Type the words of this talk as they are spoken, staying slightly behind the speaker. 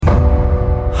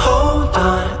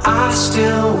I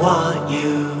still want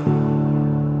you.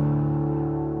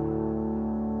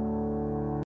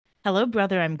 Hello,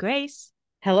 brother. I'm Grace.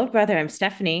 Hello, brother. I'm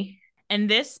Stephanie. And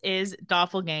this is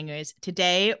Doppelgangers.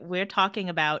 Today, we're talking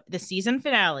about the season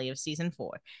finale of season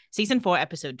 4. Season 4,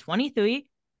 episode 23,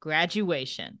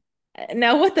 Graduation.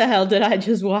 Now, what the hell did I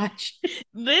just watch?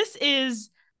 This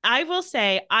is, I will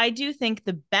say, I do think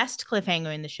the best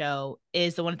cliffhanger in the show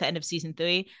is the one at the end of season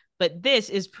 3, but this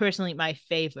is personally my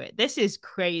favorite. This is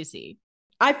crazy.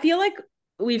 I feel like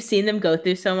we've seen them go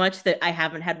through so much that I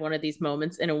haven't had one of these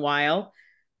moments in a while.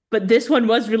 But this one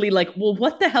was really like, well,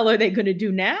 what the hell are they going to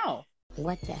do now?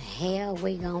 What the hell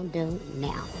we gonna do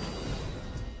now?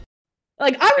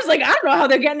 Like, I was like, I don't know how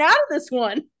they're getting out of this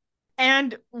one.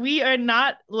 And we are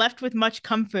not left with much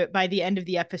comfort by the end of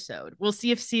the episode. We'll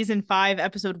see if season 5,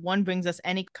 episode 1 brings us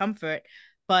any comfort,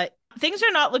 but things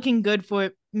are not looking good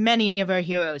for many of our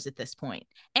heroes at this point.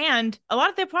 And a lot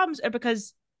of their problems are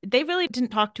because they really didn't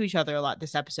talk to each other a lot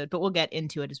this episode, but we'll get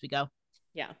into it as we go.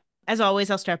 Yeah. As always,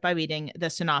 I'll start by reading the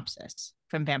synopsis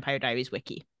from Vampire Diaries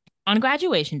Wiki. On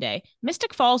graduation day,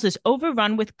 Mystic Falls is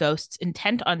overrun with ghosts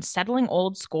intent on settling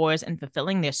old scores and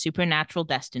fulfilling their supernatural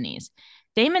destinies.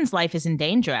 Damon's life is in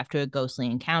danger after a ghostly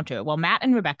encounter, while Matt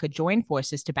and Rebecca join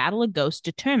forces to battle a ghost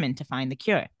determined to find the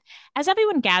cure. As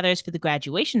everyone gathers for the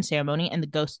graduation ceremony and the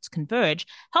ghosts converge,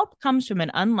 help comes from an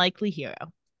unlikely hero.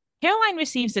 Caroline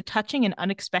receives a touching and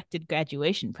unexpected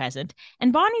graduation present,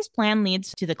 and Bonnie's plan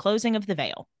leads to the closing of the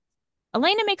veil.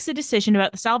 Elena makes a decision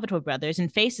about the Salvatore brothers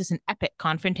and faces an epic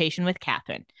confrontation with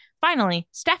Catherine. Finally,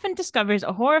 Stefan discovers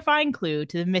a horrifying clue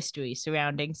to the mystery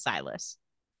surrounding Silas.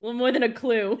 Well, more than a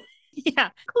clue. Yeah,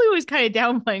 Clue is kind of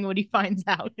downplaying what he finds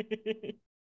out.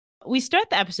 We start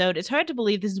the episode. It's hard to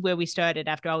believe this is where we started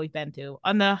after all we've been through,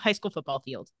 on the high school football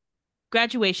field.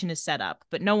 Graduation is set up,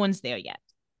 but no one's there yet.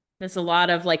 There's a lot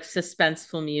of like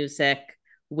suspenseful music,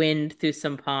 wind through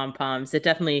some pom-poms.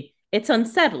 It's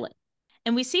unsettling.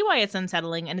 And we see why it's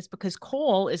unsettling, and it's because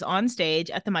Cole is on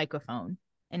stage at the microphone,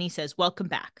 and he says, "Welcome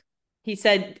back." He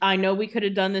said, I know we could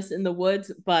have done this in the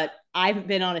woods, but I haven't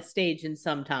been on a stage in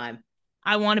some time.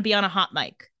 I want to be on a hot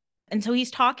mic. And so he's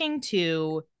talking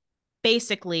to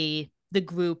basically the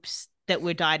groups that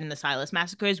were died in the Silas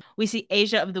massacres. We see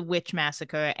Asia of the Witch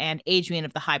Massacre and Adrian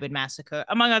of the Hybrid Massacre,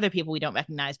 among other people we don't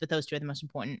recognize, but those two are the most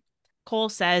important. Cole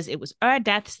says it was our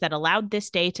deaths that allowed this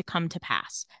day to come to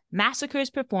pass. Massacres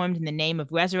performed in the name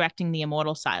of resurrecting the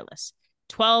immortal Silas.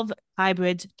 12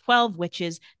 hybrids, 12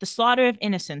 witches, the slaughter of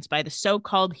innocents by the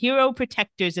so-called hero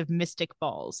protectors of Mystic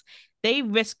Falls. They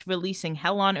risked releasing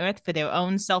hell on earth for their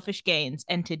own selfish gains,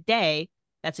 and today,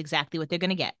 that's exactly what they're going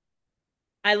to get.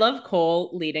 I love Cole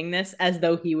leading this as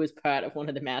though he was part of one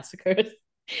of the massacres.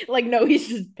 Like, no, he's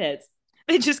just pissed.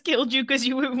 They just killed you because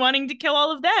you were wanting to kill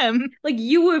all of them. Like,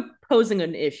 you were posing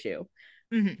an issue.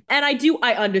 Mm-hmm. And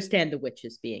I understand the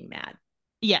witches being mad.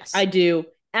 Yes. I do.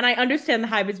 And I understand the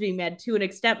hybrids being mad to an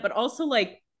extent, but also,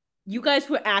 like, you guys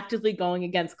were actively going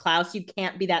against Klaus. You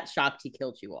can't be that shocked he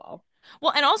killed you all.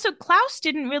 Well, and also, Klaus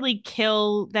didn't really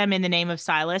kill them in the name of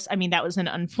Silas. I mean, that was an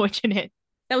unfortunate...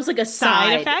 That was like a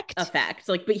side effect.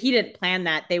 Like, but he didn't plan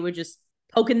that. They were just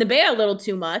poking the bear a little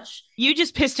too much. You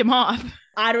just pissed him off.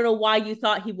 I don't know why you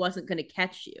thought he wasn't going to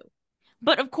catch you.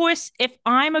 But of course, if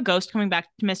I'm a ghost coming back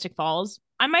to Mystic Falls,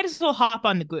 I might as well hop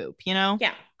on the group, you know?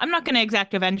 Yeah. I'm not going to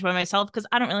exact revenge by myself because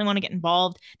I don't really want to get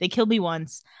involved. They killed me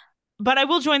once. But I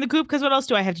will join the group because what else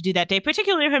do I have to do that day?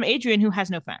 Particularly if I'm Adrian, who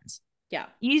has no friends. Yeah.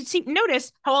 You see,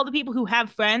 notice how all the people who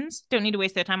have friends don't need to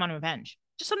waste their time on revenge.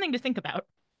 Just something to think about.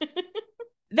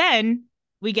 Then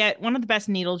we get one of the best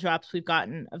needle drops we've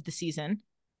gotten of the season.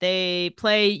 They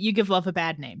play You Give Love a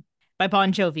Bad Name by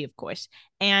Bon Jovi, of course.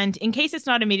 And in case it's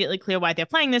not immediately clear why they're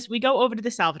playing this, we go over to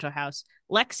the Salvatore house.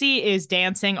 Lexi is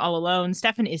dancing all alone.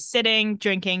 Stefan is sitting,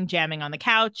 drinking, jamming on the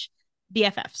couch.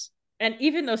 BFFs. And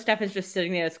even though Stefan's just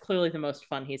sitting there, it's clearly the most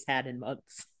fun he's had in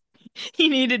months. He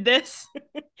needed this.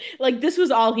 Like, this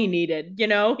was all he needed, you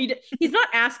know? He's not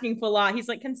asking for a lot. He's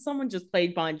like, can someone just play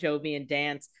Bon Jovi and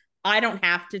dance? I don't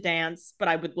have to dance, but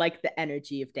I would like the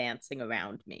energy of dancing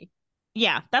around me.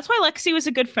 Yeah, that's why Lexi was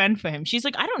a good friend for him. She's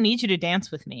like, I don't need you to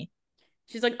dance with me.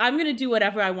 She's like, I'm going to do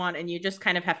whatever I want, and you just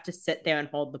kind of have to sit there and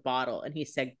hold the bottle. And he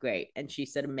said, great. And she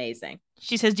said, amazing.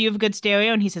 She says, do you have a good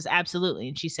stereo? And he says, absolutely.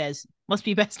 And she says, must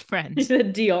be best friends.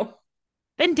 Deal.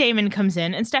 Then Damon comes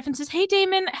in, and Stefan says, hey,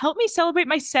 Damon, help me celebrate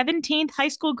my 17th high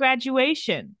school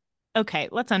graduation. Okay,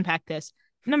 let's unpack this.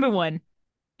 Number one,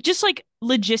 just like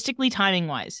logistically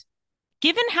timing-wise,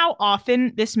 given how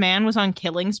often this man was on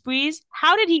killing sprees,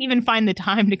 how did he even find the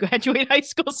time to graduate high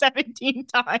school 17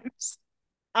 times?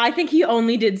 I think he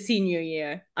only did senior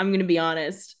year. I'm going to be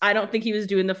honest. I don't think he was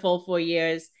doing the full 4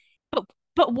 years. But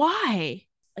But why?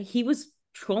 He was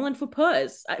trolling for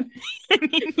puss. I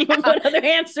mean, yeah. What other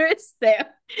answer is there?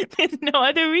 There's no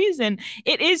other reason.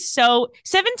 It is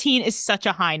 17 is such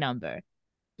a high number.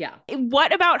 Yeah.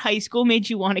 What about high school made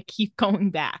you want to keep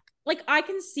going back? Like, I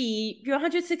can see you're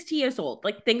 160 years old.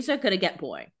 Like, things are going to get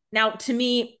boring. Now, to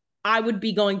me, I would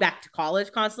be going back to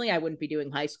college constantly. I wouldn't be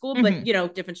doing high school, but,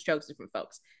 different strokes, different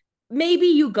folks. Maybe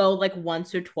you go like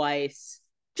once or twice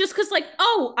just because, like,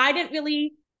 oh, I didn't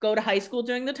really go to high school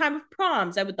during the time of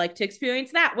proms. I would like to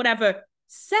experience that, whatever.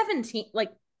 17,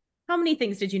 like, how many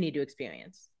things did you need to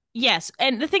experience? Yes.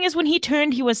 And the thing is, when he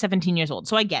turned, he was 17 years old.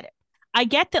 So I get it. I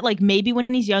get that, like, maybe when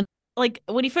he's young, like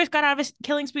when he first got out of his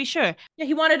killing spree, sure. Yeah,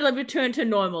 he wanted to like, return to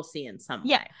normalcy in some way.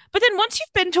 Yeah. But then once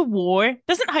you've been to war,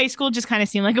 doesn't high school just kind of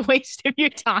seem like a waste of your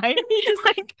time?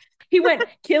 He went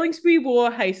killing spree, war,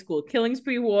 high school, killing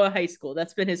spree, war, high school.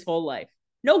 That's been his whole life.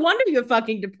 No wonder you're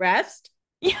fucking depressed.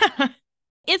 Yeah.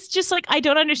 It's just like, I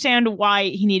don't understand why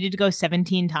he needed to go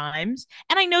 17 times.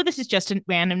 And I know this is just a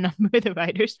random number the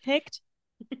writers picked,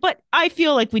 but I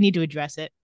feel like we need to address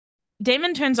it.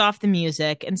 Damon turns off the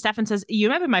music and Stefan says, you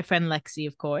remember my friend Lexi,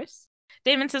 of course.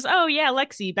 Damon says, oh yeah,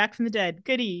 Lexi, back from the dead.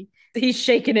 Goody. He's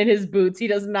shaking in his boots. He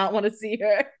does not want to see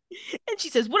her. And she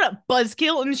says, what up,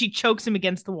 buzzkill? And she chokes him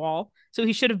against the wall. So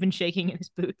he should have been shaking in his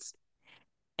boots.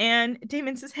 And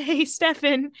Damon says, hey,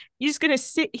 Stefan, you're just going to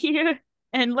sit here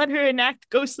and let her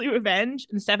enact ghostly revenge?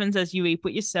 And Stefan says, you reap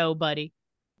what you sow, buddy.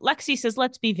 Lexi says,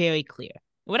 let's be very clear.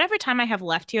 Whatever time I have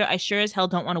left here, I sure as hell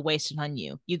don't want to waste it on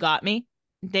you. You got me?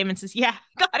 Damon says, yeah,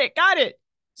 got it.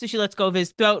 So she lets go of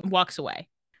his throat and walks away.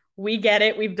 We get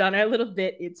it. We've done our little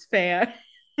bit. It's fair.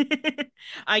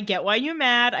 I get why you're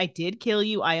mad. I did kill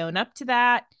you. I own up to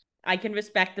that. I can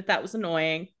respect that was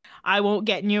annoying. I won't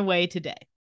get in your way today.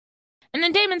 And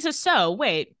then Damon says, so,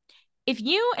 wait, if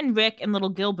you and Rick and little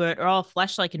Gilbert are all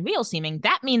flesh-like and real seeming,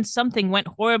 that means something went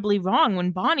horribly wrong when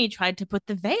Bonnie tried to put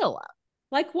the veil up.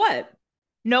 Like what?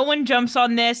 No one jumps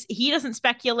on this. He doesn't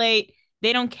speculate.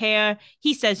 They don't care.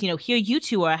 He says, here you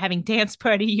two are having Dance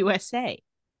Party USA.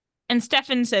 And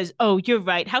Stefan says, oh, you're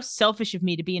right. How selfish of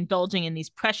me to be indulging in these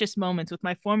precious moments with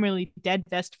my formerly dead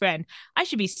best friend. I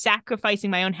should be sacrificing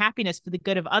my own happiness for the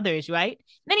good of others, right?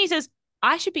 Then he says,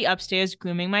 I should be upstairs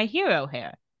grooming my hero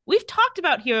hair. We've talked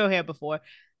about hero hair before.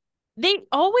 They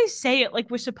always say it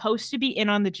like we're supposed to be in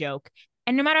on the joke.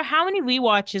 And no matter how many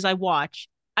rewatches I watch,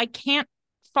 I can't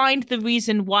find the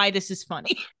reason why this is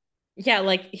funny. Yeah,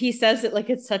 like he says it like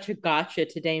it's such a gotcha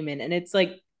to Damon. And it's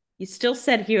like, you still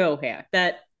said hero hair.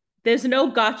 That there's no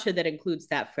gotcha that includes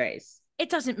that phrase. It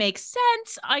doesn't make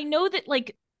sense. I know that,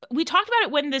 like, we talked about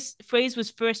it when this phrase was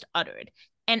first uttered.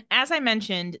 And as I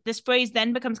mentioned, this phrase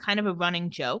then becomes kind of a running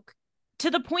joke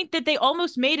to the point that they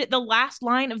almost made it the last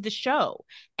line of the show.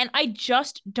 And I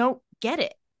just don't get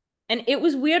it. And it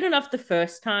was weird enough the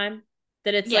first time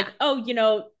that it's like,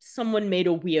 oh, someone made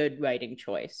a weird writing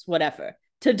choice, whatever.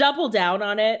 To double down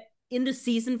on it in the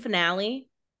season finale,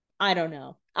 I don't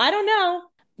know.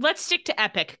 Let's stick to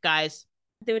epic, guys.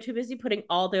 They were too busy putting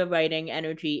all their writing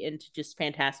energy into just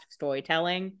fantastic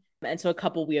storytelling. And so a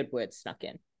couple weird words snuck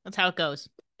in. That's how it goes.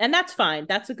 And that's fine.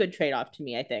 That's a good trade-off to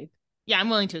me, I think. Yeah, I'm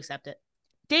willing to accept it.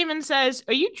 Damon says,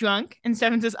 are you drunk? And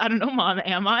Stefan says, I don't know, Mom,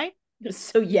 am I?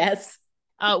 So yes.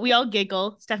 We all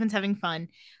giggle. Stefan's having fun.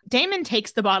 Damon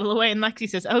takes the bottle away and Lexi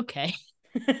says, okay.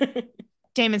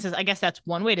 Damon says, I guess that's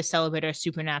one way to celebrate our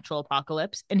supernatural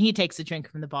apocalypse. And he takes a drink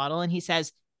from the bottle and he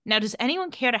says, now, does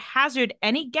anyone care to hazard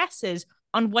any guesses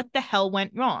on what the hell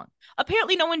went wrong?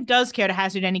 Apparently, no one does care to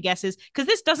hazard any guesses because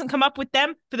this doesn't come up with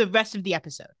them for the rest of the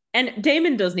episode. And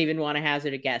Damon doesn't even want to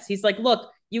hazard a guess. He's like, look,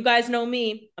 you guys know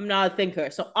me. I'm not a thinker,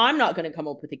 so I'm not going to come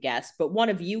up with a guess, but one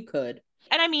of you could.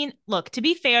 And I mean, look, to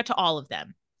be fair to all of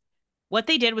them, what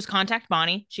they did was contact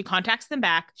Bonnie. She contacts them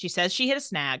back. She says she hit a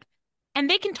snag. And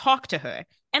they can talk to her.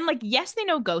 And, like, yes, they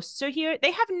know ghosts are here.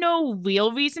 They have no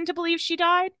real reason to believe she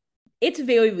died. It's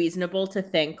very reasonable to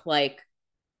think, like,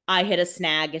 I hit a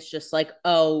snag. It's just like,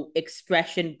 oh,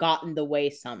 expression got in the way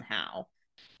somehow.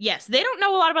 Yes, they don't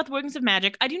know a lot about the workings of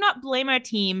magic. I do not blame our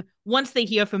team once they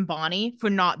hear from Bonnie for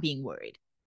not being worried.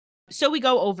 So we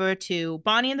go over to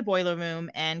Bonnie in the boiler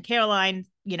room and Caroline,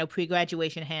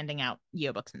 pre-graduation handing out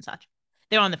yearbooks and such.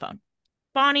 They're on the phone.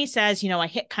 Bonnie says, I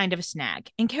hit kind of a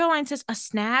snag. And Caroline says, a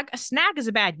snag? A snag is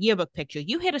a bad yearbook picture.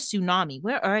 You hit a tsunami.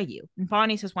 Where are you? And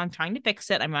Bonnie says, well, I'm trying to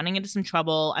fix it. I'm running into some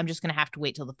trouble. I'm just going to have to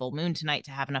wait till the full moon tonight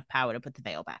to have enough power to put the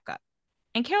veil back up.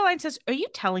 And Caroline says, are you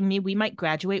telling me we might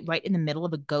graduate right in the middle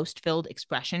of a ghost-filled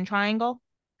expression triangle?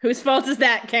 Whose fault is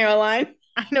that, Caroline?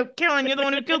 I know, Caroline, you're the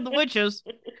one who killed the witches.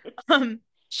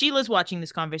 Sheila's watching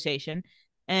this conversation,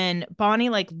 and Bonnie,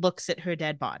 looks at her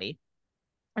dead body.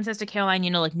 and says to Caroline,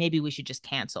 like maybe we should just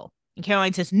cancel. And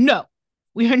Caroline says, no,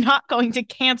 we are not going to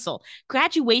cancel.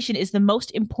 Graduation is the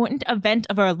most important event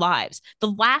of our lives,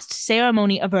 the last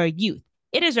ceremony of our youth.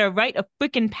 It is our rite of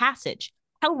frickin' passage.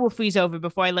 Hell will freeze over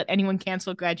before I let anyone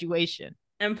cancel graduation.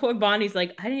 And poor Bonnie's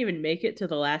like, I didn't even make it to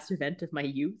the last event of my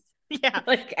youth. Yeah.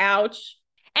 Like, ouch.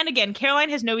 And again, Caroline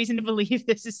has no reason to believe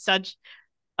this is such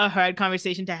a hard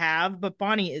conversation to have, but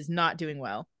Bonnie is not doing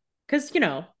well. Because,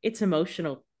 it's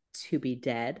emotional to be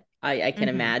dead. I can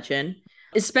imagine.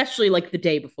 Especially like the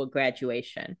day before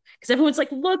graduation. Because everyone's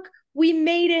like, look, we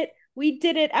made it. We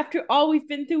did it. After all we've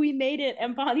been through, we made it.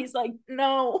 And Bonnie's like,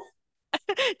 no.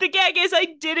 The gag is I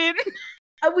didn't.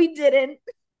 We didn't.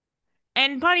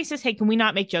 And Bonnie says, hey, can we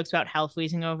not make jokes about hell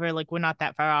freezing over? Like, we're not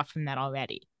that far off from that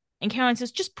already. And Caroline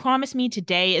says, just promise me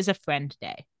today is a friend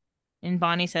day. And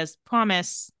Bonnie says,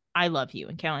 promise, I love you.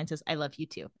 And Caroline says, I love you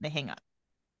too. They hang up.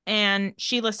 And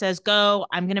Sheila says, go,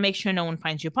 I'm going to make sure no one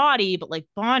finds your body. But like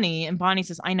Bonnie, and Bonnie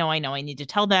says, I know, I need to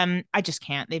tell them. I just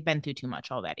can't. They've been through too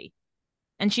much already.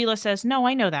 And Sheila says, no,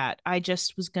 I know that. I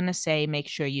just was going to say, make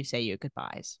sure you say your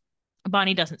goodbyes.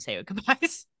 Bonnie doesn't say her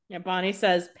goodbyes. Yeah, Bonnie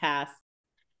says, pass.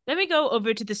 Then we go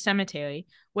over to the cemetery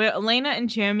where Elena and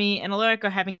Jeremy and Alaric are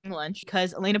having lunch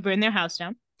because Elena burned their house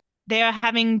down. They are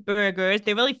having burgers.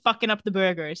 They're really fucking up the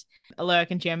burgers,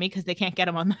 Alaric and Jeremy, because they can't get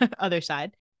them on the other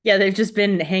side. Yeah, they've just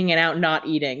been hanging out, not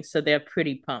eating, so they're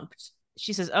pretty pumped.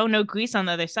 She says, oh, no grease on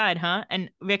the other side, huh? And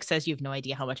Rick says, you have no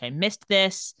idea how much I missed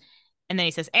this. And then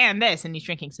he says, and this, and he's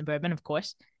drinking some bourbon, of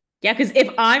course. Yeah, because if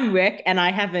I'm Rick and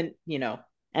I haven't,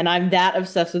 and I'm that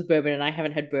obsessed with bourbon and I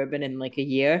haven't had bourbon in like a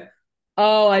year,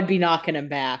 oh, I'd be knocking him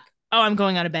back. Oh, I'm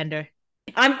going on a bender.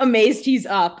 I'm amazed he's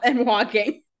up and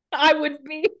walking. I would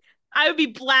be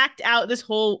blacked out this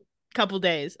whole couple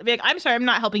days. I'd be like, I'm sorry, I'm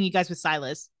not helping you guys with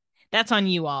Silas. That's on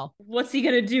you all. What's he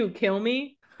gonna do? Kill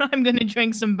me? I'm gonna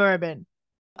drink some bourbon.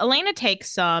 Elena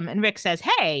takes some, and Rick says,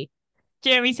 hey.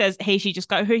 Jeremy says, hey, she just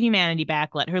got her humanity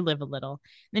back. Let her live a little.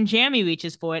 Then Jeremy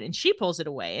reaches for it, and she pulls it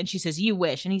away. And she says, you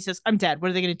wish. And he says, I'm dead.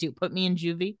 What are they gonna do? Put me in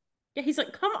juvie? Yeah, he's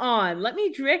like, come on, let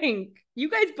me drink. You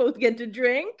guys both get to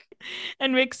drink.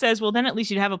 And Rick says, well, then at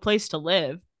least you'd have a place to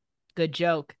live. Good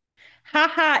joke.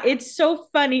 Haha, it's so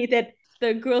funny that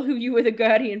the girl who you were the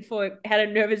guardian for had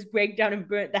a nervous breakdown and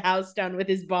burnt the house down with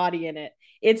his body in it.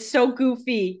 It's so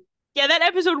goofy. Yeah, that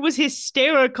episode was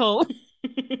hysterical.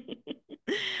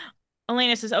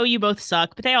 Elena says, oh, you both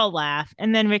suck, but they all laugh.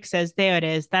 And then Rick says, there it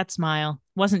is, that smile.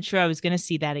 Wasn't sure I was going to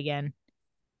see that again.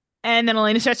 And then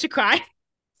Elena starts to cry.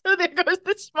 So there goes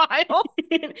the smile.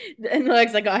 And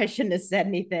Leg's like, oh, I shouldn't have said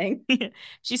anything.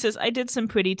 She says, I did some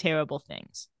pretty terrible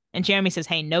things. And Jeremy says,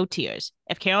 hey, no tears.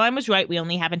 If Caroline was right, we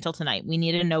only have until tonight. We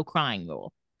need a no crying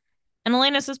rule. And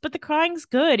Elena says, but the crying's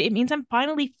good. It means I'm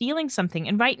finally feeling something.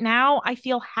 And right now I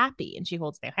feel happy. And she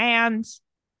holds their hands.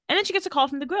 And then she gets a call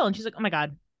from the grill. And she's like, oh my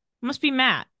God, it must be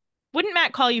Matt. Wouldn't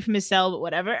Matt call you from his cell, but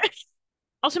whatever.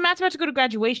 Also, Matt's about to go to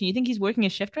graduation. You think he's working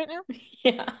his shift right now?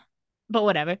 Yeah. But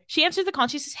whatever. She answers the call.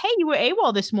 And she says, hey, you were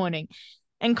AWOL this morning.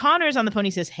 And Connor's on the phone.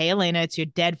 He says, hey, Elena, it's your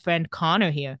dead friend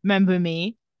Connor here. Remember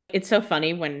me? It's so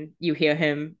funny when you hear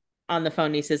him on the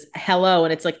phone. He says, hello.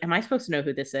 And it's like, am I supposed to know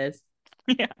who this is?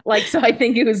 Yeah. Like, so I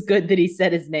think it was good that he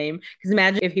said his name. Because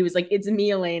imagine if he was like, it's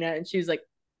me, Elena. And she was like,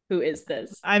 who is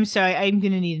this? I'm sorry. I'm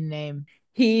going to need a name.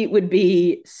 He would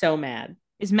be so mad.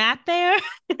 Is Matt there?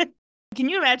 Can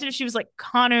you imagine if she was like,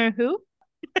 Connor who?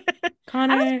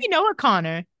 Connor. I don't think you know a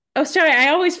Connor. Oh, sorry. I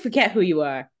always forget who you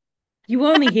are. You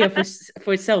were only here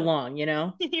for so long, you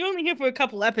know? You're only here for a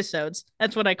couple episodes.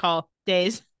 That's what I call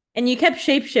days. And you kept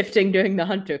shape-shifting during the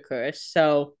Hunter curse,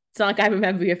 so it's not like I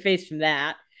remember your face from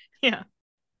that. Yeah.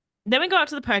 Then we go out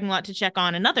to the parking lot to check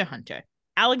on another Hunter.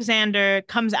 Alexander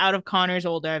comes out of Connor's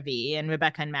old RV, and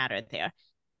Rebecca and Matt are there.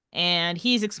 And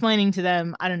he's explaining to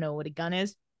them, I don't know what a gun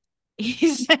is.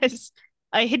 He says,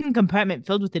 a hidden compartment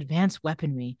filled with advanced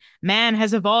weaponry. Man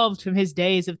has evolved from his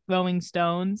days of throwing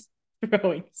stones.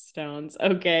 Throwing stones.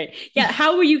 Okay. Yeah,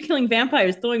 how were you killing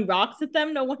vampires? Throwing rocks at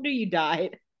them? No wonder you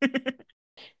died.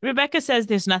 Rebecca says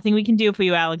there's nothing we can do for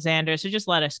you, Alexander, so just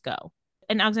let us go.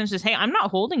 And Alexander says, hey, I'm not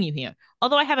holding you here.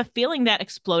 Although I have a feeling that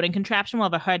exploding contraption will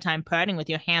have a hard time parting with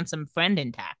your handsome friend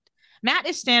intact. Matt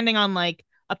is standing on like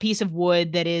a piece of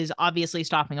wood that is obviously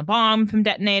stopping a bomb from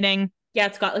detonating. Yeah,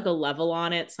 it's got like a level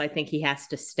on it, so I think he has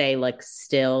to stay like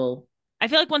still. I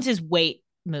feel like once his weight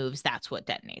moves, that's what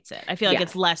detonates it. I feel like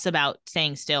it's less about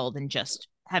staying still than just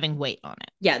having weight on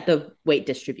it. Yeah, the weight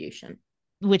distribution.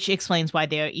 Which explains why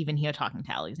they're even here talking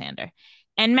to Alexander.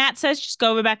 And Matt says, just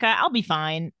go, Rebecca. I'll be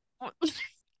fine.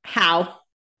 How?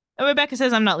 And Rebecca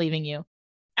says, I'm not leaving you.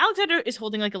 Alexander is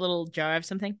holding like a little jar of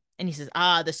something. And he says,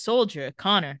 the soldier,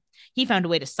 Connor. He found a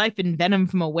way to siphon venom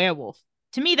from a werewolf.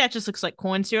 To me, that just looks like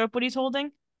corn syrup, what he's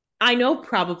holding. I know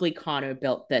probably Connor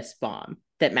built this bomb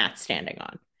that Matt's standing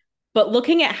on. But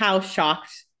looking at how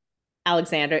shocked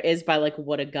Alexander is by like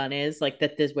what a gun is, like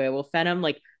that there's werewolf venom,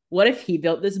 like what if he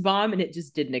built this bomb and it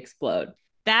just didn't explode?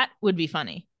 That would be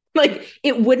funny. Like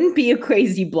it wouldn't be a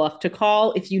crazy bluff to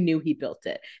call if you knew he built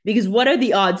it. Because what are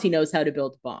the odds he knows how to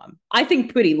build a bomb? I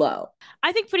think pretty low.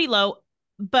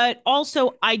 But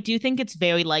also I do think it's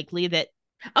very likely that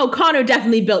Connor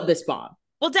definitely built this bomb.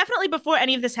 Well, definitely before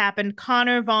any of this happened,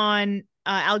 Connor, Vaughn,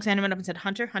 Alexander went up and said,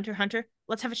 Hunter,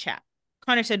 let's have a chat.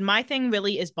 Connor said, my thing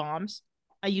really is bombs.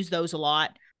 I use those a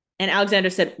lot. And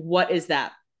Alexander said, what is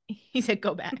that? He said,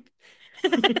 go back.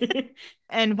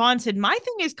 And Vaughn said, my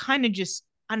thing is kind of just,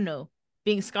 I don't know,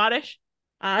 being Scottish.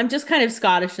 I'm just kind of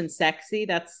Scottish and sexy.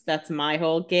 That's my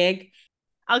whole gig.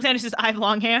 Alexander says, I have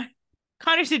long hair.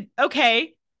 Connor said,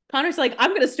 okay. Connor's like,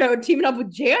 I'm going to start teaming up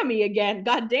with Jeremy again.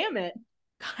 God damn it.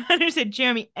 Connor said,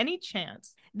 Jeremy, any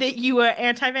chance that you were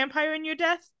anti-vampire in your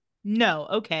death? No.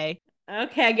 Okay,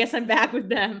 I guess I'm back with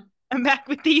them. I'm back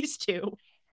with these two.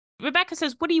 Rebecca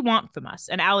says, what do you want from us?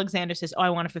 And Alexander says,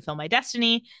 I want to fulfill my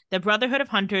destiny. The Brotherhood of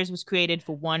Hunters was created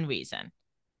for one reason.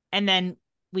 And then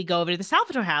we go over to the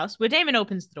Salvatore house where Damon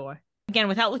opens the door. Again,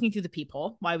 without looking through the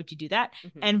peephole. Why would you do that?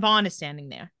 Mm-hmm. And Vaughn is standing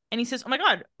there. And he says, oh my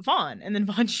God, Vaughn. And then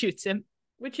Vaughn shoots him.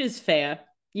 Which is fair.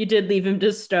 You did leave him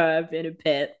to starve in a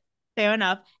pit. Fair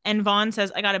enough. And Vaughn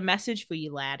says, I got a message for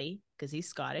you, laddie, because he's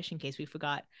Scottish, in case we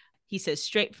forgot. He says,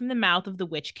 straight from the mouth of the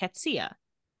witch Ketsia.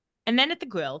 And then at the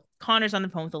grill, Connor's on the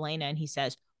phone with Elena, and he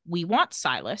says, we want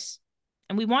Silas,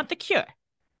 and we want the cure.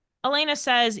 Elena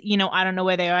says, I don't know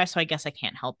where they are, so I guess I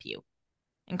can't help you.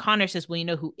 And Connor says, well, you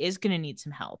know who is going to need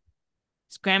some help?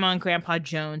 It's Grandma and Grandpa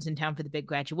Jones in town for the big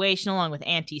graduation, along with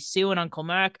Auntie Sue and Uncle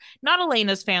Merc. Not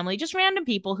Elena's family, just random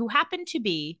people who happen to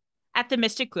be at the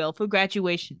Mystic Grill for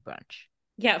graduation brunch.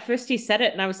 Yeah, first he said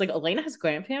it, and I was like, Elena has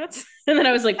grandparents? And then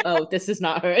I was like, oh, this is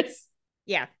not hers.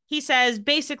 Yeah, he says,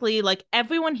 basically, like,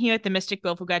 everyone here at the Mystic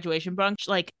Grill for graduation brunch,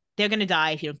 like, they're going to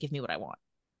die if you don't give me what I want.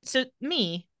 So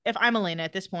me, if I'm Elena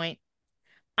at this point,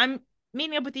 I'm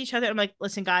meeting up with each other. I'm like,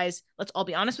 listen, guys, let's all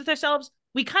be honest with ourselves.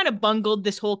 We kind of bungled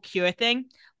this whole cure thing.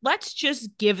 Let's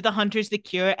just give the hunters the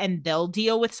cure and they'll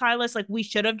deal with Silas. Like, we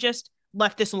should have just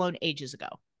left this alone ages ago.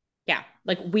 Yeah,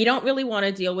 like, we don't really want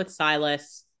to deal with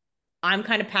Silas. I'm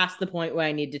kind of past the point where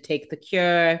I need to take the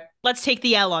cure. Let's take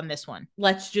the L on this one.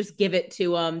 Let's just give it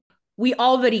to them. We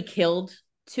already killed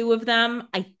 2 of them.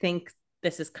 I think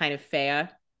this is kind of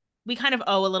fair. We kind of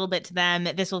owe a little bit to them.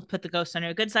 This will put the ghosts on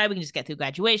our good side. We can just get through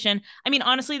graduation. I mean,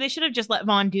 honestly, they should have just let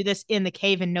Vaughn do this in the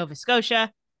cave in Nova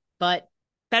Scotia, but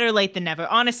better late than never.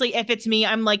 Honestly, if it's me,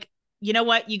 I'm like, you know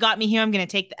what? You got me here. I'm going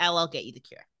to take the L. I'll get you the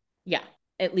cure. Yeah.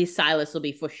 At least Silas will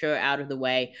be for sure out of the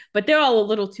way. But they're all a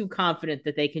little too confident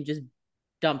that they can just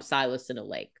dump Silas in a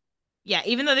lake. Yeah,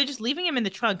 even though they're just leaving him in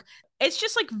the trunk. It's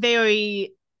just like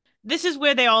this is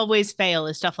where they always fail,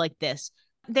 is stuff like this.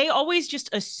 They always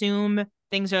just assume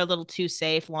things are a little too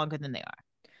safe longer than they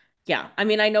are. Yeah, I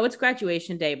mean, I know it's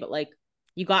graduation day, but like,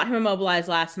 you got him immobilized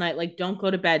last night. Like, don't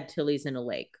go to bed till he's in a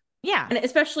lake. Yeah. And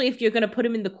especially if you're going to put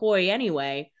him in the quarry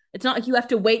anyway. It's not like you have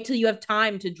to wait till you have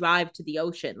time to drive to the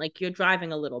ocean. Like, you're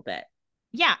driving a little bit.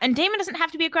 Yeah, and Damon doesn't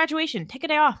have to be at graduation. Take a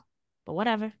day off. But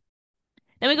whatever.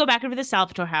 Then we go back over to the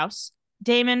Salvatore house.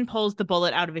 Damon pulls the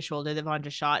bullet out of his shoulder that Vaughn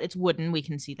just shot. It's wooden. We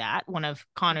can see that. One of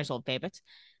Connor's old favorites.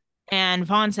 And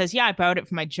Vaughn says, yeah, I borrowed it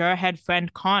from my jarhead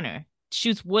friend Connor. It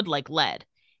shoots wood like lead.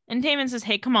 And Damon says,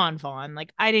 hey, come on, Vaughn.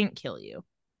 Like, I didn't kill you.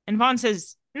 And Vaughn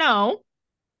says, no,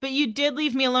 but you did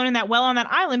leave me alone in that well on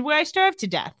that island where I starved to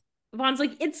death. Vaughn's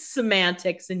like, it's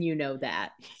semantics, and you know that.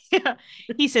 Yeah.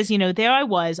 He says, there I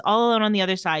was, all alone on the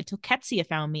other side, till Ketsia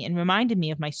found me and reminded me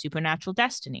of my supernatural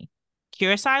destiny.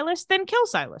 Cure Silas, then kill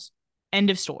Silas. End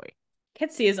of story.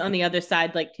 Ketsia is on the other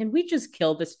side, like, can we just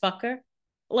kill this fucker?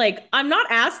 Like, I'm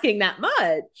not asking that much.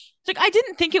 It's like, I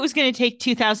didn't think it was going to take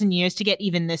 2,000 years to get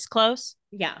even this close.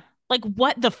 Yeah. Like,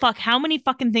 what the fuck? How many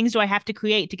fucking things do I have to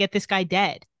create to get this guy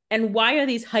dead? And why are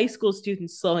these high school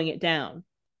students slowing it down?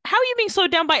 How are you being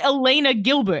slowed down by Elena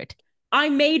Gilbert? I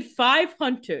made 5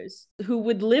 hunters who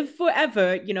would live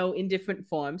forever, in different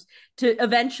forms, to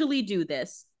eventually do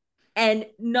this. And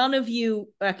none of you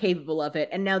are capable of it.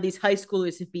 And now these high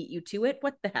schoolers have beat you to it.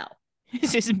 What the hell?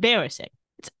 This is embarrassing.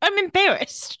 I'm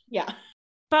embarrassed. Yeah.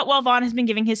 But while Vaughn has been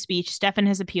giving his speech, Stefan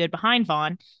has appeared behind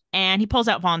Vaughn, and he pulls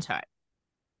out Vaughn's heart.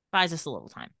 Buys us a little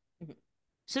time. Mm-hmm.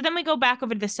 So then we go back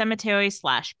over to the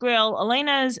cemetery/grill.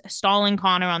 Elena's stalling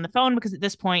Connor on the phone because at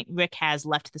this point, Rick has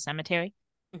left the cemetery.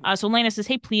 Mm-hmm. So Elena says,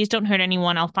 hey, please don't hurt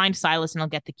anyone. I'll find Silas and I'll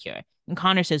get the cure. And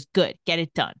Connor says, good, get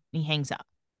it done. And he hangs up.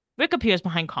 Rick appears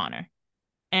behind Connor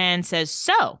and says,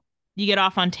 so, you get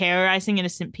off on terrorizing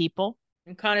innocent people?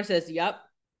 And Connor says, yup.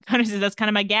 Connor says, that's kind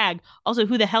of my gag. Also,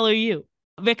 who the hell are you?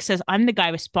 Rick says, I'm the guy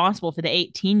responsible for the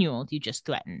 18-year-old you just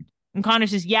threatened. And Connor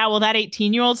says, yeah, well, that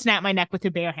 18-year-old snapped my neck with her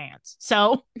bare hands.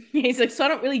 So he's like, so I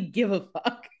don't really give a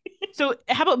fuck. So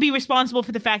how about be responsible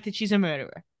for the fact that she's a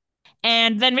murderer?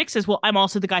 And then Rick says, well, I'm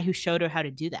also the guy who showed her how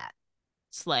to do that.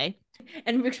 Slay.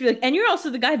 And Rick's be like, and you're also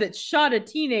the guy that shot a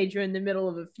teenager in the middle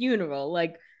of a funeral.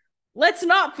 Like, let's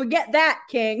not forget that,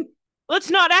 King. Let's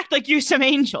not act like you're some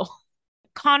angel.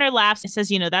 Connor laughs and says,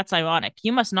 that's ironic.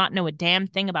 You must not know a damn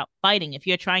thing about fighting if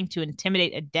you're trying to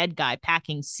intimidate a dead guy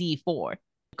packing C4.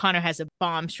 Connor has a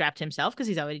bomb strapped to himself because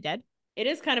he's already dead. It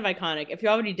is kind of iconic. If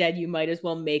you're already dead, you might as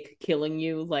well make killing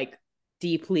you like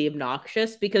deeply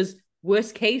obnoxious, because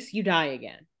worst case, you die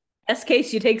again. Best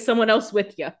case, you take someone else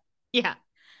with you. Yeah.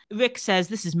 Rick says,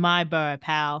 this is my burr,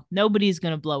 pal. Nobody's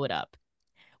going to blow it up.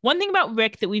 One thing about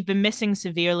Rick that we've been missing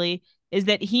severely is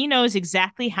that he knows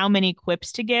exactly how many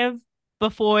quips to give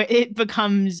before it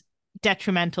becomes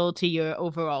detrimental to your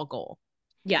overall goal.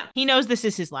 Yeah. He knows this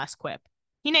is his last quip.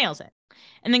 He nails it.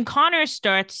 And then Connor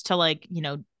starts to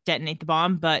detonate the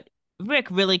bomb, but Rick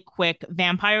really quick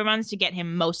vampire runs to get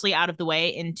him mostly out of the way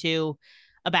into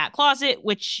a back closet,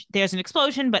 which there's an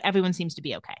explosion, but everyone seems to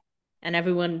be okay. And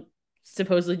everyone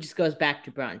supposedly just goes back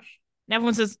to brunch. And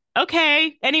everyone says,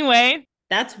 okay, anyway.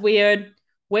 That's weird.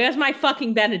 Where's my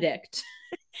fucking Benedict?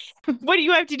 What do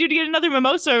you have to do to get another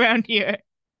mimosa around here?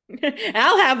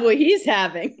 I'll have what he's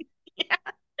having. Yeah.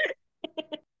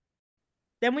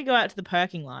 Then we go out to the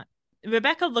parking lot.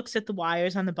 Rebecca looks at the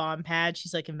wires on the bomb pad.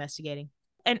 She's investigating.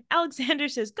 And Alexander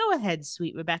says, go ahead,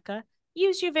 sweet Rebecca.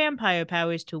 Use your vampire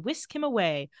powers to whisk him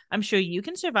away. I'm sure you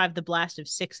can survive the blast of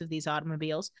 6 of these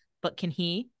automobiles, but can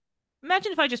he?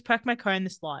 Imagine if I just park my car in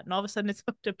this lot and all of a sudden it's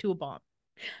hooked up to a bomb.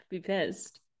 Be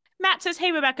pissed. Matt says,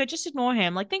 hey, Rebecca, just ignore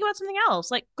him. Think about something else,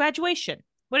 like graduation.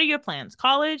 What are your plans?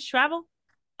 College? Travel?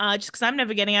 Just because I'm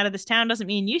never getting out of this town doesn't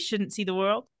mean you shouldn't see the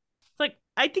world. It's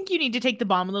I think you need to take the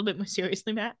bomb a little bit more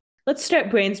seriously, Matt. Let's start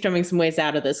brainstorming some ways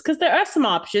out of this, because there are some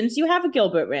options. You have a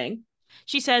Gilbert ring.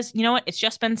 She says, you know what? It's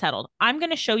just been settled. I'm going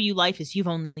to show you life as you've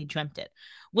only dreamt it.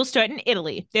 We'll start in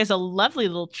Italy. There's a lovely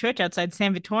little church outside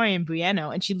San Vittorio in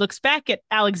Brieno. And she looks back at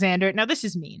Alexander. Now, this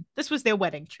is mean. This was their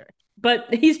wedding church.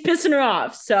 But he's pissing her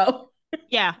off, so.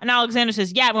 Yeah. And Alexander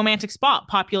says, yeah, romantic spot,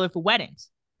 popular for weddings.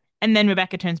 And then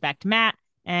Rebecca turns back to Matt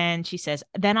and she says,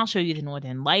 then I'll show you the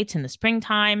Northern Lights in the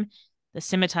springtime, the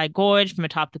Scimitar Gorge from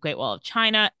atop the Great Wall of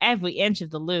China, every inch of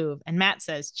the Louvre. And Matt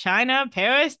says, China,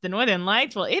 Paris, the Northern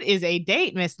Lights? Well, it is a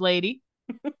date, Miss Lady.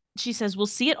 She says, we'll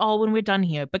see it all when we're done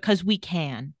here because we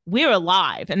can. We're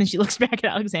alive. And then she looks back at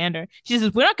Alexander. She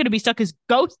says, we're not going to be stuck as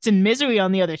ghosts in misery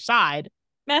on the other side.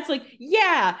 Matt's like,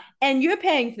 yeah, and you're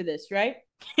paying for this, right?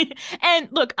 And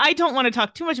look, I don't want to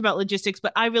talk too much about logistics,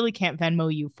 but I really can't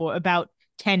Venmo you for about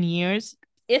 10 years.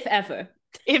 If ever.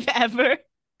 If ever.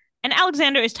 And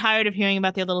Alexander is tired of hearing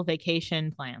about their little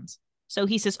vacation plans. So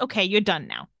he says, okay, you're done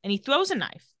now. And he throws a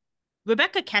knife.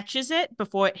 Rebecca catches it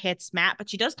before it hits Matt, but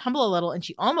she does tumble a little and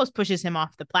she almost pushes him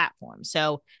off the platform.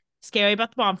 So scary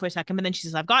about the bomb for a second, but then she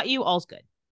says, I've got you, all's good.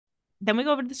 Then we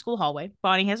go over to the school hallway.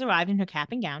 Bonnie has arrived in her cap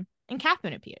and gown, and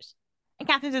Catherine appears. And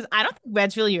Catherine says, I don't think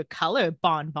red's really your color,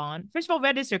 Bon. First of all,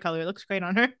 red is her color. It looks great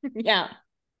on her. Yeah.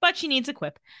 But she needs a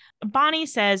quip. Bonnie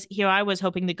says, here I was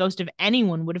hoping the ghost of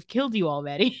anyone would have killed you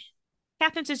already.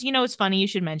 Catherine says, it's funny you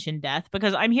should mention death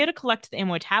because I'm here to collect the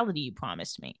immortality you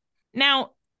promised me.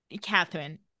 Now,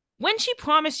 Catherine, when she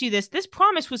promised you this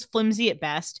promise was flimsy at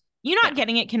best. You not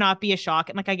getting it cannot be a shock.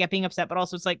 And I get being upset, but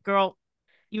also it's girl,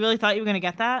 you really thought you were going to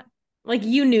get that?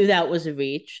 You knew that was a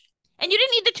reach. And you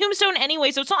didn't need the tombstone anyway,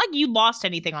 so it's not like you lost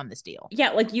anything on this deal.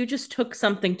 Yeah, you just took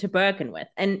something to bargain with.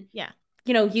 And, yeah,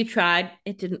 you tried.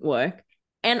 It didn't work.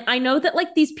 And I know that,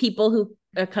 these people who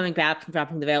are coming back from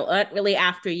dropping the veil aren't really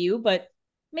after you, but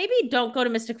maybe don't go to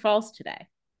Mystic Falls today.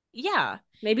 Yeah.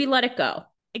 Maybe let it go.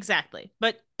 Exactly.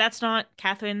 But that's not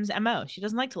Catherine's MO. She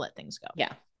doesn't like to let things go.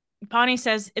 Yeah. Bonnie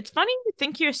says, it's funny you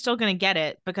think you're still going to get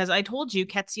it because I told you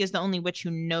Ketsia is the only witch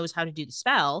who knows how to do the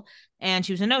spell, and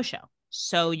she was a no-show.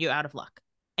 So you're out of luck.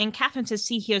 And Catherine says,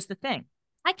 see, here's the thing.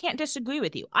 I can't disagree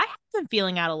with you. I have been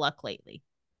feeling out of luck lately.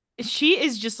 She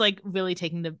is just really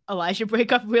taking the Elijah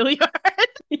breakup really hard.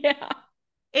 Yeah.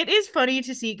 It is funny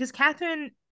to see because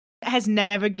Catherine has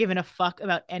never given a fuck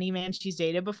about any man she's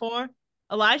dated before.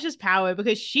 Elijah's power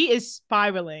because she is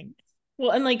spiraling.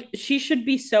 Well, and she should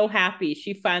be so happy.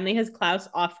 She finally has Klaus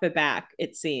off her back,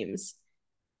 it seems.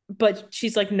 But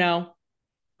she's like, no,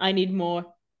 I need more.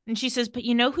 And she says, but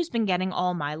you know who's been getting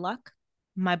all my luck?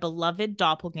 my beloved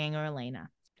doppelganger Elena.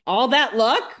 All that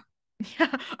luck?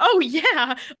 Yeah. Oh,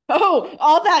 yeah. Oh,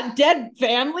 all that dead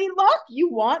family luck?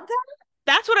 You want that?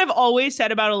 That's what I've always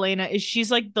said about Elena is she's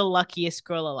like the luckiest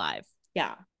girl alive.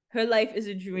 Yeah. Her life is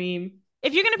a dream.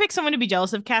 If you're going to pick someone to be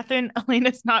jealous of Catherine,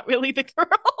 Elena's not really the girl.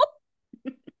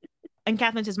 And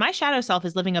Catherine says, my shadow self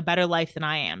is living a better life than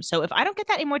I am. So if I don't get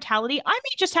that immortality, I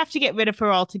may just have to get rid of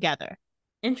her altogether.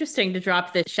 Interesting to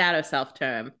drop this shadow self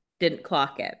term. Didn't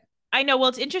clock it. I know. Well,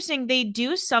 it's interesting. They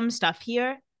do some stuff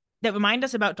here that remind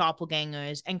us about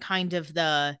doppelgangers and kind of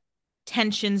the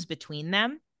tensions between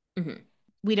them. Mm-hmm.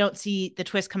 We don't see the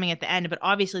twist coming at the end, but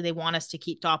obviously they want us to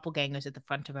keep doppelgangers at the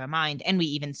front of our mind. And we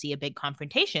even see a big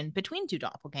confrontation between two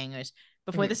doppelgangers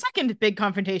before the second big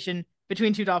confrontation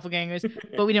between two doppelgangers,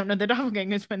 but we don't know the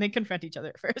doppelgangers when they confront each other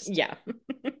at first. Yeah.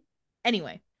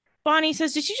 Anyway, Bonnie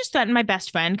says, did you just threaten my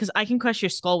best friend? Because I can crush your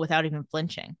skull without even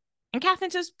flinching. And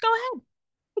Catherine says, go ahead.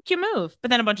 Make your move.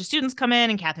 But then a bunch of students come in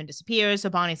and Catherine disappears. So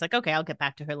Bonnie's like, okay, I'll get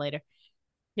back to her later.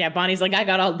 Yeah, Bonnie's like, I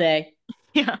got all day.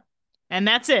 Yeah. And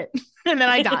that's it. And then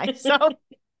I die. So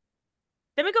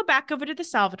then we go back over to the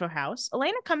Salvatore house.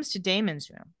 Elena comes to Damon's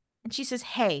room and she says,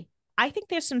 hey, I think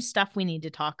there's some stuff we need to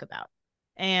talk about.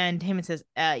 And Damon says,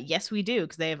 yes, we do,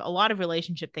 because they have a lot of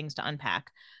relationship things to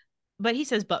unpack. But he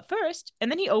says, but first, and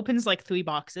then he opens like 3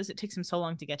 boxes. It takes him so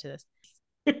long to get to this.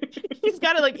 He's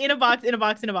got it like in a box, in a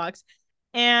box, in a box.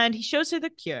 And he shows her the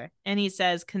cure and he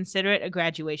says, consider it a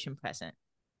graduation present.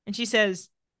 And she says,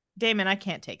 Damon, I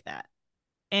can't take that.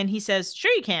 And he says,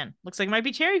 sure you can. Looks like it might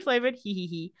be cherry flavored. Hee hee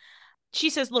hee. She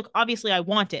says, look, obviously I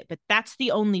want it, but that's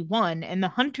the only one. And the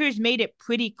hunters made it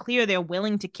pretty clear they're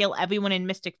willing to kill everyone in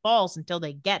Mystic Falls until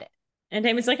they get it. And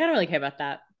Damon's like, I don't really care about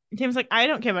that. And Damon's like, I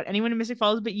don't care about anyone in Mystic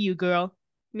Falls but you, girl.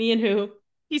 Me and who?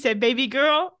 He said, baby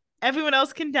girl, everyone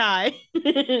else can die.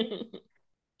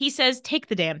 He says, take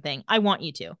the damn thing. I want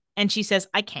you to. And she says,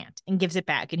 I can't, and gives it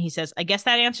back. And he says, I guess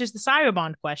that answers the Sire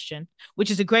Bond question,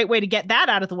 which is a great way to get that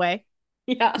out of the way.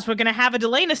 Yeah. Because we're going to have a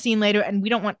Delena scene later, and we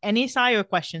don't want any Sire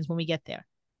questions when we get there.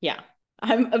 Yeah.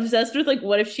 I'm obsessed with, like,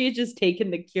 what if she had just taken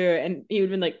the cure and he would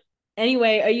have been like,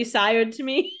 anyway, are you sired to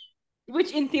me?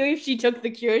 Which, in theory, if she took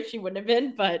the cure, she wouldn't have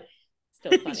been, but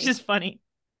still funny. It's just funny.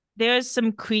 There's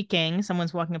some creaking.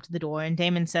 Someone's walking up to the door, and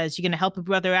Damon says, you going to help a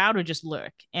brother out or just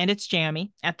lurk? And it's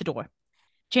Jeremy at the door.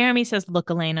 Jeremy says,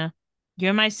 look, Elena,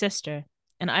 you're my sister,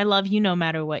 and I love you no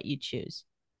matter what you choose.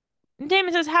 And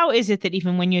Damon says, how is it that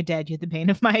even when you're dead, you're the bane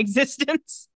of my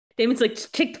existence? Damon's like,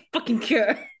 just take the fucking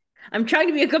cure. I'm trying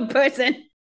to be a good person.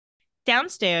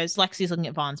 Downstairs, Lexi's looking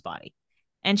at Vaughn's body.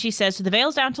 And she says, so the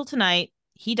veil's down till tonight.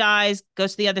 He dies,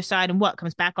 goes to the other side, and what,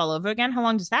 comes back all over again? How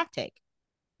long does that take?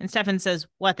 And Stefan says,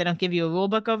 what, they don't give you a rule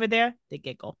book over there? They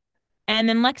giggle. And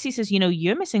then Lexi says, you know,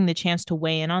 you're missing the chance to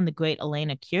weigh in on the great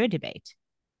Elena cure debate.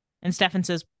 And Stefan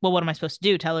says, well, what am I supposed to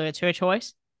do? Tell her it's her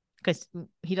choice? Because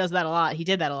he does that a lot. He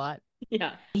did that a lot.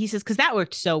 Yeah. He says, because that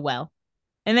worked so well.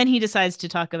 And then he decides to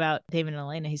talk about David and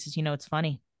Elena. He says, you know, it's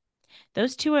funny.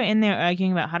 Those two are in there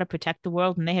arguing about how to protect the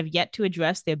world, and they have yet to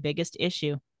address their biggest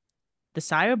issue. The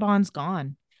Sire Bond's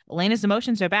gone. Elena's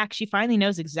emotions are back. She finally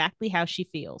knows exactly how she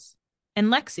feels. And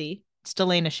Lexi, still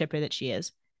Elena shipper that she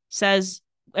is, says,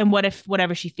 and what if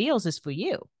whatever she feels is for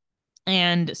you?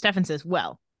 And Stefan says,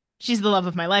 well, she's the love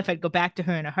of my life. I'd go back to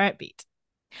her in a heartbeat.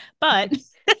 But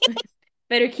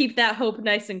better keep that hope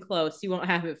nice and close. You won't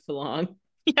have it for long.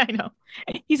 Yeah, I know.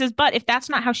 He says, but if that's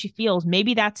not how she feels,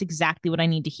 maybe that's exactly what I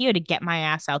need to hear to get my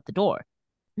ass out the door.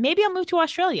 Maybe I'll move to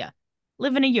Australia,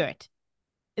 live in a yurt.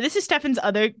 This is Stefan's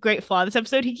other great flaw this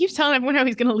episode. He keeps telling everyone how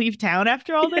he's going to leave town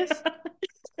after all this.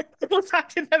 We'll talk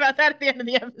to him about that at the end of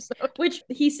the episode. Which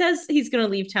he says he's going to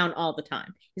leave town all the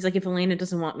time. He's like, if Elena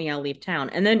doesn't want me, I'll leave town.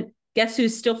 And then guess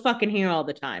who's still fucking here all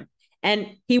the time? And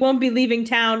he won't be leaving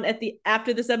town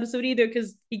after this episode either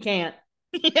because he can't.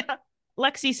 Yeah.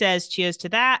 Lexi says cheers to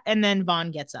that, and then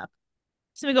Vaughn gets up.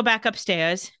 So we go back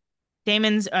upstairs.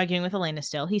 Damon's arguing with Elena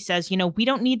still. He says, you know, we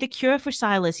don't need the cure for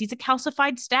Silas. He's a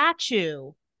calcified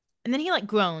statue. And then he like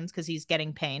groans because he's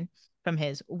getting pain from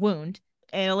his wound.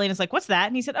 And Elena's like, what's that?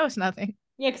 And he said, oh, it's nothing.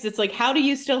 Yeah, because it's like, how do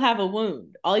you still have a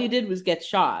wound? All you did was get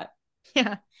shot.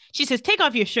 Yeah. She says, take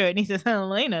off your shirt. And he says, oh,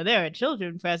 Elena, they're a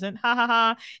children present. Ha ha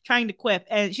ha. Trying to quip.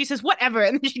 And she says, whatever.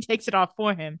 And then she takes it off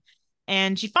for him.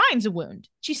 And she finds a wound.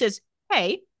 She says,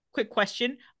 hey, quick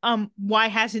question. Why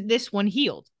hasn't this one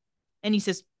healed? And he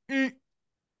says,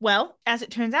 well, as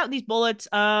it turns out, these bullets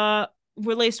were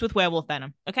laced with werewolf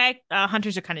venom. Okay?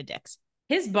 Hunters are kind of dicks.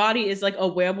 His body is like a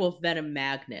werewolf venom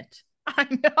magnet. I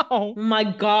know. Oh my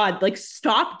God. Like,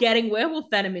 stop getting werewolf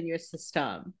venom in your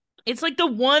system. It's like the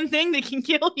one thing that can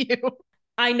kill you.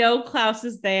 I know Klaus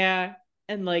is there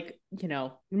And like,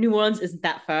 New Orleans isn't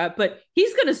that far, but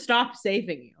he's going to stop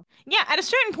saving you. Yeah, at a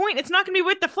certain point, it's not going to be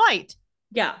worth the flight.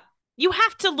 Yeah. You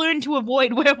have to learn to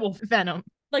avoid werewolf venom.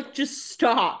 Like, just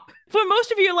stop. For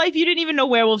most of your life, you didn't even know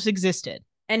werewolves existed.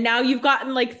 And now you've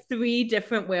gotten like 3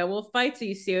 different werewolf fights. Are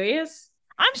you serious?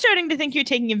 I'm starting to think you're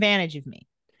taking advantage of me.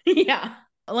 Yeah.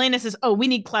 Elena says, oh, we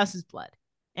need Klaus's blood.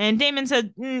 And Damon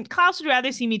said, Klaus would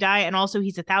rather see me die, and also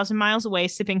he's 1,000 miles away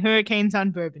sipping hurricanes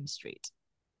on Bourbon Street.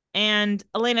 And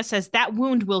Elena says, that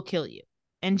wound will kill you.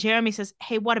 And Jeremy says,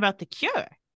 hey, what about the cure?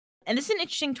 And this is an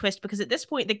interesting twist because at this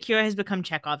point, the cure has become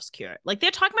Chekhov's cure. Like,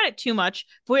 they're talking about it too much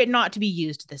for it not to be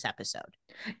used this episode.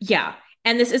 Yeah.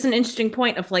 And this is an interesting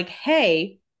point of like,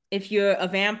 hey, if you're a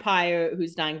vampire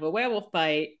who's dying of a werewolf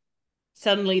bite,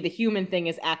 suddenly the human thing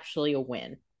is actually a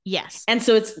win. Yes. And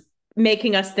so it's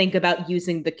making us think about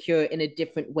using the cure in a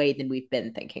different way than we've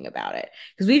been thinking about it.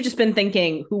 Because we've just been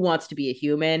thinking, who wants to be a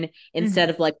human? Instead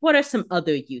of like, what are some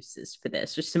other uses for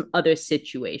this or some other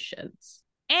situations?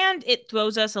 And it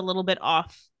throws us a little bit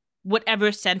off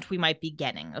whatever scent we might be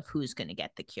getting of who's going to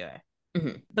get the cure.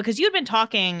 Mm-hmm. Because you had been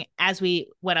talking as we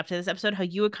went up to this episode, how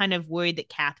you were kind of worried that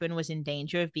Catherine was in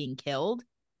danger of being killed.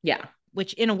 Yeah.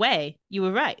 Which in a way, you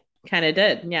were right. Kind of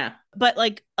did, yeah. But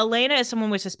like Elena is someone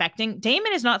we're suspecting.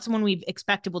 Damon is not someone we've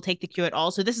expected will take the cure at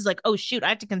all. So this is like, oh shoot, I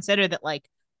have to consider that like,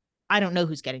 I don't know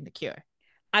who's getting the cure.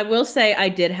 I will say I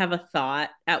did have a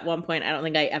thought at one point. I don't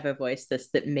think I ever voiced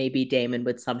this, that maybe Damon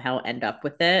would somehow end up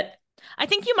with it. I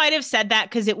think you might have said that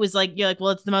because it was like, you're like, well,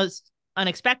 it's the most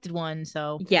unexpected one.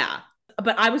 So yeah.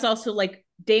 But I was also like,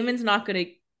 Damon's not going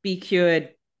to be cured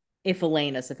if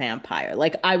Elena's a vampire.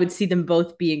 Like, I would see them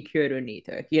both being cured or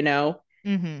neither,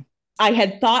 Mm-hmm. I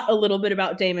had thought a little bit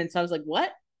about Damon, so I was like,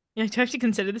 what? Yeah, do I have to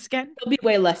consider this again? He'll be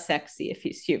way less sexy if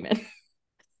he's human.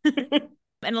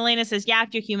 And Elena says, yeah,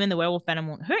 if you're human, the werewolf venom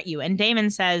won't hurt you. And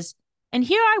Damon says, and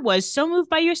here I was so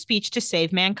moved by your speech to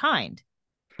save mankind.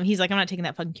 And he's like, I'm not taking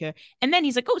that fucking cure. And then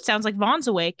he's like, oh, it sounds like Vaughn's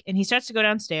awake. And he starts to go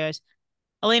downstairs.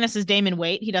 Elena says, Damon,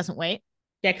 wait. He doesn't wait.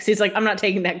 Yeah, because he's like, I'm not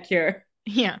taking that cure.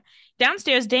 Yeah.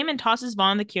 Downstairs, Damon tosses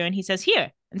Vaughn the cure and he says,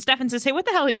 here. And Stefan says, hey, what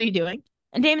the hell are you doing?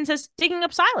 And Damon says, digging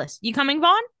up Silas. You coming,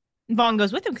 Vaughn? And Vaughn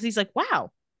goes with him because he's like,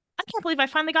 wow, I can't believe I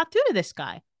finally got through to this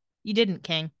guy. You didn't,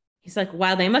 King. He's like,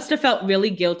 wow, they must have felt really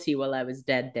guilty while I was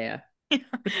dead there. I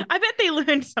bet they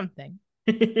learned something.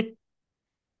 Then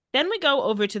we go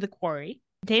over to the quarry.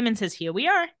 Damon says, here we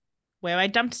are, where I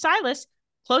dumped Silas.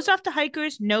 Closed off to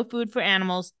hikers, no food for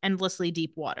animals, endlessly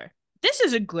deep water. This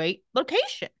is a great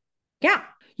location. Yeah.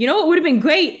 You know, it would have been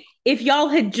great if y'all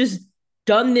had just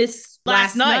done this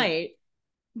last night.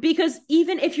 Because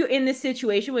even if you're in this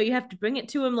situation where you have to bring it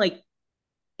to him, like,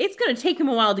 it's going to take him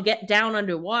a while to get down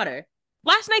underwater.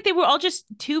 Last night, they were all just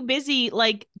too busy,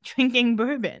 like, drinking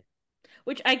bourbon.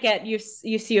 Which I get, you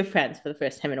see your friends for the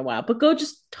first time in a while, but go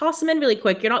just toss them in really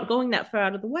quick. You're not going that far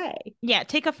out of the way. Yeah,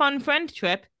 take a fun friend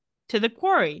trip to the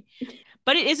quarry.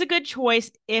 But it is a good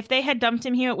choice. If they had dumped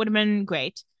him here, it would have been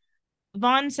great.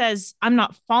 Vaughn says, I'm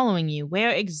not following you.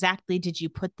 Where exactly did you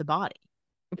put the body?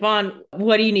 Vaughn,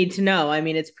 what do you need to know? I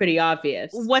mean, it's pretty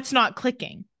obvious. What's not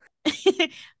clicking?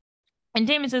 And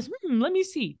Damon says, let me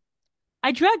see.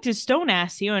 I dragged his stone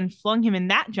ass here and flung him in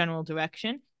that general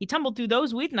direction. He tumbled through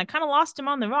those weeds and I kind of lost him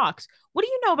on the rocks. What do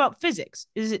you know about physics?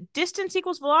 Is it distance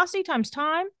equals velocity times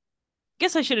time?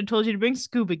 Guess I should have told you to bring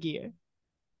scuba gear.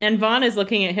 And Vaughn is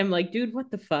looking at him like, dude, what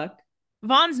the fuck?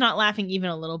 Vaughn's not laughing even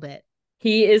a little bit.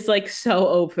 He is like so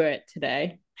over it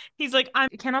today. He's like, I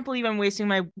cannot believe I'm wasting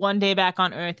my one day back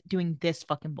on Earth doing this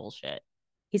fucking bullshit.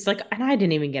 He's like, and I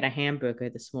didn't even get a hamburger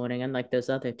this morning, unlike those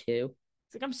other two.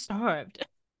 He's like, I'm starved.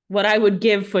 What I would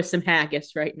give for some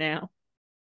haggis right now.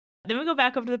 Then we go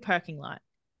back over to the parking lot.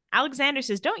 Alexander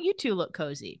says, don't you two look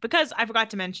cozy? Because I forgot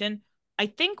to mention, I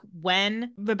think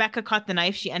when Rebecca caught the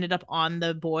knife, she ended up on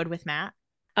the board with Matt.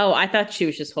 Oh, I thought she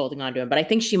was just holding on to him, but I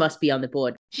think she must be on the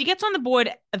board. She gets on the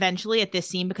board eventually at this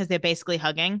scene because they're basically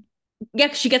hugging.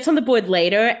 Yeah, she gets on the board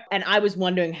later, and I was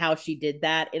wondering how she did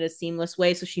that in a seamless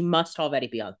way, so she must already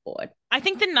be on the board. I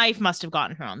think the knife must have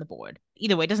gotten her on the board.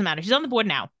 Either way, it doesn't matter. She's on the board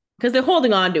now. Because they're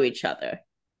holding on to each other.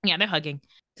 Yeah, they're hugging.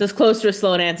 It's as close to a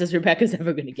slow dance as Rebecca's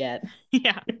ever going to get.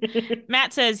 Yeah.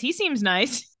 Matt says, he seems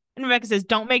nice. And Rebecca says,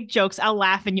 don't make jokes. I'll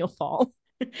laugh and you'll fall.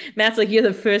 Matt's like, you're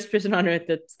the first person on earth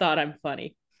that thought I'm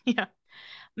funny. Yeah.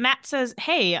 Matt says,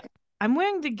 hey, I'm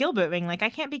wearing the Gilbert ring. Like, I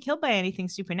can't be killed by anything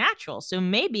supernatural. So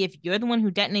maybe if you're the one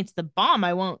who detonates the bomb,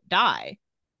 I won't die.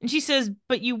 And she says,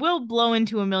 but you will blow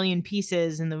into a million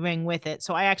pieces in the ring with it.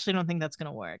 So I actually don't think that's going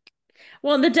to work.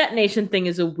 Well, the detonation thing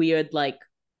is a weird, like,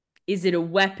 is it a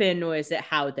weapon or is it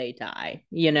how they die?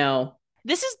 You know?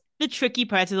 This is the tricky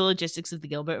parts of the logistics of the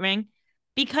Gilbert ring.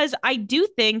 Because I do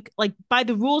think, like, by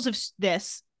the rules of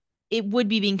this, it would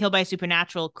be being killed by a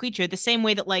supernatural creature, the same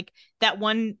way that, like, that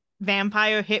one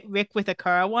vampire hit Rick with a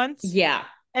cur once. Yeah.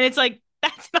 And it's like,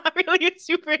 that's not really a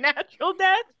supernatural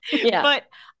death. Yeah. But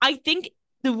I think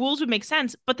the rules would make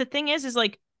sense. But the thing is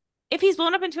like, if he's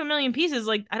blown up into a million pieces,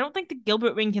 like, I don't think the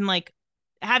Gilbert ring can, like,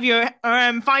 have your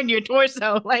arm find your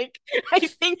torso. Like, I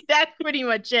think that's pretty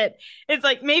much it. It's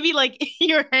like, maybe, like,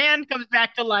 your hand comes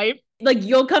back to life. Like,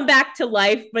 you'll come back to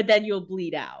life, but then you'll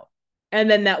bleed out. And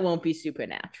then that won't be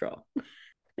supernatural.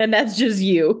 And that's just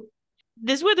you.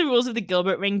 This is where the rules of the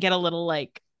Gilbert ring get a little,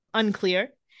 like,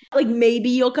 unclear. Like, maybe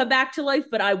you'll come back to life,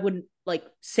 but I wouldn't, like,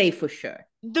 say for sure.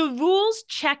 The rules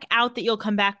check out that you'll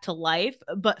come back to life,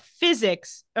 but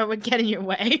physics would get in your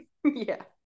way. Yeah.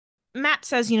 Matt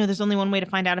says, there's only one way to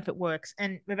find out if it works.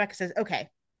 And Rebecca says, okay,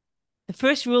 the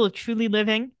first rule of truly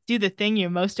living, do the thing you're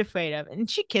most afraid of. And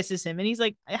she kisses him and he's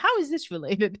like, how is this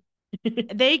related?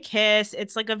 They kiss.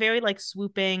 It's like a very, like,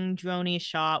 swooping, droney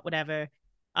shot, whatever.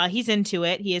 He's into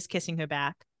it. He is kissing her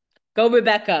back. Go,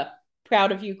 Rebecca.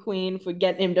 Proud of you, queen, for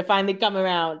getting him to finally come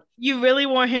around. You really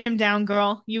wore him down,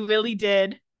 girl. You really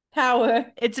did. Power.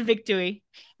 It's a victory.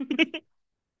 It's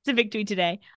a victory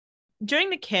today. During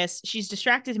the kiss, she's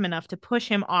distracted him enough to push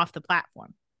him off the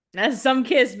platform. That's some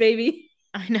kiss, baby.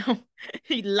 I know.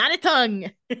 A lot of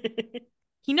tongue.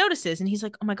 He notices and he's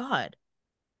like, oh my God,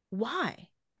 why?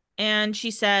 And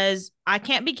she says, I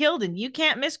can't be killed and you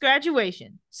can't miss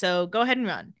graduation. So go ahead and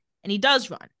run. And he does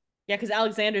run. Yeah, because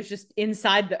Alexander's just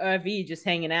inside the RV, just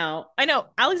hanging out. I know.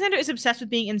 Alexander is obsessed with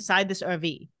being inside this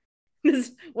RV. This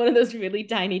is one of those really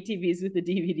tiny TVs with a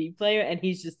DVD player, and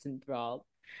he's just enthralled.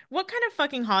 What kind of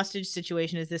fucking hostage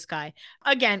situation is this guy?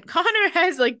 Again, Connor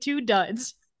has, like, 2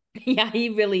 duds. Yeah,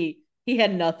 he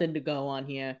had nothing to go on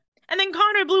here. And then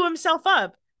Connor blew himself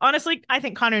up. Honestly, I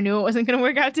think Connor knew it wasn't going to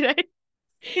work out today.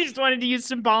 He just wanted to use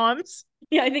some bombs.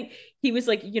 Yeah, I think he was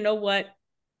like, you know what?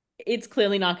 It's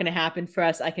clearly not going to happen for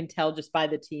us. I can tell just by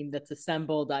the team that's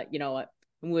assembled that, you know what?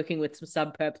 I'm working with some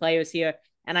subpar players here,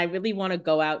 and I really want to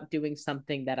go out doing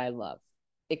something that I love.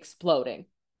 Exploding.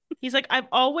 He's like, I've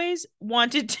always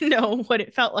wanted to know what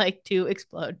it felt like to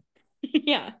explode.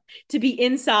 Yeah, to be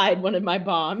inside one of my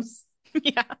bombs.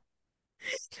 Yeah.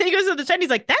 Then he goes to the side and he's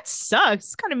like, that sucks.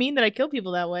 It's kind of mean that I kill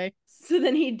people that way. So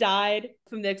then he died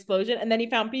from the explosion, and then he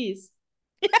found peace.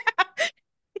 Yeah.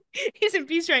 He's in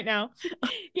peace right now.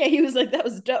 Yeah, he was like, that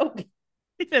was dope.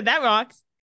 He said, that rocks.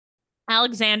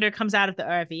 Alexander comes out of the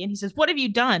RV and he says, what have you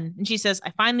done? And she says,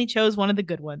 I finally chose one of the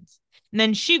good ones. And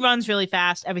then she runs really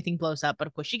fast. Everything blows up. But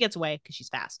of course, she gets away because she's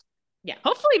fast. Yeah.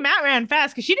 Hopefully, Matt ran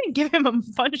fast because she didn't give him a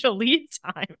bunch of lead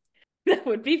time. That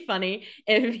would be funny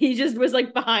if he just was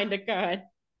like behind a car and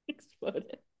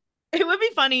exploded. It would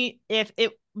be funny if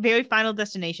it very Final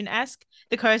Destination-esque,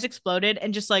 the cars exploded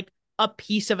and just like a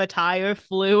piece of a tire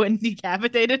flew and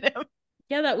decapitated him.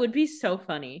 Yeah, that would be so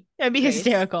funny. It'd be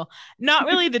hysterical. Not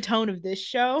really the tone of this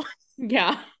show.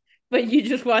 Yeah, but you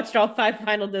just watched all 5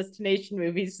 Final Destination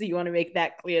movies, so you want to make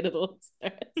that clear to the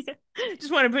listeners.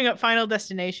 Just want to bring up Final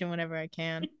Destination whenever I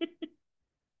can.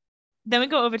 Then we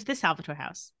go over to the Salvatore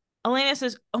house. Elena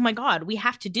says, oh my God, we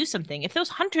have to do something. If those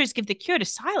hunters give the cure to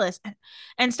Silas,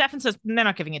 and Stefan says, they're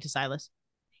not giving it to Silas.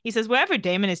 He says, wherever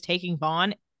Damon is taking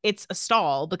Vaughn, it's a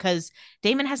stall because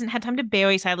Damon hasn't had time to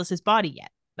bury Silas's body yet.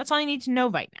 That's all you need to know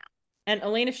right now. And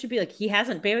Elena should be like, he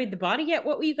hasn't buried the body yet?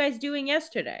 What were you guys doing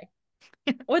yesterday?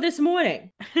 Or this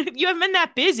morning? You haven't been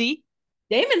that busy.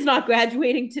 Damon's not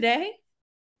graduating today.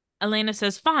 Elena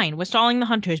says, fine, we're stalling the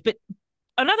hunters. But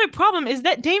another problem is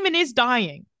that Damon is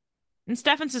dying. And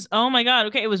Stefan says, oh my God,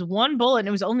 okay, it was 1 bullet and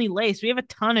it was only laced. We have a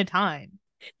ton of time.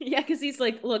 Yeah, because he's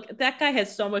like, look, that guy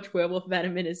has so much werewolf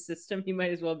venom in his system. He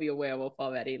might as well be a werewolf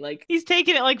already. Like, he's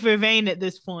taking it like Vervain at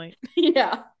this point.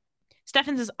 Yeah.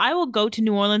 Stefan says, I will go to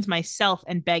New Orleans myself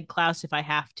and beg Klaus if I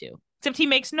have to. Except he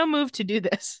makes no move to do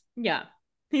this. Yeah,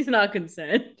 he's not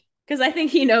concerned. Because I think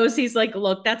he knows, he's like,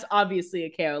 look, that's obviously a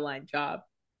Caroline job.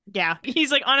 Yeah.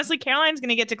 He's like, honestly, Caroline's going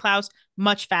to get to Klaus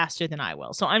much faster than I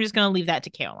will. So I'm just going to leave that to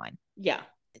Caroline. Yeah.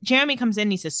 Jeremy comes in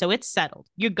and he says, so it's settled.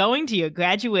 You're going to your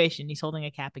graduation. He's holding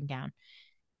a cap and gown.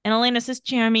 And Elena says,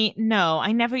 Jeremy, no,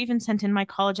 I never even sent in my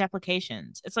college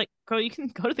applications. It's like, girl, you can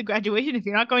go to the graduation if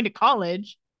you're not going to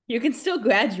college. You can still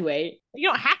graduate. You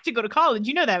don't have to go to college.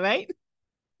 You know that, right?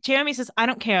 Jeremy says, I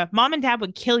don't care. Mom and Dad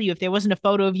would kill you if there wasn't a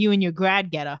photo of you in your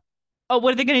grad getup. Oh,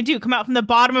 what are they going to do? Come out from the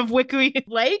bottom of Wickery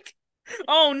Lake?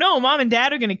 Oh, no, Mom and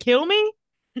Dad are going to kill me?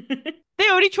 They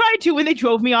already tried to when they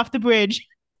drove me off the bridge.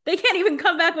 They can't even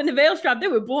come back when the veil's dropped. They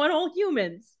were born all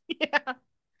humans. Yeah.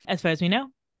 As far as we know.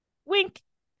 Wink.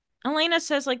 Elena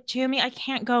says, like, Jeremy, I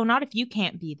can't go. Not if you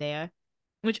can't be there.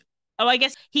 Which, Oh, I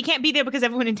guess he can't be there because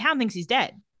everyone in town thinks he's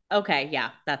dead. Okay, yeah,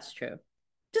 that's true.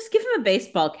 Just give him a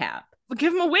baseball cap. But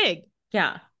give him a wig.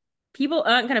 Yeah. People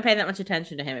aren't going to pay that much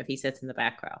attention to him if he sits in the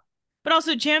back row. But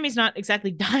also, Jeremy's not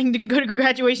exactly dying to go to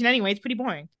graduation anyway. It's pretty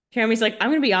boring. Jeremy's like, I'm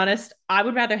going to be honest. I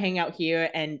would rather hang out here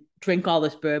and drink all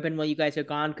this bourbon while you guys are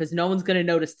gone because no one's going to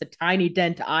notice the tiny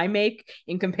dent I make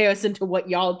in comparison to what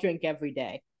y'all drink every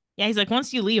day. Yeah, he's like,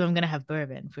 once you leave, I'm going to have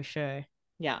bourbon for sure.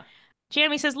 Yeah.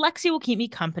 Jeremy says, Lexi will keep me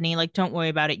company. Like, don't worry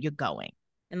about it. You're going.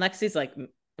 And Lexi's like,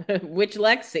 which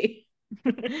Lexi?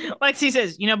 Lexi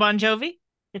says, you know Bon Jovi?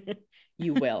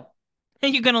 You will.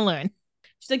 You're going to learn.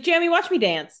 She's like, Jeremy, watch me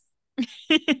dance.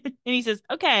 And he says,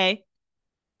 okay.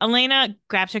 Elena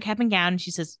grabs her cap and gown and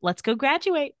she says, let's go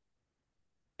graduate.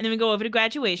 And then we go over to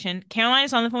graduation. Caroline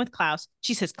is on the phone with Klaus.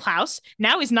 She says, Klaus,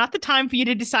 now is not the time for you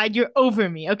to decide you're over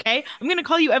me, okay? I'm going to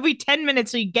call you every 10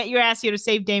 minutes so you get your ass here to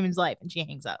save Damon's life. And she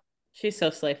hangs up. She's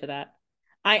so slay for that.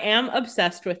 I am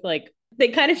obsessed with, like, they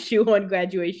kind of shoehorn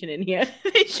graduation in here.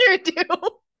 They sure do.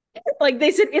 Like, they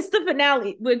said, it's the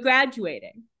finale. We're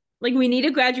graduating. Like, we need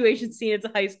a graduation scene. It's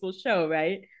a high school show,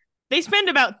 right? They spend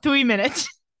about 3 minutes.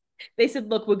 They said,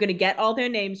 look, we're going to get all their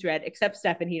names read, except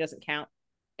Stefan. He doesn't count.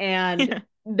 And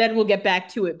then we'll get back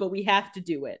to it, but we have to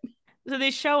do it. So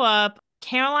they show up.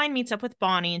 Caroline meets up with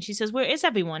Bonnie and she says, where is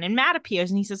everyone? And Matt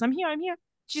appears and he says, I'm here, I'm here.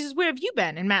 She says, where have you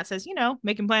been? And Matt says, you know,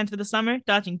 making plans for the summer,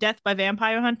 dodging death by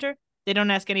vampire hunter. They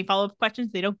don't ask any follow-up questions.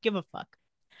 They don't give a fuck.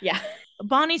 Yeah.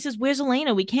 Bonnie says, where's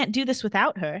Elena? We can't do this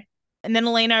without her. And then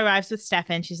Elena arrives with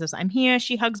Stefan. She says, I'm here.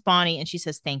 She hugs Bonnie and she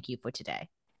says, thank you for today.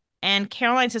 And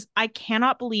Caroline says, I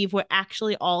cannot believe we're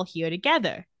actually all here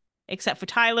together, except for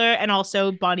Tyler. And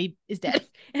also Bonnie is dead.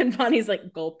 And Bonnie's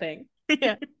like gulping.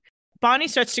 Yeah. Bonnie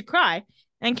starts to cry.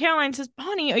 And Caroline says,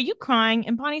 Bonnie, are you crying?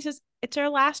 And Bonnie says, it's our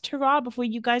last hurrah before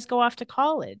you guys go off to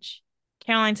college.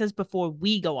 Caroline says, before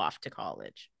we go off to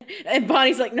college. And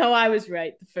Bonnie's like, no, I was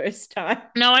right the first time.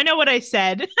 No, I know what I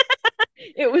said.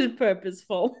 It was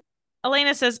purposeful.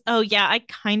 Elena says, oh, yeah, I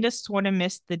kind of sort of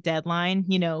missed the deadline,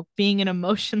 you know, being an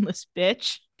emotionless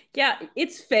bitch. Yeah,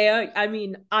 it's fair. I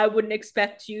mean, I wouldn't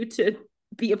expect you to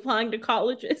be applying to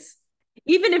colleges.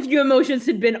 Even if your emotions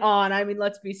had been on, I mean,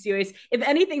 let's be serious. If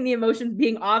anything, the emotions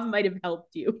being off might have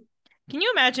helped you. Can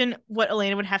you imagine what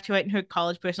Elena would have to write in her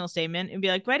college personal statement? It'd be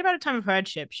like, write about a time of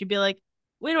hardship. She'd be like,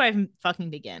 where do I even fucking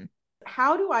begin?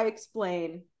 How do I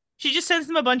explain? She just sends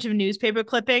them a bunch of newspaper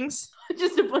clippings.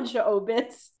 Just a bunch of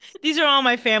obits. These are all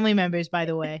my family members, by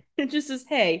the way. It just says,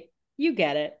 hey, you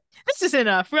get it. This is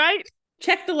enough, right?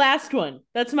 Check the last one.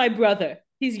 That's my brother.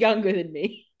 He's younger than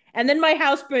me. And then my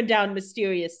house burned down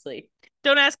mysteriously.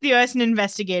 Don't ask the arson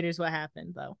investigators what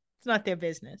happened, though. It's not their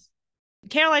business.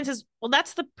 Caroline says, well,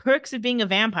 that's the perks of being a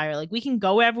vampire. Like, we can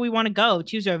go wherever we want to go,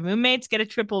 choose our roommates, get a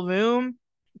triple room.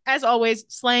 As always,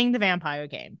 slaying the vampire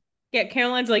game. Yeah,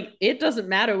 Caroline's like, it doesn't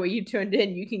matter what you turned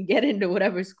in. You can get into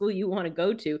whatever school you want to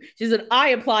go to. She said, I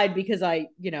applied because I,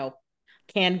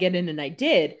 can get in, and I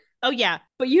did. Oh, yeah.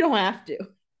 But you don't have to.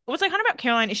 What's iconic about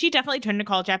Caroline is she definitely turned in a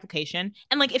college application.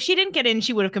 And, like, if she didn't get in,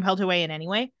 she would have compelled her way in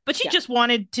anyway. But she just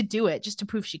wanted to do it just to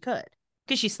prove she could.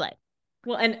 Because she slayed.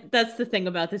 Well, and that's the thing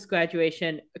about this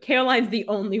graduation. Caroline's the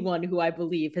only one who I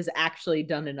believe has actually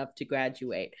done enough to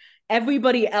graduate.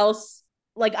 Everybody else,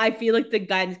 like, I feel like the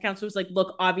guidance counselor was like,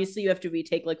 look, obviously you have to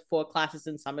retake like 4 classes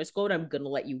in summer school, and I'm going to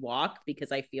let you walk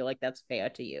because I feel like that's fair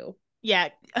to you. Yeah.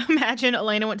 Imagine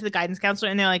Elena went to the guidance counselor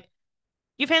and they're like,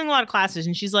 you're failing a lot of classes.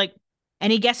 And she's like,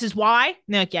 any guesses why? And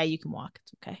they're like, yeah, you can walk.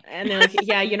 It's okay. And they're like,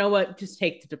 yeah, you know what? Just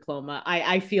take the diploma.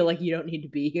 I feel like you don't need to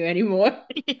be here anymore.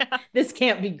 Yeah. This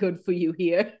can't be good for you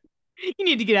here. You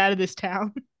need to get out of this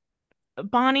town.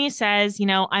 Bonnie says,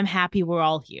 I'm happy we're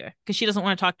all here because she doesn't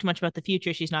want to talk too much about the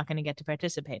future she's not going to get to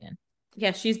participate in.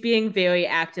 Yeah, she's being very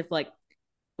active. Like,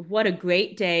 what a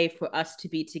great day for us to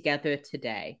be together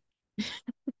today.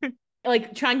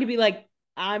 Like, trying to be like,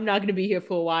 I'm not going to be here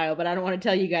for a while, but I don't want to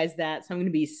tell you guys that. So I'm going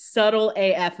to be subtle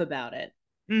AF about it.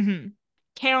 Mm-hmm.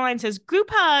 Caroline says, group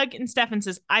hug. And Stefan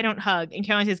says, I don't hug. And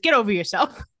Caroline says, get over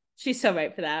yourself. She's so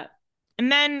right for that.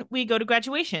 And then we go to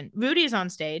graduation. Rudy is on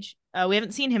stage. We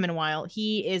haven't seen him in a while.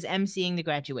 He is emceeing the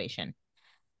graduation.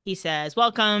 He says,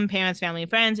 welcome, parents, family, and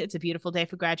friends. It's a beautiful day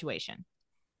for graduation.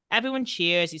 Everyone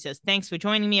cheers. He says, thanks for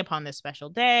joining me upon this special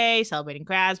day, celebrating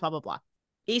grads, blah, blah, blah.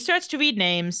 He starts to read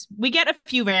names. We get a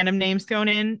few random names thrown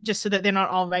in just so that they're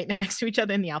not all right next to each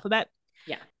other in the alphabet.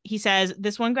 Yeah. He says,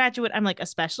 this one graduate I'm like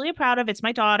especially proud of. It's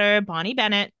my daughter, Bonnie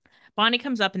Bennett. Bonnie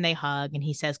comes up and they hug and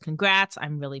he says, congrats.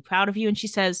 I'm really proud of you. And she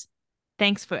says,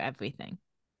 thanks for everything.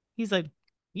 He's like,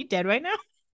 you dead right now?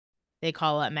 They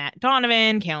call up Matt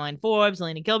Donovan, Caroline Forbes,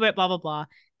 Elena Gilbert, blah, blah, blah.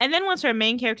 And then once our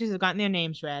main characters have gotten their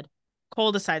names read,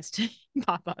 Cole decides to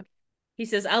pop up. He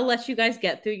says, I'll let you guys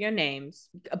get through your names,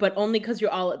 but only because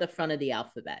you're all at the front of the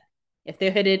alphabet. If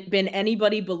there had been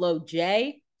anybody below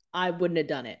J, I wouldn't have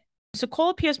done it. So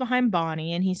Cole appears behind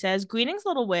Bonnie and he says, greetings,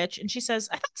 little witch. And she says,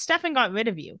 I thought Stefan got rid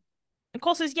of you. And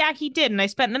Cole says, yeah, he did. And I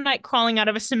spent the night crawling out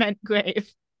of a cement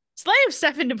grave. Slave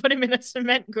Stefan to put him in a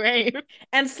cement grave.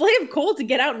 And slave Cole to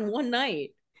get out in one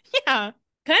night. Yeah.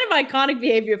 Kind of iconic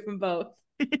behavior from both.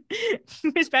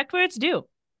 Respect where it's due.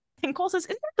 And Cole says,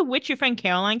 isn't that the witch your friend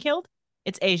Caroline killed?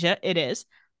 It's Asia. It is.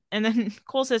 And then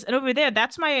Cole says, and over there,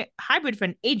 that's my hybrid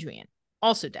friend Adrian,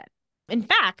 also dead. In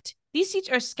fact, these seats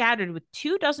are scattered with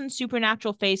 24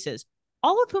 supernatural faces,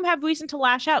 all of whom have reason to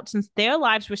lash out since their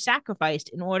lives were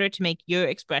sacrificed in order to make your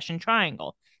expression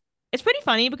triangle. It's pretty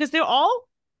funny because they're all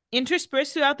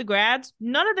interspersed throughout the grads,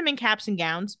 none of them in caps and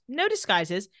gowns, no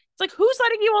disguises. It's like, who's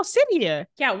letting you all sit here?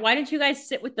 Yeah, why didn't you guys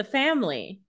sit with the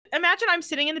family? Imagine I'm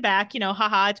sitting in the back,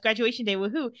 haha, it's graduation day,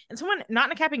 woohoo. And someone not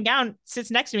in a cap and gown sits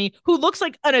next to me who looks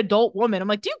like an adult woman. I'm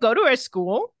like, do you go to our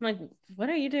school? I'm like, what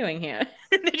are you doing here?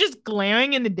 They're just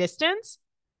glaring in the distance.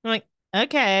 I'm like,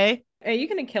 okay. Are you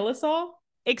going to kill us all?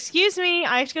 Excuse me,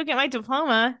 I have to go get my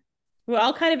diploma. We're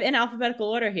all kind of in alphabetical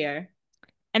order here.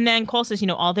 And then Cole says,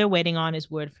 all they're waiting on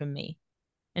is word from me.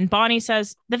 And Bonnie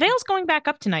says, the veil's going back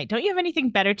up tonight. Don't you have anything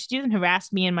better to do than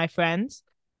harass me and my friends?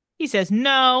 He says,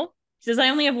 no. He says, I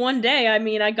only have one day. I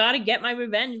mean, I got to get my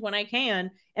revenge when I can.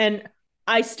 And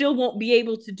I still won't be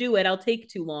able to do it. I'll take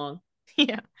too long.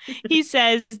 Yeah. He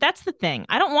says, that's the thing.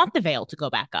 I don't want the veil to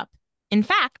go back up. In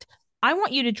fact, I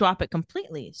want you to drop it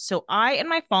completely so I and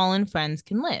my fallen friends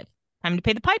can live. Time to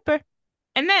pay the piper.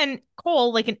 And then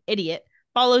Cole, like an idiot,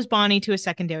 follows Bonnie to a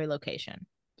secondary location.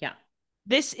 Yeah.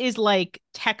 This is like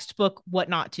textbook what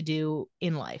not to do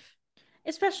in life.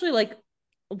 Especially like,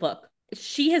 look,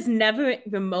 she has never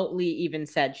remotely even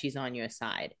said she's on your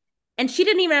side. And she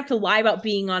didn't even have to lie about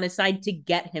being on his side to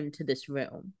get him to this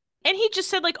room. And he just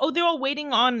said, like, oh, they're all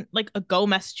waiting on, like, a go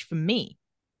message from me.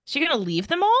 She gonna leave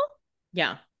them all?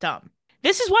 Yeah. Dumb.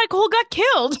 This is why Cole got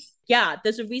killed. Yeah,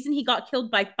 there's a reason he got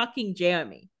killed by fucking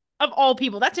Jeremy. Of all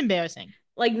people. That's embarrassing.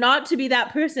 Like, not to be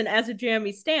that person as a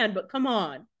Jeremy stan, but come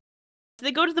on. So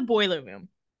they go to the boiler room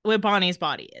where Bonnie's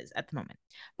body is at the moment.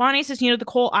 Bonnie says, the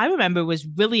Cole I remember was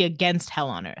really against hell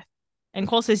on Earth. And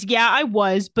Cole says, yeah, I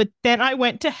was, but then I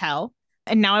went to hell,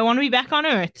 and now I want to be back on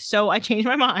Earth, so I changed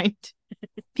my mind.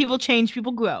 People change,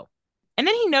 people grow. And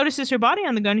then he notices her body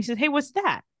on the gun. He says, hey, what's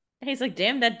that? And he's like,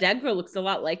 damn, that dead girl looks a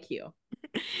lot like you.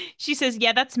 She says,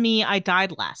 yeah, that's me. I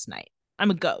died last night. I'm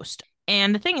a ghost.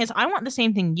 And the thing is, I want the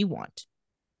same thing you want.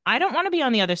 I don't want to be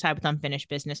on the other side with unfinished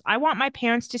business. I want my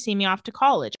parents to see me off to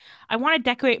college. I want to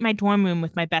decorate my dorm room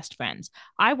with my best friends.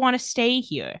 I want to stay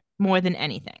here more than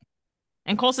anything.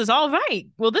 And Cole says, all right,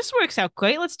 well, this works out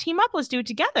great. Let's team up. Let's do it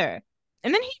together.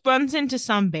 And then he runs into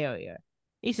some barrier.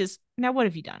 He says, now what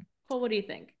have you done? Well, what do you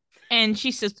think? And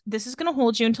she says, this is going to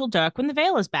hold you until dark when the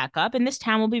veil is back up, and this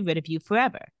town will be rid of you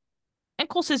forever. And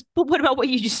Cole says, but what about what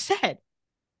you just said?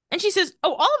 And she says,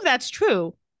 oh, all of that's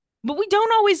true. But we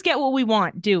don't always get what we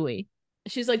want, do we?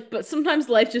 She's like, but sometimes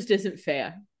life just isn't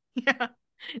fair. Yeah.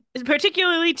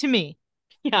 Particularly to me.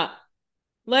 Yeah.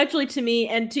 Largely to me.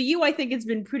 And to you, I think it's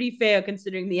been pretty fair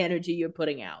considering the energy you're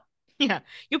putting out. Yeah.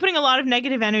 You're putting a lot of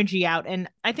negative energy out, and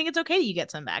I think it's okay that you get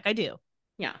some back. I do.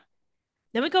 Yeah.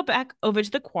 Then we go back over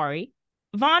to the quarry.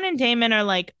 Vaughn and Damon are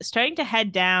like starting to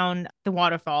head down the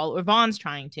waterfall, or Vaughn's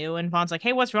trying to. And Vaughn's like,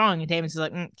 hey, what's wrong? And Damon's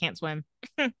like, can't swim.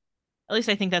 At least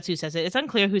I think that's who says it. It's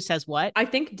unclear who says what. I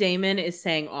think Damon is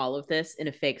saying all of this in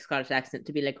a fake Scottish accent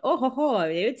to be like, oh, ho, ho,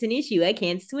 it's an issue. I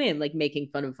can't swim. Like making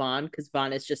fun of Vaughn because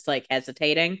Vaughn is just like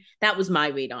hesitating. That was my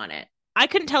read on it. I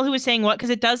couldn't tell who was saying what because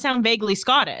it does sound vaguely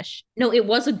Scottish. No, it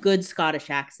was a good Scottish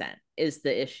accent is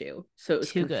the issue. So it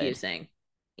was Too confusing.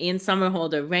 Good. Ian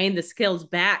Somerhalder, rein the skills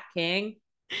back, King.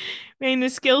 Rein the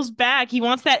skills back. He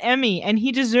wants that Emmy and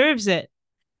he deserves it.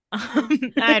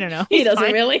 I don't know. He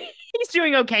doesn't really. He's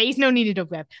doing okay. He's no needed a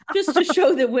rep. Just to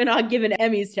show that we're not giving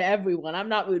Emmys to everyone. I'm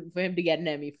not rooting for him to get an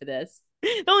Emmy for this.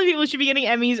 The only people who should be getting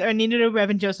Emmys are Nina Dobrev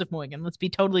and Joseph Morgan. Let's be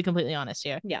totally, completely honest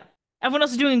here. Yeah. Everyone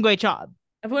else is doing a great job.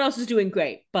 Everyone else is doing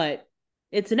great, but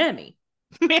it's an Emmy.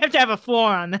 We have to have a floor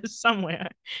on this somewhere.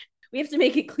 We have to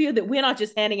make it clear that we're not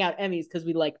just handing out Emmys because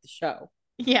we like the show.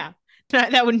 Yeah.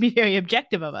 That wouldn't be very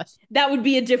objective of us. That would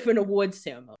be a different awards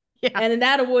ceremony. Yeah. And in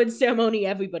that awards ceremony,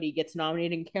 everybody gets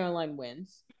nominated and Caroline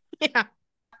wins. Yeah.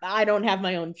 I don't have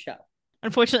my own show.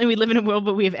 Unfortunately, we live in a world,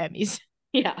 but we have Emmys.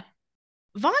 Yeah.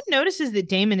 Vaughn notices that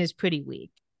Damon is pretty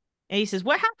weak. And he says,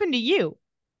 what happened to you?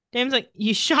 Damon's like,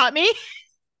 you shot me?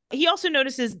 He also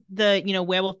notices the,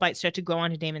 werewolf bites start to grow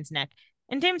onto Damon's neck.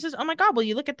 And Damon says, oh my God, well,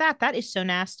 you look at that. That is so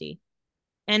nasty.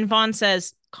 And Vaughn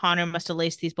says Connor must have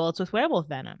laced these bullets with werewolf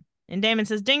venom. And Damon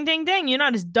says, ding, ding, ding, you're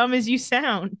not as dumb as you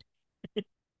sound.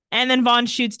 And then Vaughn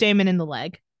shoots Damon in the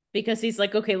leg. Because he's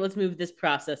like, okay, let's move this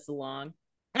process along.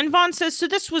 And Vaughn says, so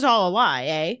this was all a lie,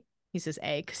 eh? He says,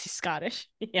 eh, because he's Scottish.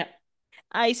 Yeah.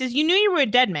 He says, you knew you were a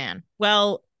dead man.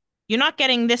 Well, you're not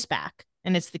getting this back.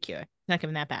 And it's the cure. He's not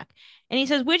giving that back. And he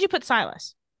says, where'd you put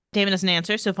Silas? Damon doesn't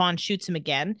answer, so Vaughn shoots him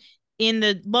again. In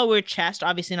the lower chest,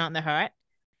 obviously not in the heart.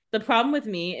 The problem with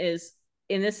me is,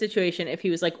 in this situation, if he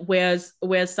was like, where's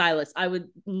Silas? I would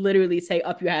literally say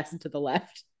up your ass and to the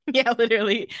left. Yeah,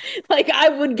 literally. Like, I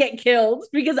would get killed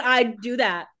because I'd do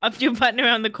that. Up your button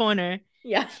around the corner.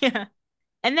 Yeah. Yeah.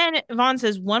 And then Vaughn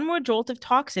says, one more jolt of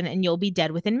toxin and you'll be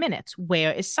dead within minutes.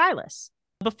 Where is Silas?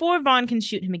 Before Vaughn can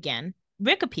shoot him again,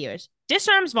 Rick appears,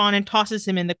 disarms Vaughn and tosses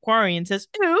him in the quarry and says,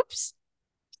 oops.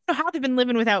 So how they've been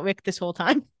living without Rick this whole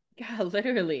time. Yeah,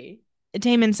 literally.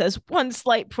 Damon says, one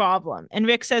slight problem. And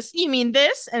Rick says, you mean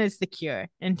this? And it's the cure.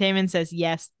 And Damon says,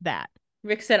 yes, that.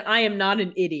 Rick said, I am not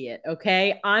an idiot,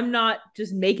 okay? I'm not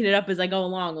just making it up as I go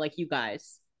along like you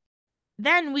guys.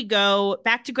 Then we go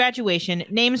back to graduation.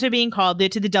 Names are being called. They're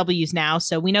to the W's now.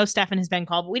 So we know Stefan has been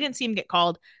called, but we didn't see him get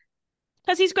called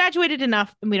because he's graduated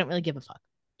enough and we don't really give a fuck.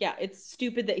 Yeah, it's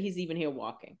stupid that he's even here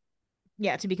walking.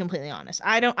 Yeah, to be completely honest.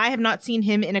 I have not seen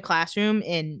him in a classroom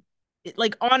in,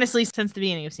 like, honestly, since the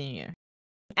beginning of senior year.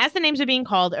 As the names are being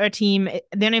called, our team,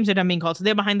 their names are done being called. So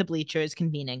they're behind the bleachers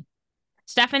convening.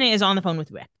 Stefan is on the phone with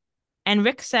Rick. And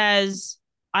Rick says,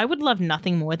 I would love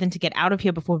nothing more than to get out of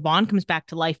here before Vaughn comes back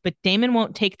to life, but Damon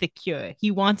won't take the cure.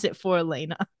 He wants it for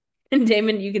Elena. And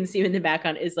Damon, you can see him in the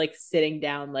background, is like sitting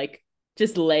down, like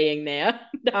just laying there,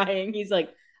 dying. He's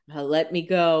like, oh, let me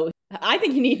go. I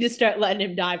think you need to start letting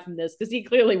him die from this because he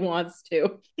clearly wants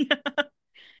to.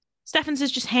 Stefan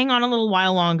says, just hang on a little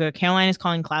while longer. Caroline is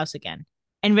calling Klaus again.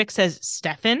 And Rick says,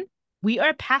 Stefan, we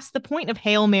are past the point of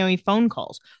Hail Mary phone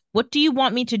calls. What do you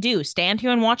want me to do? Stand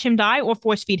here and watch him die or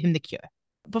force feed him the cure?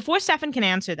 Before Stefan can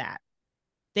answer that,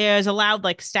 there's a loud,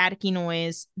 like, staticky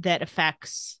noise that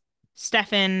affects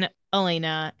Stefan,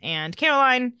 Elena, and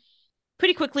Caroline.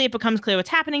 Pretty quickly, it becomes clear what's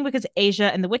happening because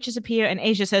Asia and the witches appear, and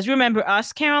Asia says, remember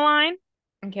us, Caroline?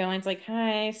 And Caroline's like,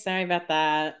 hi, sorry about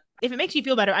that. If it makes you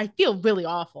feel better, I feel really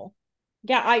awful.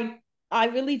 Yeah, I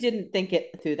really didn't think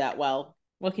it through that well.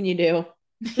 What can you do?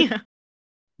 Yeah.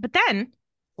 But then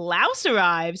Klaus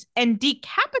arrives and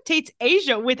decapitates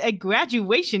Asia with a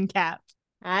graduation cap.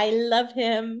 I love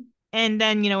him. And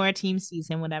then, our team sees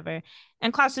him, whatever.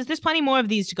 And Klaus says, there's plenty more of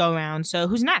these to go around, so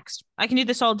who's next? I can do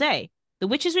this all day. The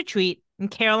witches retreat, and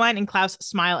Caroline and Klaus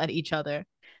smile at each other.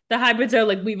 The hybrids are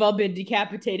like, we've all been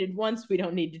decapitated once. We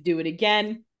don't need to do it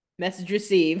again. Message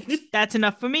received. That's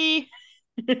enough for me.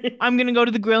 I'm going to go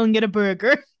to the grill and get a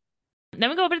burger. Then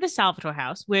we go over to the Salvatore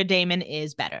house, where Damon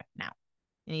is better now.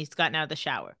 And he's gotten out of the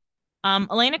shower.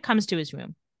 Elena comes to his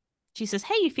room. She says,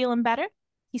 hey, you feeling better?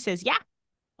 He says, yeah.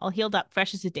 All healed up,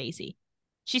 fresh as a daisy.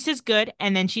 She says, good,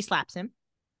 and then she slaps him.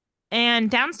 And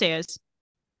downstairs,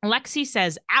 Lexi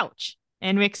says, ouch.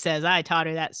 And Rick says, I taught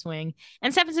her that swing.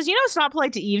 And Stefan says, it's not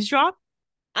polite to eavesdrop.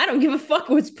 I don't give a fuck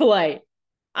what's polite.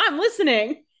 I'm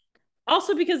listening.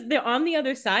 Also, because they're on the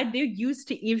other side, they're used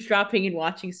to eavesdropping and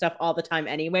watching stuff all the time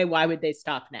anyway. Why would they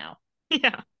stop now?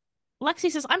 Yeah.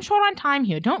 Lexi says, I'm short on time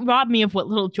here. Don't rob me of what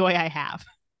little joy I have.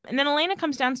 And then Elena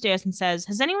comes downstairs and says,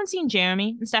 has anyone seen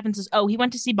Jeremy? And Stefan says, oh, he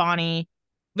went to see Bonnie.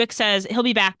 Rick says he'll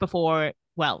be back before,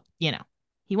 well, he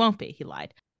won't be. He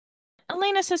lied.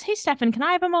 Elena says, hey, Stefan, can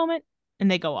I have a moment? And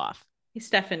they go off. Hey,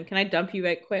 Stefan, can I dump you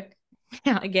right quick?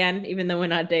 Yeah. Again, even though we're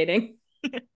not dating.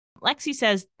 Lexi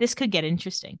says, this could get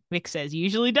interesting. Rick says,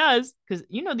 usually does. Because,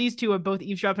 these two are both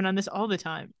eavesdropping on this all the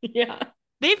time. Yeah.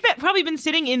 They've probably been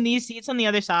sitting in these seats on the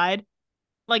other side,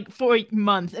 like, for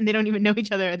months, and they don't even know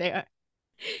each other are there.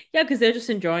 Yeah, because they're just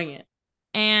enjoying it.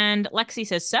 And Lexi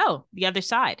says, so, the other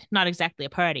side. Not exactly a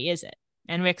party, is it?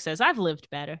 And Rick says, I've lived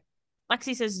better.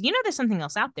 Lexi says, there's something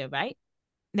else out there, right?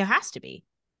 There has to be.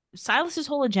 Silas's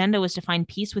whole agenda was to find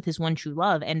peace with his one true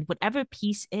love, and whatever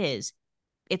peace is,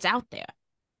 it's out there.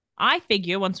 I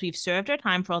figure once we've served our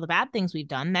time for all the bad things we've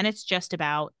done, then it's just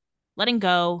about letting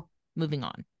go, moving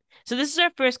on. So this is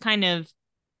our first kind of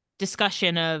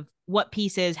discussion of what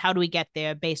peace is, how do we get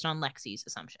there based on Lexi's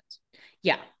assumptions.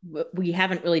 Yeah, we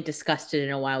haven't really discussed it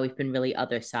in a while. We've been really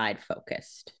other side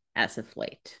focused as of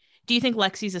late. Do you think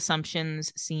Lexi's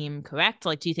assumptions seem correct?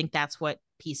 Like, do you think that's what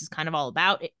peace is kind of all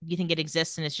about? Do you think it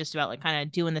exists and it's just about like kind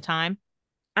of doing the time?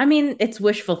 I mean, it's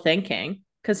wishful thinking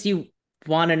because you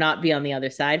want to not be on the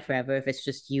other side forever if it's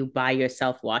just you by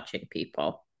yourself watching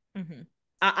people. Mm-hmm.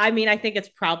 I mean, I think it's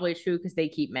probably true because they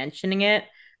keep mentioning it.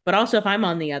 But also, if I'm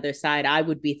on the other side, I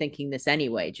would be thinking this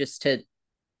anyway, just to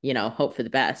hope for the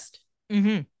best.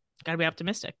 Mm-hmm. Gotta be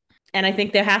optimistic. And I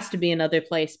think there has to be another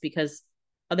place because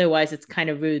otherwise it's kind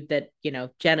of rude that,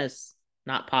 Jenna's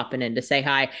not popping in to say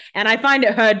hi. And I find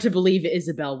it hard to believe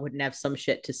Isabel wouldn't have some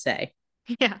shit to say.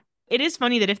 Yeah. It is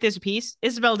funny that if there's a piece,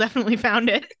 Isabel definitely found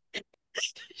it.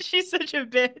 She's such a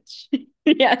bitch.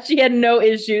 Yeah, she had no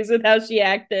issues with how she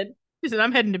acted. She said,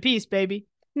 I'm heading to peace, baby.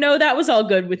 No, that was all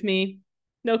good with me.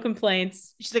 No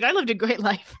complaints. She's like, I lived a great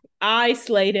life. I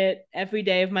slayed it every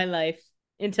day of my life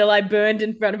until I burned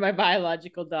in front of my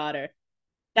biological daughter.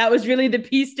 That was really the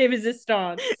piece de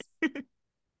resistance.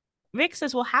 Rick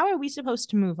says, well, how are we supposed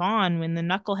to move on when the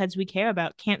knuckleheads we care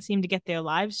about can't seem to get their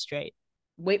lives straight?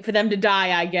 Wait for them to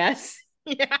die, I guess.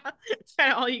 Yeah, that's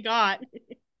kind of all you got.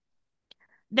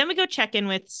 Then we go check in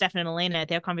with Stefan and Elena at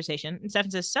their conversation. And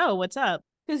Stefan says, so, what's up?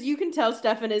 Because you can tell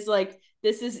Stefan is like,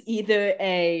 this is either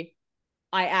a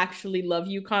I actually love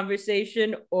you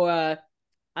conversation or a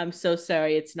I'm so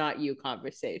sorry it's not you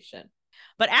conversation.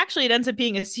 But actually, it ends up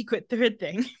being a secret third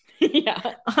thing.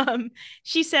 Yeah.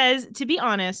 She says, to be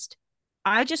honest,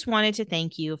 I just wanted to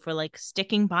thank you for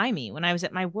sticking by me when I was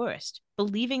at my worst,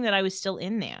 believing that I was still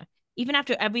in there. Even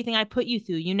after everything I put you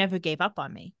through, you never gave up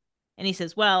on me. And he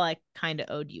says, well, I kind of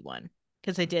owed you one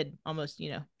because I did almost,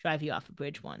 drive you off a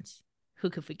bridge once. Who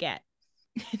could forget?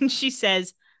 And she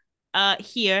says,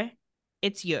 here,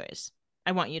 it's yours.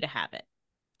 I want you to have it.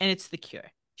 And it's the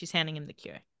cure. She's handing him the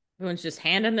cure. Everyone's just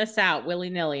handing this out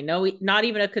willy-nilly. No, not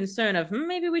even a concern of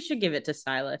maybe we should give it to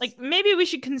Silas. Maybe we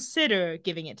should consider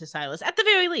giving it to Silas at the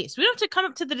very least. We don't have to come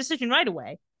up to the decision right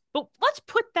away, but let's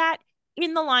put that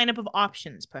in the lineup of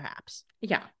options, perhaps.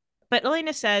 Yeah. But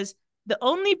Elena says, the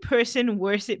only person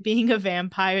worse at being a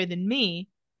vampire than me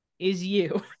is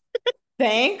you.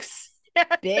 Thanks,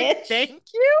 bitch. Thank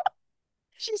you.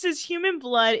 She says, human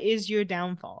blood is your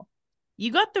downfall.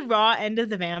 You got the raw end of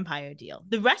the vampire deal.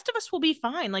 The rest of us will be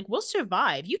fine. We'll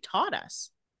survive. You taught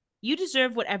us. You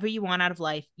deserve whatever you want out of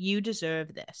life. You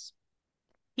deserve this.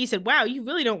 He said, wow, you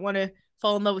really don't want to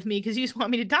fall in love with me because you just want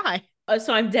me to die.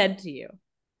 So I'm dead to you.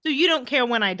 So you don't care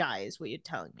when I die is what you're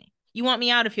telling me. You want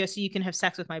me out of here so you can have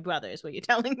sex with my brother is what you're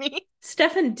telling me.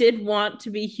 Stefan did want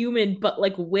to be human, but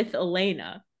with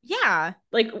Elena. Yeah.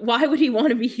 Why would he want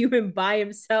to be human by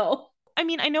himself? I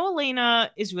mean, I know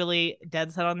Elena is really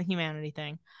dead set on the humanity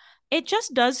thing. It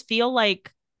just does feel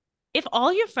like if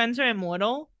all your friends are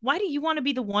immortal, why do you want to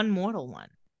be the one mortal one?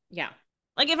 Yeah.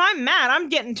 If I'm mad, I'm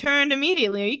getting turned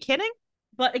immediately. Are you kidding?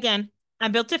 But again,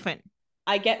 I'm built different.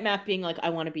 I get Matt being I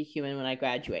want to be human when I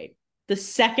graduate. The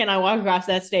second I walk across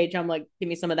that stage, I'm give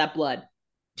me some of that blood.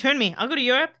 Turn me. I'll go to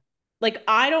Europe.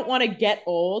 I don't want to get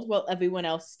old while everyone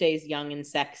else stays young and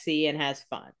sexy and has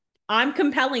fun. I'm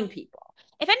compelling people.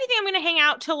 If anything, I'm going to hang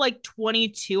out till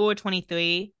 22 or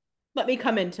 23. Let me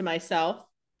come into myself.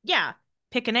 Yeah,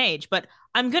 pick an age, but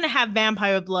I'm going to have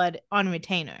vampire blood on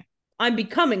retainer. I'm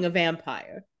becoming a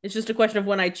vampire. It's just a question of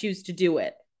when I choose to do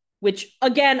it, which,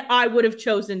 again, I would have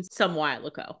chosen some while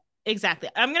ago. Exactly.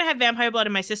 I'm going to have vampire blood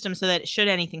in my system so that should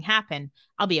anything happen,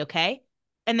 I'll be okay.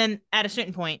 And then at a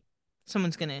certain point,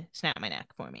 someone's going to snap my neck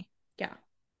for me. Yeah.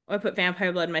 Or put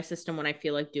vampire blood in my system when I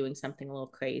feel like doing something a little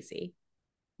crazy.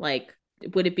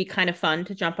 Would it be kind of fun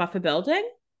to jump off a building?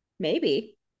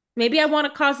 Maybe. Maybe I want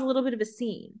to cause a little bit of a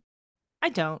scene. I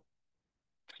don't.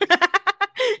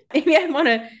 Maybe I want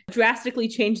to drastically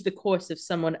change the course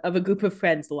of a group of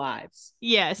friends' lives.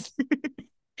 Yes.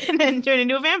 And then turn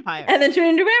into a vampire.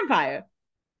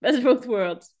 Best of both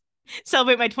worlds.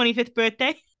 Celebrate my 25th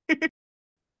birthday.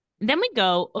 Then we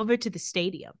go over to the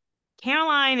stadium.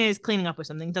 Caroline is cleaning up or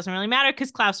something. It doesn't really matter because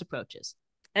Klaus approaches.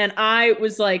 And I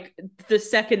was the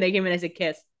second they came in as a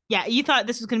kiss. Yeah, you thought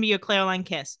this was going to be your Caroline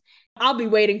kiss. I'll be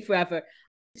waiting forever.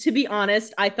 To be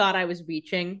honest, I thought I was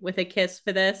reaching with a kiss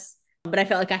for this, but I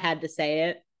felt like I had to say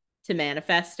it to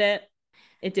manifest it.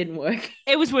 It didn't work.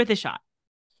 It was worth a shot.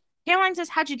 Caroline says,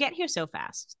 how'd you get here so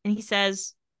fast? And he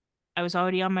says, I was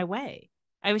already on my way.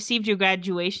 I received your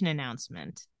graduation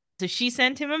announcement. So she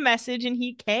sent him a message and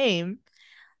he came.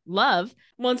 Love.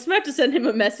 Well, it's smart to send him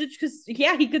a message because,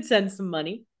 yeah, he could send some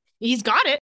money. He's got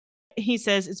it. He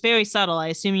says, it's very subtle. I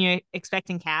assume you're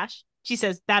expecting cash. She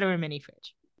says, that or a mini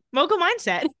fridge. Mogul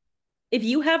mindset. If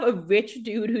you have a rich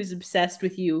dude who's obsessed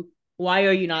with you, why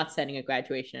are you not sending a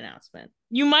graduation announcement?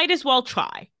 You might as well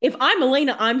try. If I'm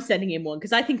Elena, I'm sending him one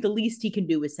because I think the least he can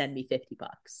do is send me $50.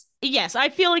 Yes, I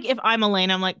feel like if I'm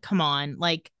Elena, I'm come on.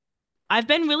 I've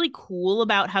been really cool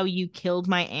about how you killed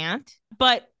my aunt,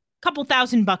 but couple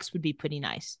 $1,000 would be pretty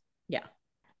nice. Yeah.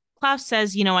 Klaus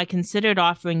says, I considered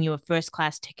offering you a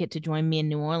first-class ticket to join me in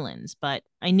New Orleans, but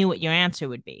I knew what your answer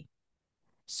would be.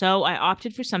 So I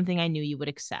opted for something I knew you would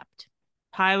accept.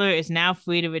 Tyler is now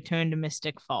free to return to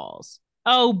Mystic Falls.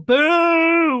 Oh,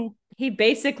 boo! He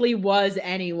basically was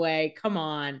anyway. Come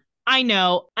on. I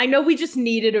know. I know we just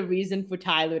needed a reason for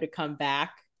Tyler to come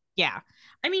back. Yeah.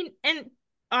 I mean, and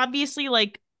obviously,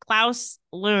 like, Klaus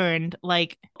learned,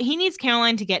 like, he needs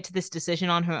Caroline to get to this decision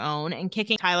on her own, and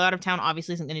kicking Tyler out of town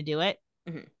obviously isn't going to do it.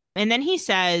 Mhm. And then he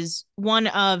says one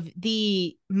of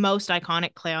the most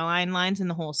iconic Caroline lines in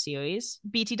the whole series.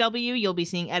 BTW, you'll be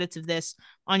seeing edits of this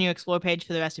on your Explore page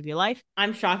for the rest of your life.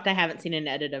 I'm shocked I haven't seen an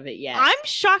edit of it yet. I'm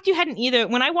shocked you hadn't either.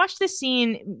 When I watched this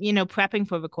scene, prepping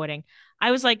for recording,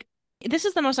 I was like, this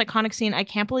is the most iconic scene. I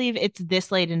can't believe it's this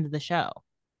late into the show.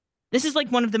 This is like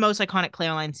one of the most iconic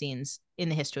Caroline scenes in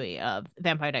the history of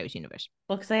Vampire Diaries universe.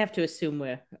 Well, because I have to assume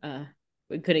we're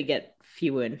going to get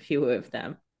fewer and fewer of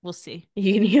them. We'll see.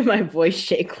 You can hear my voice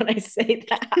shake when I say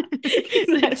that.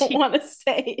 I don't want to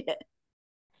say it.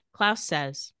 Klaus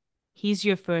says, he's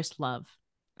your first love.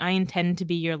 I intend to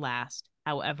be your last,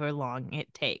 however long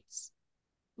it takes.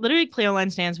 Literally, Caroline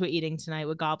stands we're eating tonight.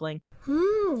 We're gobbling.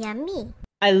 Yummy.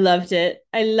 I loved it.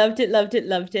 I loved it, loved it,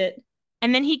 loved it.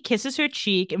 And then he kisses her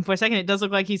cheek, and for a second, it does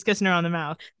look like he's kissing her on the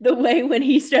mouth. The way when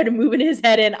he started moving his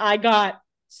head in, I got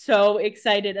so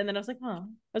excited. And then I was like, oh,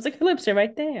 I was like, her lips are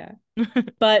right there.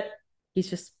 But he's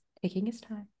just taking his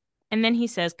time. And then he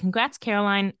says, congrats,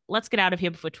 Caroline. Let's get out of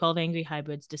here before 12 angry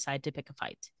hybrids decide to pick a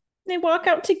fight. They walk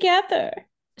out together.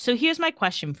 So here's my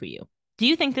question for you. Do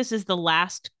you think this is the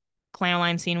last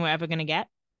Caroline scene we're ever going to get?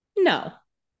 No.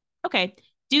 Okay.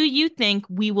 Do you think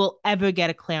we will ever get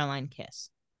a Caroline kiss?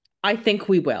 I think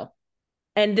we will.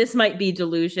 And this might be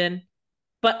delusion,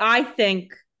 but I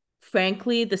think,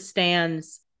 frankly, the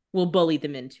stands will bully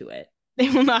them into it. They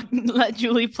will not let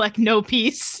Julie Plec know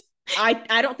peace.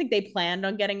 I don't think they planned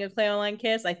on getting a Caroline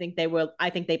kiss. I think they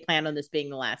planned on this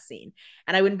being the last scene.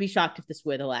 And I wouldn't be shocked if this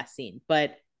were the last scene,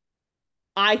 but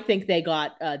I think they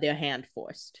got their hand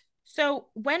forced. So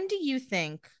when do you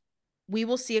think we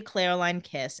will see a Caroline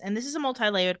kiss? And this is a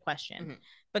multi-layered question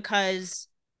because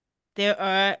there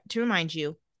are, to remind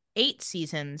you, 8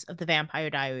 seasons of The Vampire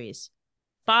Diaries,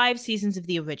 5 seasons of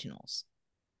the originals.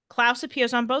 Klaus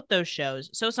appears on both those shows,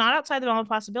 so it's not outside the realm of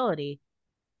possibility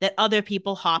that other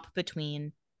people hop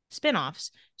between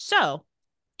spin-offs. So,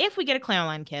 if we get a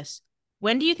Caroline kiss,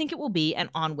 when do you think it will be and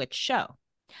on which show?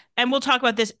 And we'll talk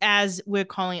about this as we're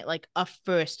calling it like a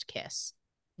first kiss.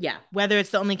 Yeah. Whether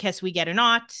it's the only kiss we get or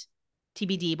not,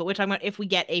 TBD, but we're talking about if we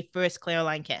get a first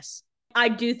Caroline kiss. I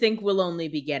do think we'll only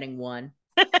be getting one.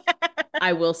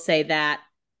 I will say that.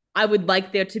 I would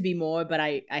like there to be more, but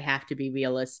I have to be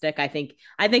realistic. I think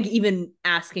even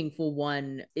asking for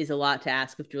one is a lot to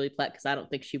ask of Julie Plec because I don't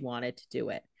think she wanted to do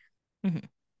it. Mm-hmm.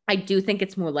 I do think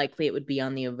it's more likely it would be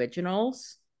on the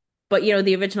originals. But,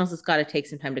 the originals has got to take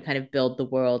some time to kind of build the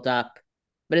world up.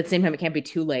 But at the same time, it can't be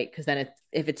too late because then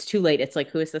if it's too late, it's like,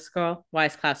 who is this girl? Why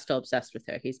is Klaus still obsessed with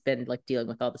her? He's been like dealing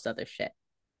with all this other shit.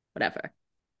 Whatever.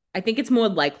 I think it's more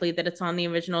likely that it's on the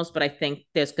originals, but I think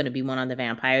there's going to be one on the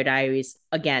Vampire Diaries,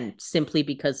 again, simply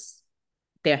because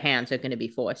their hands are going to be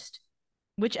forced.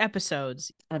 Which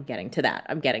episodes? I'm getting to that.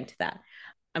 I'm going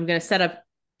to set up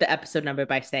the episode number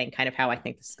by saying kind of how I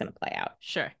think this is going to play out.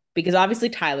 Sure. Because obviously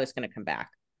Tyler's going to come back.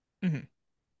 Mm-hmm.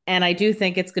 And I do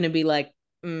think it's going to be like,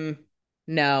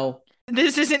 no.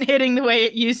 This isn't hitting the way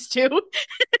it used to.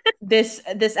 This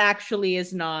actually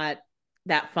is not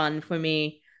that fun for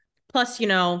me. Plus,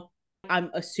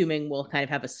 I'm assuming we'll kind of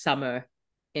have a summer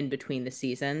in between the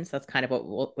seasons. That's kind of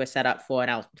what we're set up for.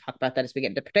 And I'll talk about that as we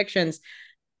get into predictions.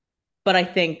 But I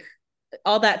think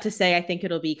all that to say, I think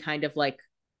it'll be kind of like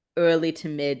early to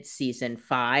mid season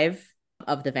 5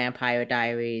 of the Vampire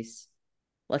Diaries.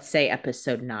 Let's say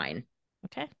episode 9.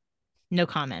 Okay. No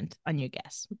comment on your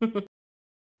guess.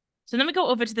 So then we go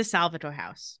over to the Salvatore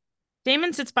house.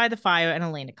 Damon sits by the fire and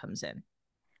Elena comes in.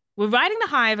 We're riding the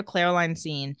high of a Caroline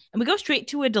scene, and we go straight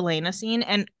to a Delena scene.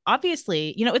 And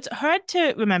obviously, it's hard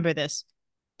to remember this.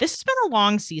 This has been a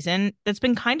long season that's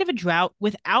been kind of a drought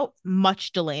without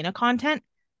much Delena content.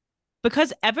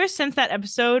 Because ever since that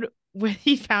episode where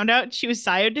he found out she was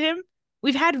sired to him,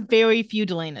 we've had very few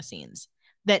Delena scenes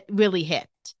that really hit.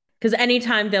 Because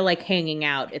anytime they're like hanging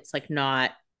out, it's like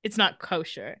it's not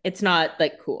kosher. It's not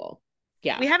like cool.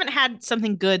 Yeah. We haven't had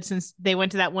something good since they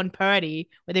went to that one party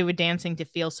where they were dancing to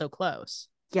Feel So Close.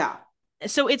 Yeah.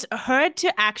 So it's hard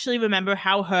to actually remember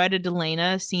how hard a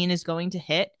Delena scene is going to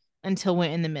hit until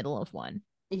we're in the middle of one.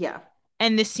 Yeah.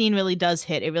 And this scene really does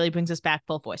hit. It really brings us back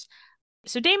full force.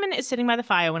 So Damon is sitting by the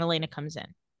fire when Elena comes in.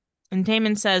 And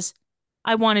Damon says,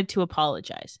 I wanted to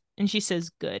apologize. And she says,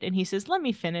 good. And he says, let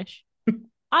me finish.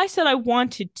 I said I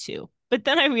wanted to, but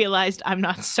then I realized I'm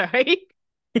not sorry.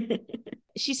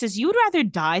 She says, you would rather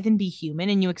die than be human,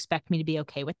 and you expect me to be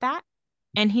okay with that?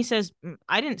 And he says,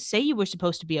 I didn't say you were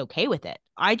supposed to be okay with it.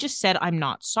 I just said I'm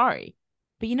not sorry.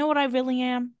 But you know what I really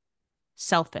am?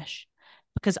 Selfish.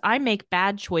 Because I make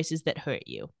bad choices that hurt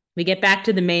you. We get back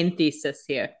to the main thesis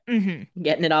here.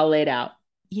 Getting it all laid out.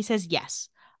 He says, yes,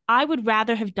 I would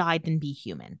rather have died than be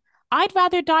human. I'd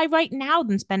rather die right now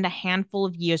than spend a handful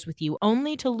of years with you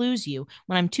only to lose you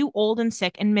when I'm too old and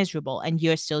sick and miserable and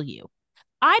you're still you.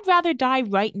 I'd rather die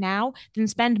right now than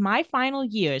spend my final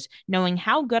years knowing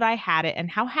how good I had it and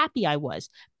how happy I was,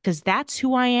 because that's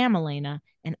who I am, Elena,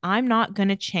 and I'm not going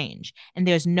to change. And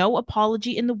there's no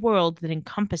apology in the world that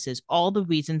encompasses all the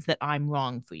reasons that I'm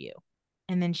wrong for you.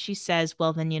 And then she says,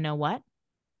 well, then you know what?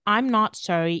 I'm not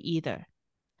sorry either.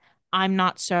 I'm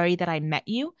not sorry that I met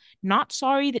you, not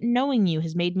sorry that knowing you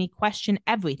has made me question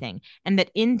everything, and that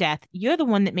in death, you're the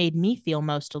one that made me feel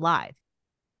most alive.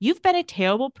 You've been a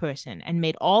terrible person and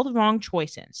made all the wrong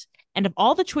choices. And of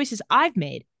all the choices I've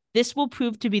made, this will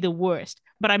prove to be the worst.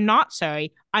 But I'm not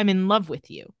sorry. I'm in love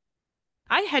with you.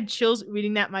 I had chills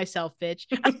reading that myself, bitch.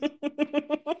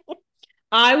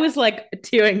 I was like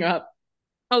tearing up.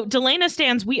 Oh, Delana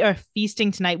stands, we are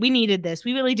feasting tonight. We needed this.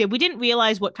 We really did. We didn't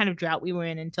realize what kind of drought we were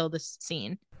in until this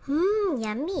scene.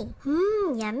 Yummy.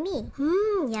 Yummy.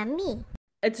 Yummy.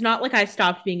 It's not like I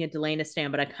stopped being a Delana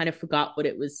stan, but I kind of forgot what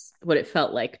it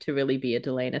felt like to really be a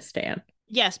Delana stan.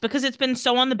 Yes, because it's been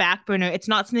so on the back burner. It's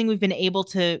not something we've been able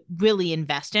to really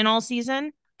invest in all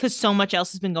season because so much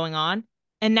else has been going on.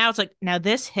 And now it's like, now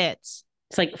this hits.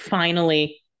 It's like,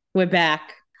 finally, we're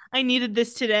back. I needed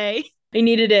this today. I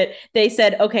needed it. They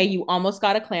said, okay, you almost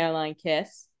got a Caroline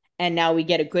kiss. And now we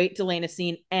get a great Delana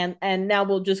scene. And now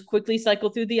we'll just quickly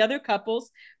cycle through the other couples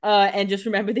and just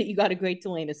remember that you got a great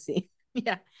Delana scene.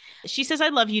 Yeah. She says, I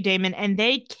love you, Damon. And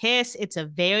they kiss. It's a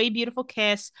very beautiful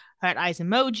kiss. Heart eyes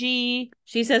emoji.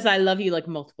 She says, I love you like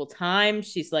multiple times.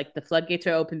 She's like, the floodgates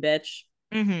are open, bitch.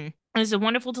 It's a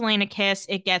wonderful Delana kiss.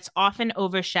 It gets often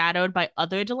overshadowed by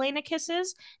other Delana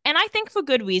kisses. And I think for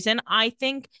good reason. I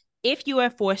think if you are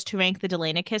forced to rank the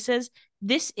Delana kisses,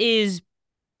 this is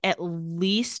at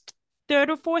least third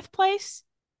or fourth place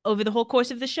over the whole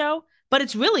course of the show. But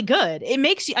it's really good. It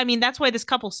makes you, I mean, that's why this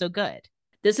couple's so good.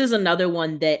 This is another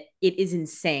one that it is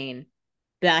insane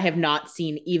that I have not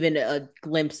seen even a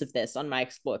glimpse of this on my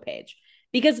Explore page.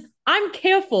 Because I'm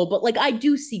careful, but like I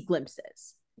do see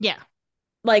glimpses. Yeah.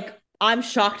 Like I'm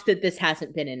shocked that this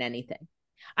hasn't been in anything.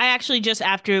 I actually just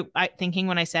after thinking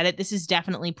when I said it, this is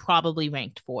definitely probably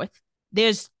ranked fourth.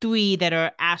 There's 3 that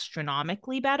are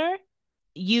astronomically better.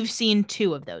 You've seen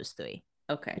 2 of those 3.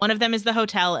 Okay. One of them is the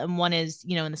hotel and one is,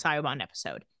 in the Sarabond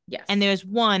episode. Yes. And there's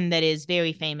one that is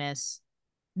very famous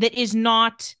that is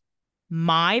not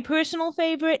my personal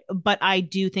favorite, but I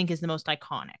do think is the most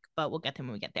iconic. But we'll get there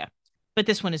when we get there. But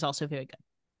this one is also very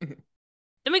good.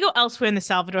 Then we go elsewhere in the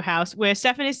Salvador house where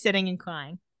Stefan is sitting and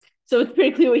crying. So it's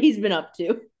pretty clear what he's been up to.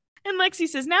 And Lexi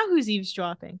says, now who's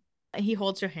eavesdropping? He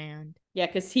holds her hand. Yeah,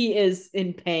 because he is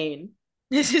in pain.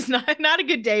 This is not a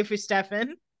good day for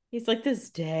Stefan. He's like, this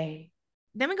day.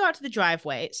 Then we go out to the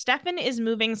driveway. Stefan is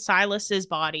moving Silas's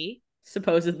body.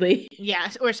 Supposedly.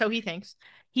 Yeah, or so he thinks.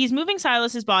 He's moving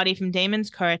Silas's body from Damon's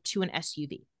car to an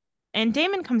SUV. And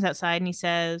Damon comes outside and he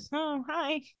says, oh,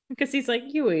 hi. Because he's like,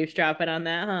 you eavesdropping on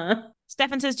that, huh?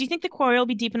 Stefan says, do you think the quarry will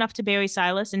be deep enough to bury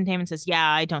Silas? And Damon says, yeah,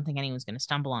 I don't think anyone's going to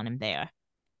stumble on him there.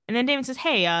 And then Damon says,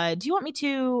 hey, do you want me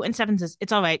to? And Stefan says,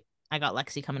 it's all right. I got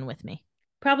Lexi coming with me.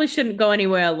 Probably shouldn't go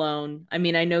anywhere alone. I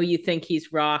mean, I know you think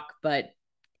he's rock, but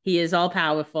he is all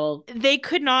powerful. They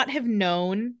could not have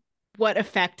known what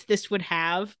effect this would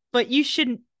have, but you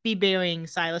shouldn't be burying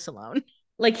Silas alone.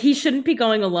 Like, he shouldn't be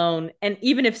going alone. And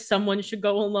even if someone should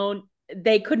go alone,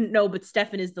 they couldn't know, but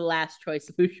Stefan is the last choice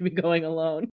of who should be going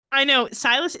alone. I know.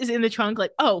 Silas is in the trunk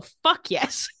like, oh, fuck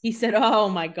yes. He said, oh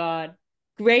my God.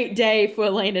 Great day for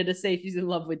Elena to say she's in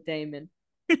love with Damon.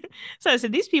 So I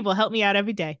said, these people help me out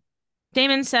every day.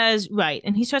 Damon says, right.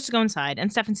 And he starts to go inside.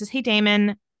 And Stefan says, hey,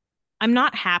 Damon, I'm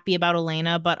not happy about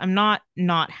Elena, but I'm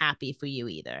not happy for you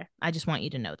either. I just want you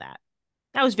to know that.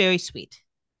 That was very sweet.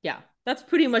 Yeah, that's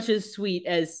pretty much as sweet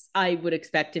as I would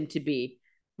expect him to be.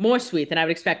 More sweet than I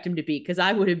would expect him to be, because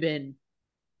I would have been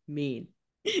mean.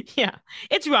 Yeah,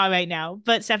 it's raw right now,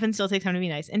 but Stefan still takes time to be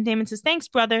nice. And Damon says, thanks,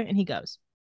 brother. And he goes.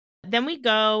 Then we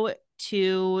go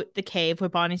to the cave where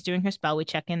Bonnie's doing her spell. We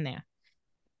check in there.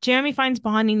 Jeremy finds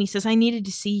Bonnie and he says, I needed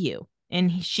to see you.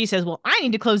 And she says, well, I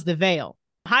need to close the veil.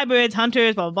 Hybrids,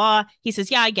 hunters, blah, blah, blah. He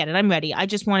says, yeah, I get it. I'm ready. I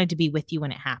just wanted to be with you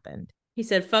when it happened. He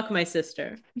said, fuck my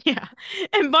sister. Yeah.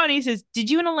 And Bonnie says, did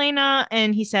you and Elena?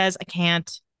 And he says, I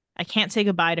can't say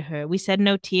goodbye to her. We said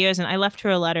no tears and I left her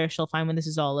a letter she'll find when this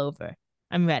is all over.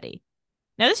 I'm ready.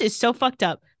 Now, this is so fucked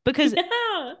up because,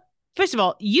 first of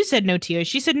all, you said no tears.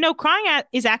 She said, no, crying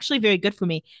is actually very good for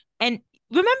me. And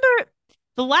remember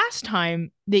the last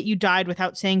time that you died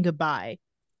without saying goodbye?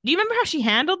 Do you remember how she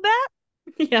handled that?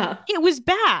 Yeah. It was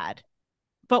bad.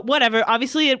 But whatever.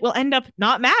 Obviously, it will end up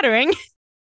not mattering.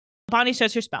 Bonnie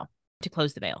starts her spell to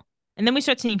close the veil. And then we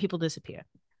start seeing people disappear.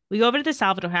 We go over to the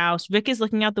Salvador house. Rick is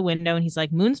looking out the window and he's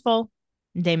like, moon's full.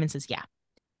 And Damon says, yeah.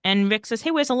 And Rick says,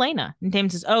 hey, where's Elena? And Damon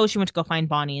says, oh, she went to go find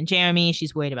Bonnie and Jeremy.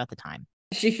 She's worried about the time.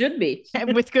 She should be.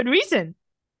 And with good reason.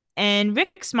 And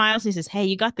Rick smiles. And he says, hey,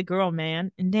 you got the girl,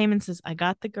 man. And Damon says, I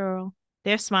got the girl.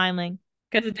 They're smiling.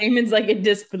 Because Damon's like in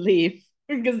disbelief.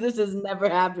 Because this has never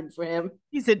happened for him.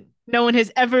 He said, no one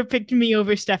has ever picked me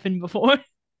over Stefan before.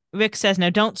 Rick says, now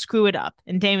don't screw it up.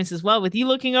 And Damon says, well, with you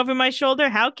looking over my shoulder,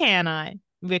 how can I?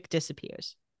 Rick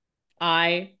disappears.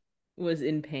 I was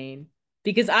in pain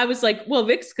because I was like, well,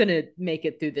 Rick's going to make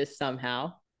it through this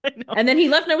somehow. And then he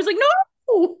left and I was like,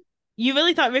 no. You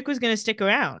really thought Rick was going to stick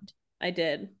around? I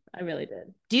did. I really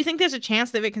did. Do you think there's a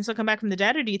chance that Rick can still come back from the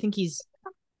dead, or do you think he's...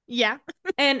 Yeah.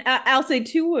 And I'll say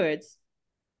 2 words.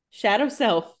 Shadow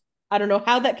self. I don't know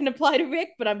how that can apply to Rick,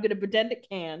 but I'm going to pretend it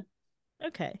can.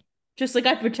 Okay. Just like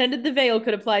I pretended the veil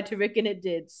could apply to Rick and it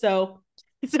did. So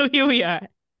here we are.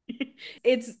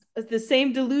 It's the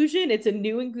same delusion. It's a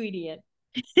new ingredient.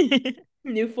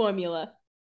 New formula.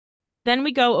 Then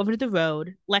we go over to the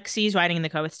road. Lexi's riding in the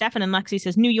car with Stefan, and Lexi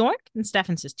says, New York? And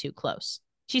Stefan says, too close.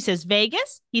 She says,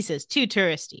 Vegas? He says, too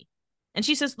touristy. And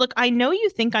she says, look, I know you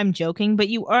think I'm joking, but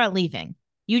you are leaving.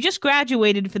 You just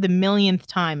graduated for the millionth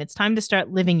time. It's time to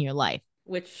start living your life.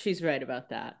 Which she's right about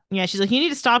that. Yeah, she's like, you need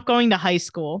to stop going to high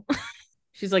school.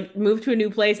 She's like, move to a new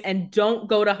place and don't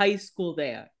go to high school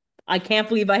there. I can't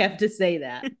believe I have to say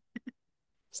that.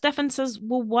 Stefan says,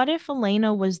 well, what if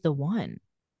Elena was the one?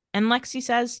 And Lexi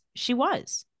says she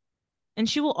was. And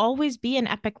she will always be an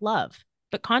epic love.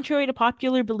 But contrary to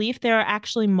popular belief, there are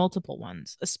actually multiple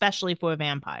ones, especially for a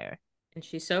vampire. And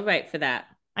she's so right for that.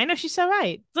 I know, she's so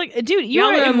right. It's like, dude,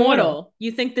 you're Y'all are immortal.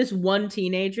 You think this one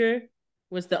teenager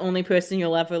was the only person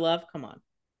you'll ever love? Come on.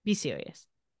 Be serious.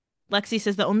 Lexi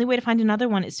says the only way to find another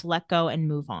one is to let go and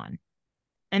move on.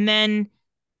 And then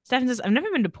Stefan says, I've never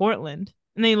been to Portland.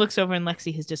 And then he looks over and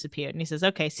Lexi has disappeared. And he says,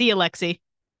 okay, see you, Lexi.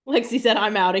 Lexi said,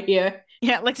 I'm out of here.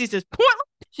 Yeah, Lexi says, Portland.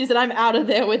 She said, I'm out of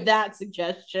there with that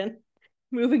suggestion.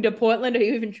 Moving to Portland, are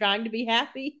you even trying to be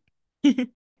happy? Then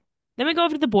we go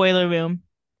over to the boiler room.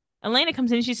 Elena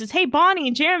comes in and she says, hey, Bonnie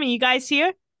and Jeremy, you guys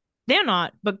here? They're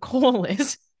not, but Cole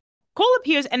is. Cole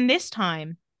appears, and this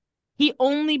time, he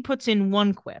only puts in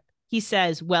one quip. He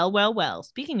says, well, well, well,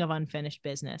 speaking of unfinished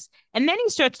business. And then he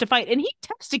starts to fight, and he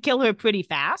attempts to kill her pretty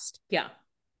fast. Yeah.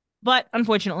 But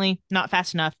unfortunately, not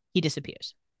fast enough. He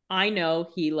disappears. I know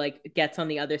he like gets on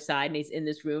the other side and he's in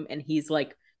this room and he's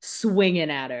like swinging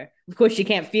at her. Of course, she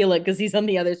can't feel it because he's on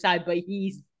the other side, but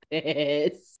he's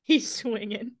pissed. He's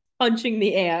swinging. Punching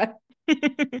the air.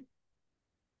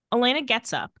 Elena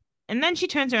gets up and then she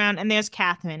turns around and there's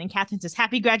Catherine. And Catherine says,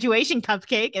 happy graduation,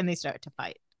 Cupcake. And they start to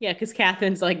fight. Yeah, because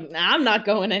Catherine's like, nah, I'm not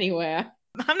going anywhere.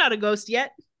 I'm not a ghost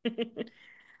yet. Then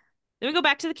we go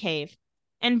back to the cave.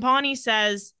 And Bonnie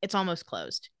says, it's almost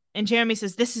closed. And Jeremy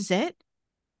says, this is it?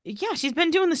 Yeah, she's been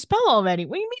doing the spell already.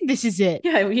 What do you mean this is it?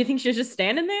 Yeah, you think she's just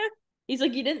standing there? He's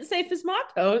like, you didn't say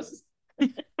Fismatos.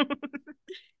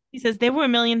 He says, there were a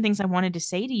million things I wanted to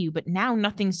say to you, but now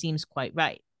nothing seems quite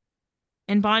right.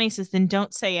 And Bonnie says, then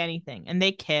don't say anything. And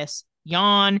they kiss.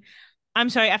 Yawn. I'm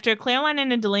sorry, after a Clairline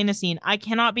and a Delena scene, I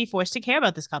cannot be forced to care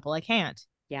about this couple. I can't.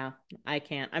 Yeah, I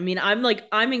can't. I mean,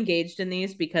 I'm engaged in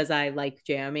these because I like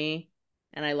Jeremy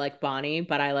and I like Bonnie,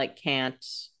 but I can't.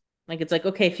 Like, it's like,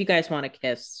 okay, if you guys want to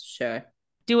kiss, sure.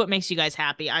 Do what makes you guys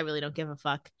happy. I really don't give a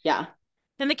fuck. Yeah.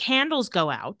 Then the candles go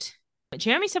out. But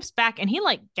Jeremy steps back and he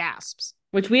gasps.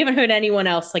 Which we haven't heard anyone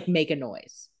else make a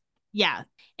noise. Yeah.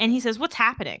 And he says, what's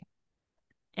happening?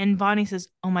 And Bonnie says,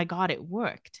 oh my God, it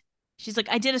worked. She's like,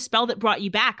 I did a spell that brought you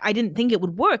back. I didn't think it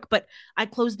would work, but I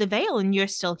closed the veil and you're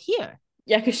still here.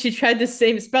 Yeah, because she tried the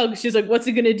same spell because she's like, what's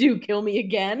it going to do? Kill me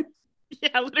again?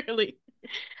 Yeah, literally.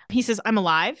 He says, I'm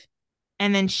alive.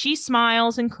 And then she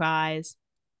smiles and cries.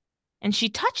 And she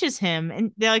touches him.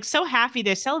 And they're so happy.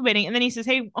 They're celebrating. And then he says,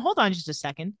 hey, hold on just a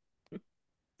second.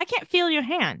 I can't feel your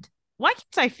hand. Why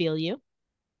can't I feel you?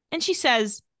 And she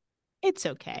says, it's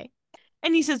okay.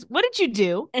 And he says, what did you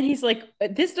do? And he's like,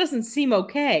 this doesn't seem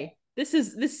okay. This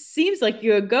seems like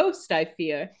you're a ghost, I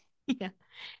fear. Yeah.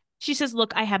 She says,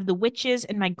 look, I have the witches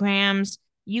and my grams.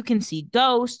 You can see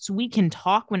ghosts. We can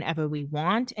talk whenever we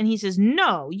want. And he says,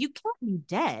 no, you can't be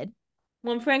dead.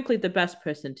 Well, and frankly, the best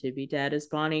person to be dead is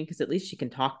Bonnie, because at least she can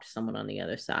talk to someone on the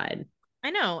other side.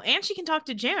 I know. And she can talk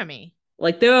to Jeremy.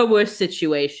 Like, there are worse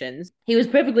situations. He was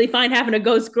perfectly fine having a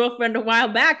ghost girlfriend a while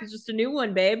back. It's just a new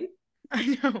one, babe.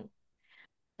 I know.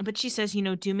 But she says,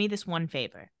 do me this one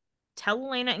favor. Tell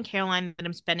Elena and Caroline that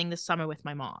I'm spending the summer with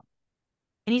my mom.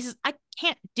 And he says, I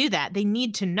can't do that. They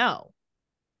need to know.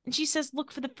 And she says,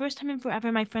 look, for the first time in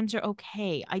forever, my friends are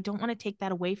okay. I don't want to take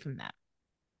that away from them.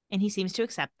 And he seems to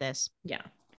accept this. Yeah.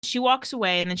 She walks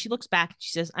away and then she looks back and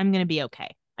she says, I'm going to be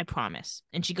okay. I promise.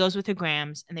 And she goes with her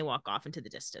Grams and they walk off into the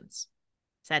distance.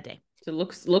 Sad day. So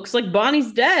it looks like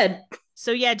Bonnie's dead.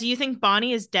 So yeah, do you think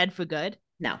Bonnie is dead for good?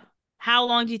 No. How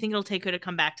long do you think it'll take her to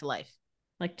come back to life?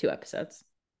 Like 2 episodes.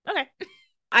 Okay.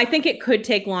 I think it could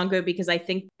take longer because I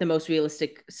think the most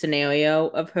realistic scenario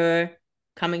of her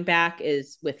coming back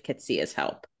is with Kitsuya's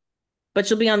help. But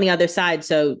she'll be on the other side,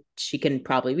 so she can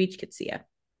probably reach Kitsuya.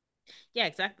 Yeah,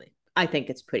 exactly. I think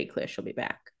it's pretty clear she'll be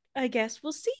back. I guess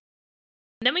we'll see.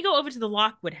 Then we go over to the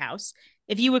Lockwood house.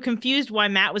 If you were confused why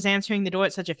Matt was answering the door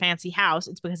at such a fancy house,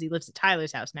 it's because he lives at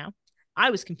Tyler's house now. I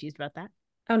was confused about that.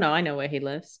 Oh, no, I know where he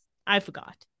lives. I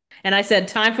forgot. And I said,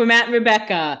 time for Matt and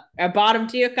Rebecca. Our bottom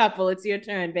tier couple. It's your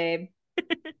turn, babe.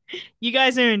 You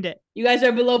guys earned it. You guys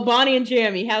are below Bonnie and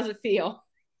Jeremy. How's it feel?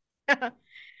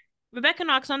 Rebecca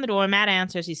knocks on the door. Matt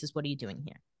answers. He says, what are you doing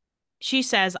here? She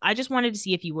says, I just wanted to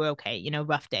see if you were okay.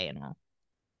 Rough day and all.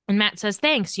 And Matt says,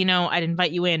 thanks. I'd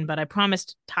invite you in, but I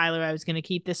promised Tyler I was going to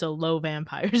keep this a low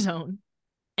vampire zone.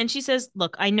 And she says,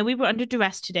 look, I know we were under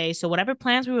duress today, so whatever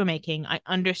plans we were making, I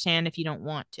understand if you don't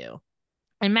want to.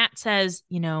 And Matt says,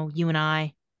 you and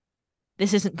I,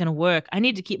 this isn't going to work. I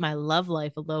need to keep my love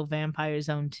life a low vampire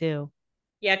zone too.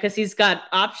 Yeah, because he's got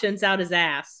options out his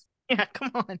ass. Yeah,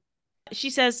 come on. She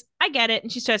says, I get it.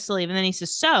 And she starts to leave. And then he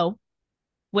says, so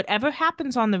whatever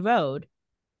happens on the road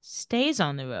stays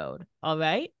on the road. All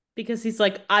right. Because he's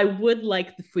like, I would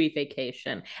like the free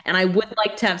vacation and I would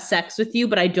like to have sex with you,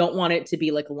 but I don't want it to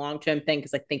be like a long-term thing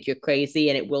because I think you're crazy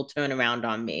and it will turn around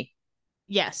on me.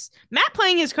 Yes. Matt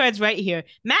playing his cards right here.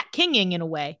 Matt kinging in a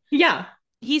way. Yeah.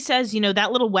 He says,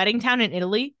 that little wedding town in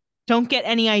Italy, don't get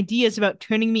any ideas about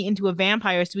turning me into a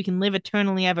vampire so we can live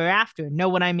eternally ever after. Know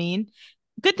what I mean?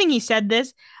 Good thing he said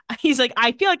this. He's like,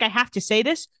 I feel like I have to say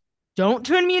this. Don't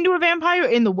turn me into a vampire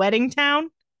in the wedding town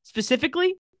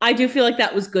specifically. I do feel like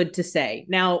that was good to say.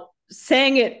 Now,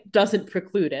 saying it doesn't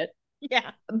preclude it.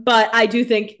 Yeah. But I do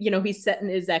think, he's setting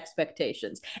his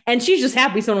expectations. And she's just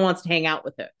happy someone wants to hang out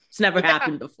with her. It's never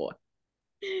happened before.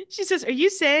 She says, are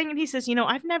you saying? And he says,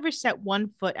 I've never set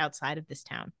one foot outside of this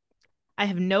town. I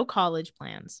have no college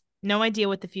plans, no idea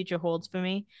what the future holds for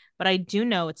me, but I do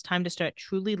know it's time to start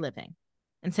truly living.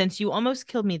 And since you almost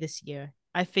killed me this year,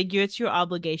 I figure it's your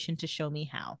obligation to show me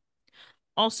how.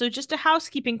 Also, just a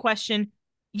housekeeping question.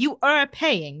 You are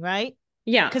paying, right?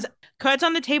 Yeah. Because cards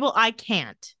on the table, I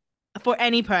can't for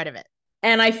any part of it.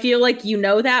 And I feel like you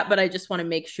know that, but I just want to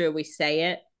make sure we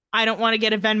say it. I don't want to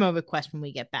get a Venmo request when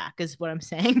we get back, is what I'm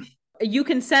saying. You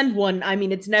can send one. I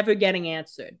mean, it's never getting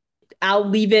answered. I'll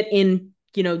leave it in,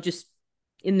 just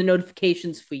in the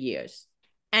notifications for years.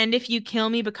 And if you kill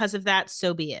me because of that,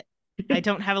 so be it. I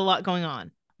don't have a lot going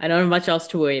on. I don't have much else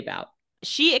to worry about.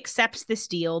 She accepts this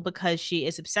deal because she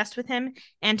is obsessed with him.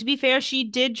 And to be fair, she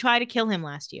did try to kill him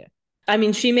last year. I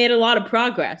mean, she made a lot of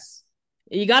progress.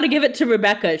 You got to give it to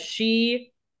Rebecca.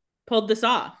 She pulled this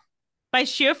off. By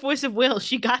sheer force of will,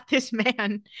 she got this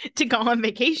man to go on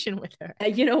vacation with her.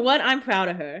 You know what? I'm proud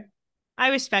of her. I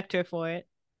respect her for it.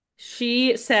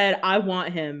 She said, I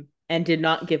want him, and did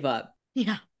not give up.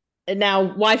 Yeah. And now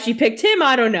why she picked him,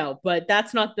 I don't know, but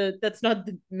that's not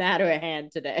the matter at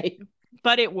hand today.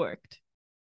 But it worked.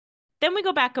 Then we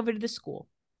go back over to the school.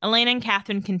 Elena and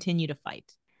Catherine continue to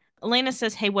fight. Elena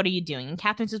says, hey, what are you doing? And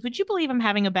Catherine says, would you believe I'm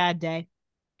having a bad day?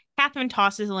 Catherine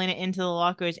tosses Elena into the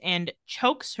lockers and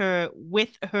chokes her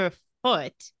with her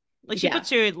foot. Like she puts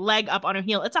her leg up on her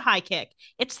heel. It's a high kick.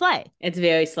 It's slay. It's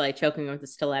very slay, choking her with a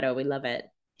stiletto. We love it.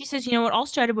 She says, it all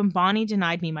started when Bonnie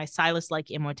denied me my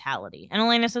Silas-like immortality. And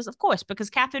Elena says, of course,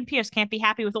 because Catherine Pierce can't be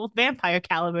happy with old vampire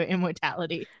caliber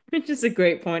immortality. Which is a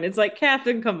great point. It's like,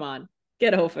 Catherine, come on.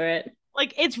 Get over it.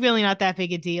 Like, it's really not that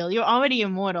big a deal. You're already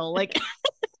immortal. Like,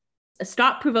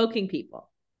 stop provoking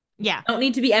people. Yeah. Don't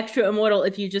need to be extra immortal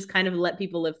if you just kind of let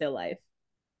people live their life.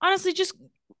 Honestly, just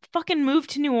fucking move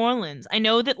to New Orleans. I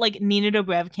know that, like, Nina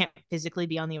Dobrev can't physically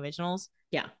be on the originals.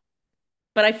 Yeah.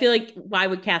 But I feel like, why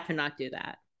would Catherine not do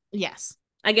that? Yes.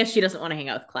 I guess she doesn't want to hang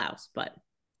out with Klaus, but...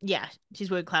 Yeah,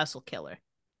 she's worried Klaus will kill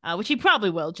her. Which he probably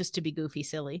will, just to be goofy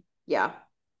silly. Yeah.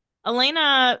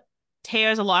 Elena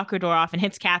tears a locker door off and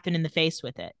hits Catherine in the face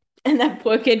with it. And that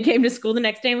poor kid came to school the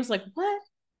next day and was like, what?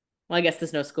 Well, I guess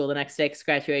there's no school the next day because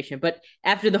graduation. But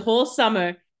after the whole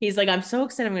summer, he's like, I'm so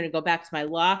excited. I'm going to go back to my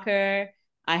locker.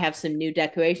 I have some new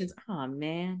decorations. Oh,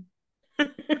 man.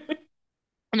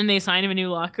 And then they assign him a new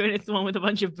locker, and it's the one with a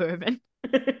bunch of bourbon.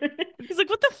 He's like,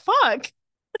 what the fuck?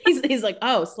 He's like,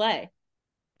 oh, slay.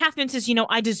 Catherine says,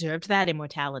 I deserved that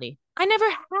immortality. I never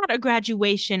had a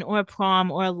graduation or a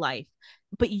prom or a life,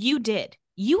 but you did.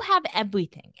 You have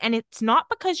everything. And it's not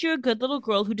because you're a good little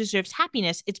girl who deserves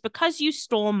happiness. It's because you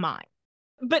stole mine.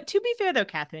 But to be fair, though,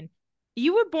 Catherine,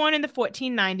 you were born in the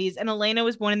 1490s and Elena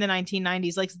was born in the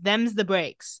 1990s. Like, them's the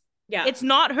breaks. Yeah. It's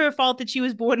not her fault that she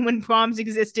was born when proms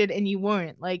existed and you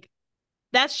weren't. Like,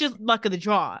 that's just luck of the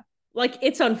draw. Like,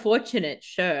 it's unfortunate,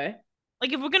 sure.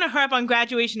 Like, if we're going to harp on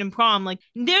graduation and prom, like,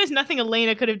 there's nothing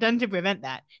Elena could have done to prevent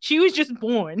that. She was just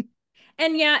born.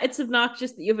 And yeah, it's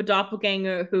obnoxious that you have a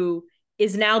doppelganger who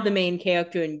is now the main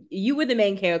character and you were the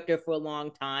main character for a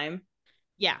long time.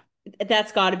 Yeah.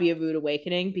 That's got to be a rude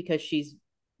awakening because she's,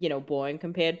 boring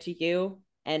compared to you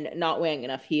and not wearing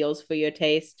enough heels for your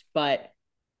taste. But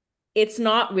it's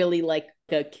not really like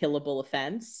a killable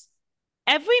offense.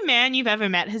 Every man you've ever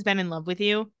met has been in love with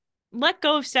you. Let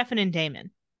go of Stefan and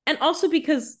Damon. And also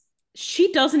because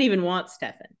she doesn't even want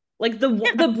Stefan. Like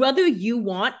the brother you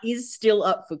want is still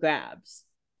up for grabs.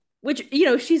 Which,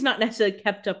 she's not necessarily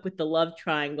kept up with the love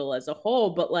triangle as a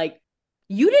whole, but like,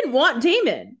 you didn't want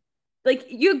Damon. Like,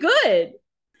 you're good.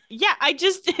 Yeah,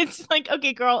 it's like,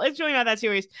 okay, girl, it's really not that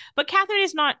serious. But Catherine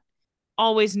is not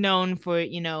always known for,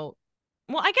 well,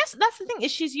 I guess that's the thing,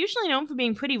 is she's usually known for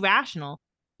being pretty rational.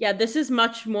 Yeah, this is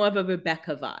much more of a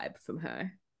Rebecca vibe from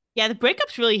her. Yeah, the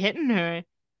breakup's really hitting her.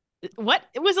 What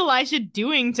was Elijah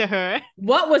doing to her?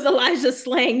 What was Elijah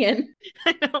slanging?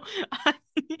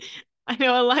 I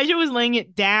know Elijah was laying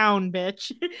it down,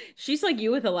 bitch. She's like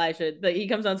you with Elijah. He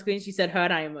comes on screen, she said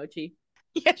hurt eye emoji.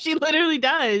 Yeah, she literally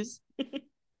does.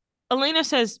 Elena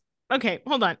says, okay,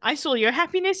 hold on. I stole your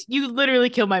happiness. You literally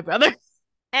killed my brother.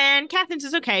 And Catherine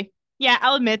says, okay, yeah,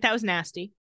 I'll admit that was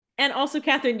nasty. And also,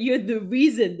 Catherine, you're the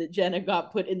reason that Jenna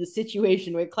got put in the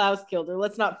situation where Klaus killed her.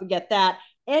 Let's not forget that.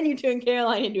 And you turned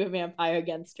Caroline into a vampire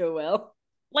against her will.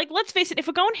 Like, let's face it, if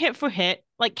we're going hit for hit,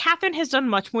 like, Catherine has done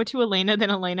much more to Elena than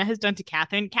Elena has done to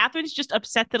Catherine. Catherine's just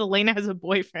upset that Elena has a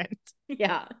boyfriend.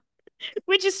 Yeah.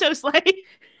 Which is so slay.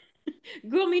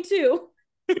 Girl, me too.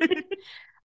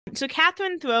 So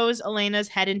Catherine throws Elena's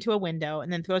head into a window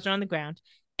and then throws her on the ground.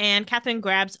 And Catherine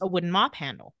grabs a wooden mop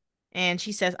handle. And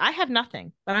she says, I have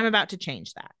nothing, but I'm about to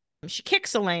change that. She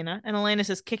kicks Elena, and Elena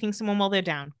says, kicking someone while they're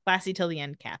down. Classy till the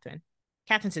end, Catherine.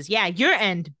 Catherine says, yeah, your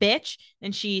end, bitch.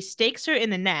 And she stakes her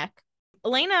in the neck.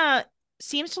 Elena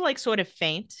seems to like sort of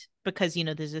faint because,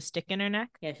 there's a stick in her neck.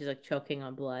 Yeah, she's like choking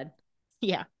on blood.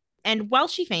 Yeah. And while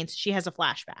she faints, she has a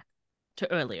flashback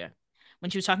to earlier when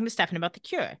she was talking to Stefan about the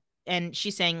cure. And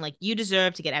she's saying, like, you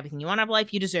deserve to get everything you want out of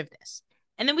life. You deserve this.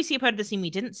 And then we see a part of the scene we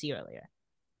didn't see earlier.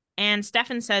 And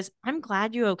Stefan says, I'm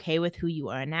glad you're okay with who you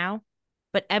are now.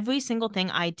 But every single thing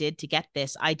I did to get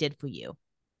this, I did for you.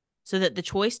 So that the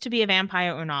choice to be a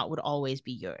vampire or not would always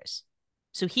be yours.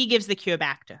 So he gives the cure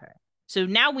back to her. So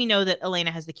now we know that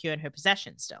Elena has the cure in her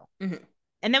possession still. Mm-hmm.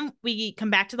 And then we come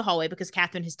back to the hallway because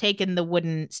Catherine has taken the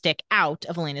wooden stick out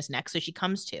of Elena's neck. So she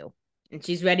comes to. And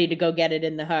she's ready to go get it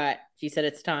in the hut. She said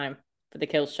it's time for the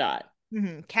kill shot.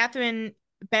 Mm-hmm. Catherine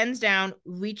bends down,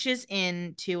 reaches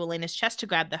into Elena's chest to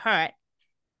grab the hurt.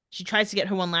 She tries to get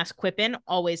her one last quip in.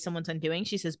 Always someone's undoing.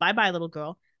 She says, bye-bye, little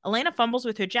girl. Elena fumbles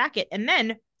with her jacket and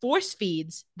then force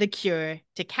feeds the cure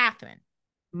to Catherine.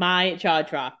 My jaw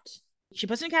dropped. She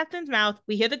puts it in Catherine's mouth.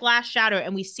 We hear the glass shatter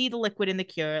and we see the liquid in the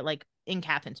cure, like in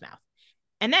Catherine's mouth.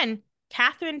 And then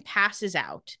Catherine passes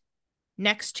out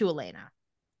next to Elena.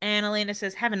 And Elena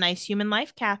says, have a nice human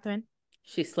life, Catherine.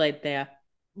 She slayed there.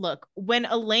 Look, when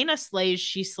Elena slays,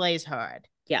 she slays hard.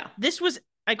 Yeah. This was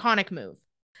iconic move.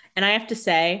 And I have to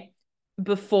say,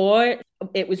 before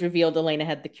it was revealed Elena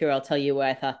had the cure, I'll tell you where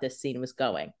I thought this scene was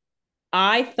going.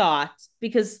 I thought,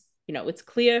 because, it's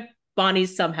clear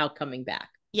Bonnie's somehow coming back.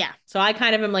 Yeah. So I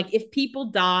kind of am like, if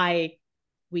people die,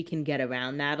 we can get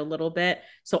around that a little bit.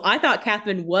 So I thought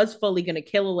Catherine was fully going to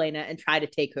kill Elena and try to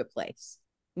take her place,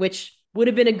 which would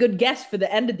have been a good guess for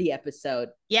the end of the episode.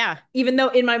 Yeah. Even though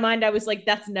in my mind, I was like,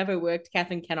 that's never worked.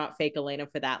 Catherine cannot fake Elena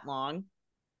for that long.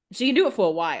 She can do it for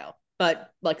a while,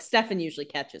 but like Stefan usually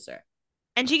catches her.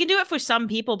 And she can do it for some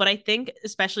people, but I think,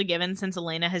 especially given since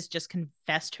Elena has just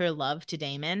confessed her love to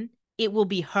Damon, it will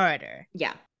be harder.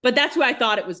 Yeah. But that's where I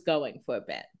thought it was going for a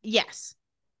bit. Yes.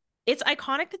 It's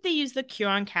iconic that they use the cure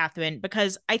on Catherine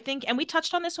because I think, and we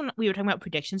touched on this when we were talking about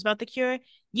predictions about the cure,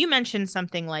 you mentioned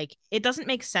something like, it doesn't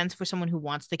make sense for someone who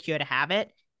wants the cure to have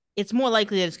it. It's more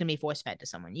likely that it's going to be force-fed to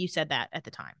someone. You said that at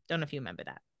the time. Don't know if you remember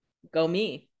that. Go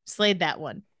me. Slayed that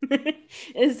one.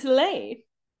 Slay.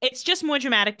 It's just more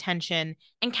dramatic tension.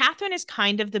 And Catherine is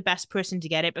kind of the best person to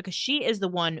get it because she is the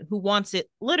one who wants it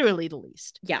literally the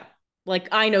least. Yeah. Like,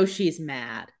 I know she's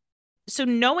mad. So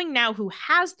knowing now who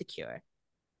has the cure,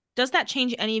 does that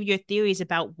change any of your theories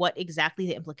about what exactly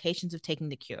the implications of taking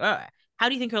the cure are? How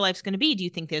do you think her life's going to be? Do you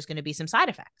think there's going to be some side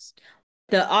effects?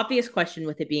 The obvious question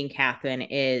with it being Catherine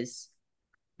is,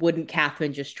 wouldn't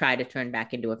Catherine just try to turn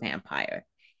back into a vampire?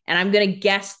 And I'm going to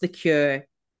guess the cure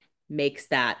makes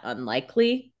that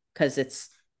unlikely because it's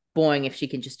boring if she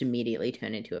can just immediately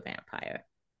turn into a vampire.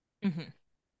 Mm-hmm.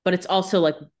 But it's also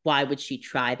like, why would she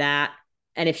try that?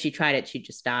 And if she tried it, she'd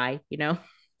just die, you know?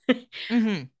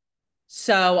 Mm-hmm.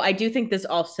 So I do think there's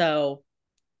also,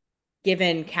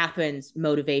 given Catherine's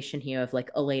motivation here of like,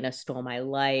 Elena stole my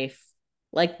life,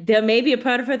 like there may be a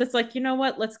part of her that's like, you know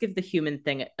what? Let's give the human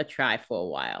thing a try for a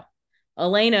while.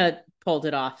 Elena pulled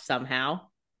it off somehow.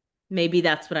 Maybe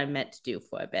that's what I meant to do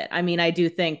for a bit. I mean, I do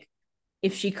think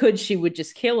if she could, she would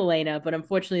just kill Elena, but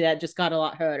unfortunately that just got a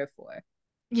lot harder for her.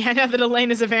 Yeah, now that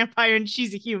Elena's a vampire and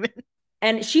she's a human.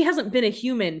 And she hasn't been a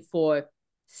human for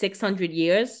 600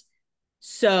 years.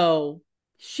 So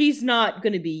she's not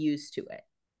going to be used to it.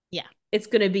 Yeah. It's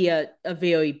going to be a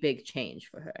very big change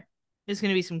for her. There's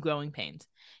going to be some growing pains.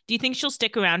 Do you think she'll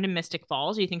stick around in Mystic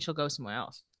Falls, or do you think she'll go somewhere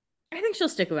else? I think she'll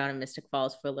stick around in Mystic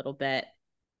Falls for a little bit.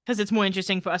 Because it's more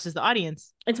interesting for us as the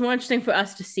audience. It's more interesting for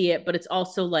us to see it, but it's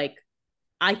also like,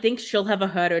 I think she'll have a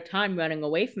harder time running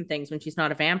away from things when she's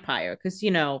not a vampire. Because,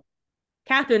 you know,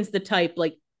 Catherine's the type,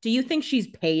 like, do you think she's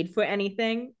paid for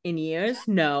anything in years?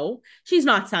 No. She's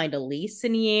not signed a lease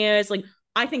in years. Like,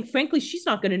 I think, frankly, she's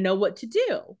not going to know what to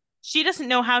do. She doesn't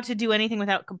know how to do anything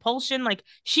without compulsion. Like,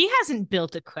 she hasn't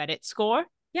built a credit score.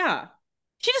 Yeah.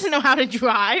 She doesn't know how to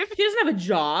drive. She doesn't have a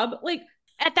job. Like,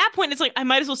 at that point, it's like, I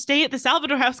might as well stay at the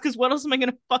Salvador house because what else am I going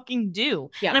to fucking do?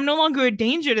 Yeah. And I'm no longer a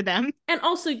danger to them. And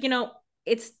also, you know,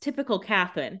 it's typical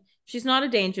Catherine. She's not a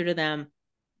danger to them,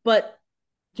 but,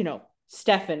 you know,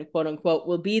 Stefan, quote unquote,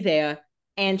 will be there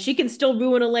and she can still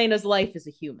ruin Elena's life as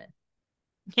a human.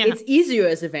 Yeah. It's easier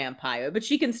as a vampire, but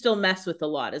she can still mess with a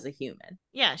lot as a human.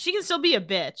 Yeah, she can still be a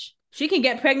bitch. She can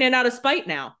get pregnant out of spite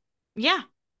now. Yeah.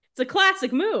 It's a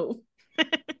classic move.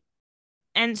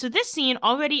 And so this scene,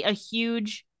 already a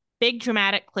huge, big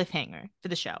dramatic cliffhanger for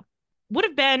the show, would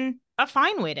have been a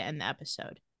fine way to end the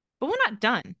episode. But we're not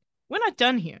done. We're not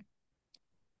done here.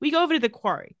 We go over to the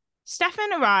quarry.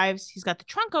 Stefan arrives. He's got the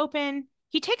trunk open.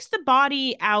 He takes the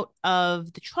body out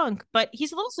of the trunk, but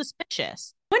he's a little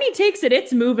suspicious. When he takes it,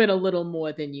 it's moving a little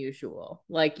more than usual.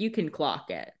 Like, you can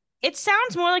clock it. It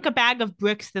sounds more like a bag of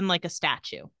bricks than like a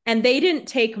statue. And they didn't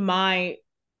take my,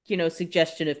 you know,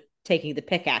 suggestion of taking the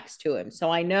pickaxe to him.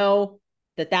 So I know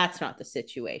that that's not the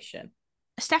situation.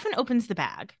 Stefan opens the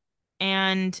bag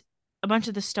and a bunch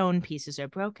of the stone pieces are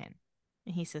broken.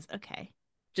 And he says, okay.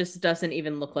 Just doesn't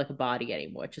even look like a body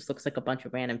anymore. It just looks like a bunch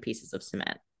of random pieces of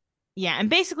cement. Yeah, and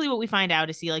basically what we find out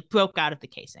is he like broke out of the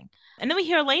casing. And then we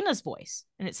hear Elena's voice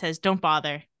and it says, don't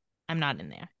bother. I'm not in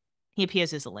there. He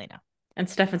appears as Elena. And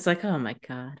Stefan's like, oh my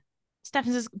God.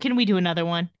 Stefan says, can we do another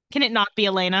one? Can it not be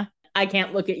Elena? I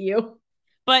can't look at you.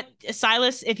 But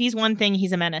Silas, if he's one thing,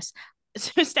 he's a menace.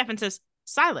 So Stefan says,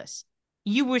 Silas,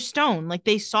 you were stone. Like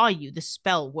they saw you. The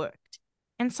spell worked.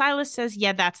 And Silas says,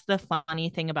 yeah, that's the funny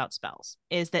thing about spells,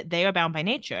 is that they are bound by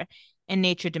nature and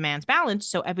nature demands balance.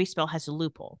 So every spell has a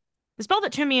loophole. The spell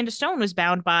that turned me into stone was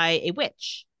bound by a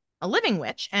witch, a living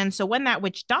witch. And so when that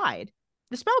witch died,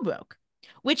 the spell broke,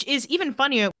 which is even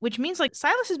funnier, which means like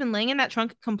Silas has been laying in that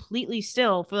trunk completely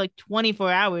still for like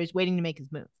 24 hours waiting to make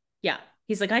his move. Yeah.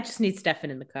 He's like, I just need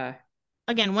Stefan in the car.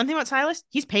 Again, one thing about Silas,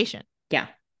 he's patient. Yeah.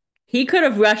 He could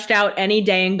have rushed out any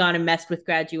day and gone and messed with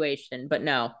graduation, but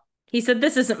no. He said,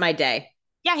 this isn't my day.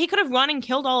 Yeah, he could have run and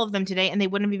killed all of them today and they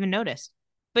wouldn't have even noticed.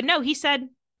 But no, he said,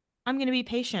 I'm going to be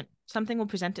patient. Something will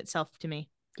present itself to me.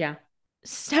 Yeah.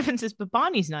 Stefan says, but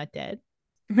Bonnie's not dead.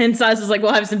 And Silas is like,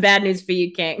 well, I have some bad news for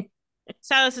you, King.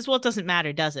 Silas says, well, it doesn't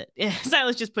matter, does it?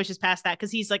 Silas just pushes past that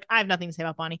because he's like, I have nothing to say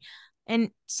about Bonnie.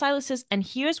 And Silas says, and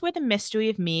here's where the mystery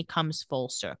of me comes full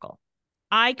circle.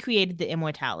 I created the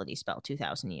immortality spell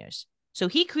 2,000 years. So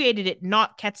he created it,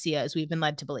 not Ketsia, as we've been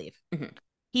led to believe. Mm-hmm.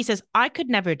 He says, I could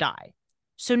never die.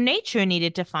 So nature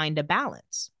needed to find a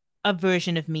balance, a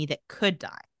version of me that could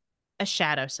die, a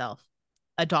shadow self,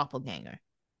 a doppelganger.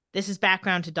 This is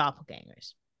background to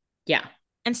doppelgangers. Yeah.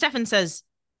 And Stefan says,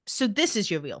 so this is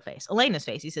your real face, Elena's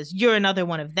face. He says, you're another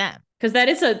one of them. Because that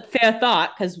is a fair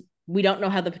thought, because we don't know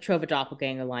how the Petrova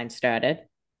doppelganger line started.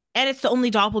 And it's the only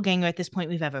doppelganger at this point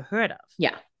we've ever heard of.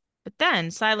 Yeah. But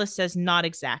then Silas says, not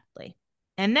exactly.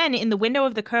 And then in the window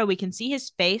of the car, we can see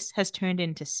his face has turned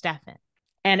into Stefan.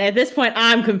 And at this point,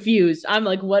 I'm confused. I'm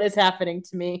like, what is happening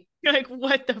to me? You're like,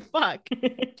 what the fuck?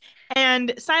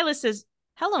 And Silas says,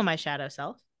 hello, my shadow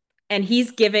self. And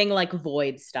he's giving like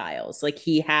void styles. Like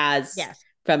he has Yes.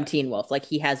 from Teen Wolf. Like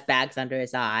he has bags under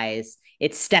his eyes.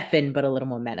 It's Stefan, but a little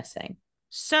more menacing.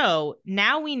 So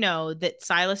now we know that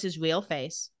Silas's real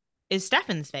face is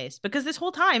Stefan's face, because this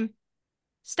whole time,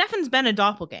 Stefan's been a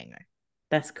doppelganger.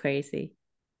 That's crazy.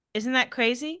 Isn't that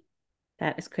crazy?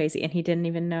 That is crazy. And he didn't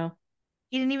even know.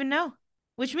 He didn't even know,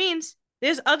 which means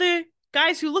there's other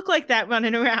guys who look like that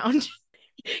running around.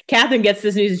 Catherine gets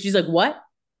this news and she's like, what?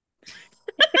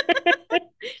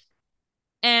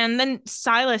 And then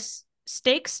Silas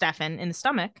stakes Stefan in the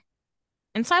stomach.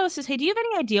 And Silas says, hey, do you have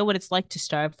any idea what it's like to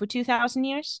starve for 2,000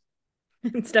 years?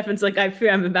 And Stefan's like, I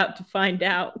fear I'm about to find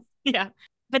out. Yeah.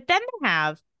 But then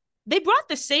they brought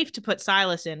the safe to put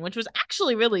Silas in, which was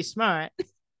actually really smart.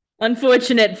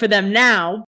 Unfortunate for them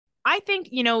now. I think,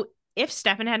 if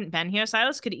Stefan hadn't been here,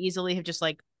 Silas could easily have just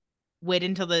like waited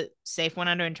until the safe went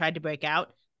under and tried to break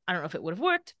out. I don't know if it would have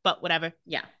worked, but whatever.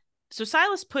 Yeah. So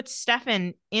Silas puts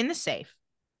Stefan in the safe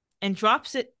and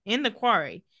drops it in the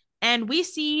quarry. And we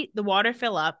see the water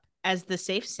fill up as the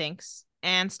safe sinks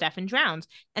and Stefan drowns.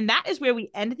 And that is where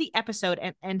we end the episode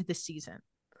and end the season.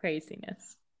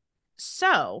 Craziness.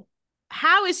 So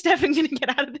how is Stefan going to get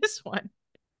out of this one?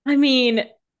 I mean,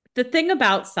 the thing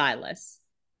about Silas,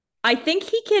 I think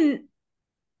he can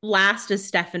last as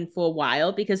Stefan for a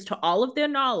while because to all of their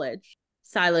knowledge,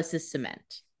 Silas is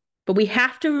cement. But we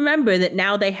have to remember that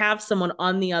now they have someone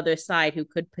on the other side who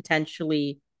could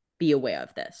potentially be aware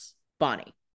of this.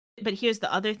 Bonnie. But here's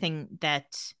the other thing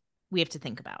that we have to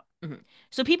think about. Mm-hmm.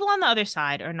 So people on the other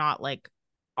side are not like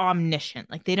omniscient.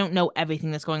 Like they don't know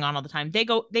everything that's going on all the time.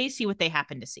 They see what they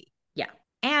happen to see. Yeah.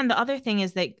 And the other thing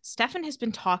is that Stefan has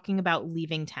been talking about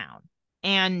leaving town.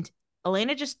 And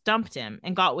Elena just dumped him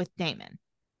and got with Damon.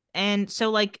 And so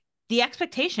like the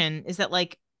expectation is that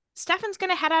like Stefan's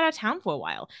going to head out of town for a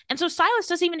while. And so Silas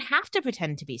doesn't even have to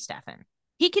pretend to be Stefan.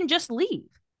 He can just leave.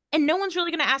 And no one's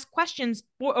really going to ask questions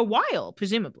for a while,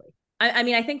 presumably. I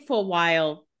mean, I think for a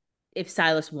while, if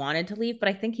Silas wanted to leave, but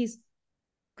I think he's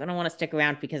going to want to stick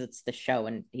around because it's the show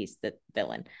and he's the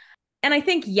villain. And I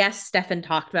think, yes, Stefan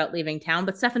talked about leaving town,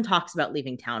 but Stefan talks about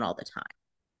leaving town all the time.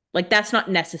 Like, that's not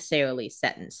necessarily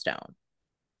set in stone.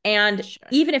 And Sure.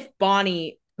 Even if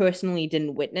Bonnie personally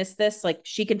didn't witness this, like,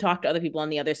 she can talk to other people on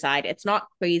the other side. It's not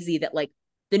crazy that, like,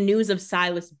 the news of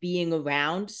Silas being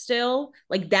around still,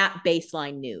 like, that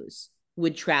baseline news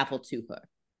would travel to her.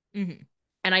 Mm-hmm.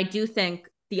 And I do think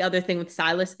the other thing with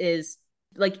Silas is,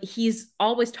 like, he's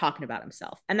always talking about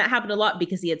himself. And that happened a lot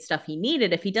because he had stuff he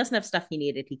needed. If he doesn't have stuff he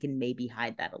needed, he can maybe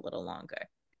hide that a little longer.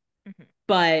 Mm-hmm.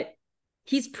 But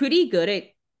he's pretty good at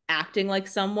acting like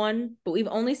someone, but we've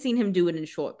only seen him do it in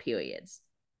short periods.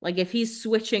 Like, if he's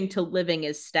switching to living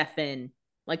as Stefan,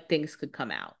 like, things could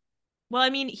come out. Well, I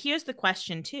mean, here's the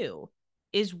question, too,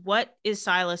 is what is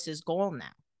Silas's goal now?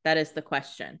 That is the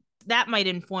question. That might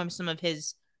inform some of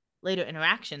his later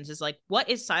interactions, is like, what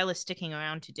is Silas sticking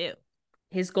around to do?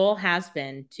 His goal has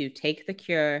been to take the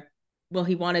cure. Well,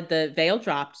 he wanted the veil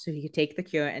dropped so he could take the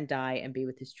cure and die and be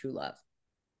with his true love.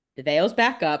 The veil's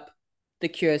back up. The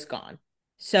cure's gone.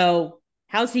 So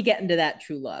how's he getting to that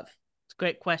true love? It's a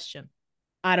great question.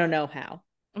 I don't know how.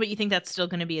 But you think that's still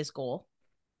going to be his goal?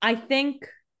 I think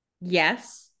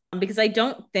yes, because I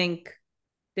don't think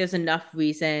there's enough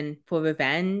reason for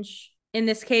revenge in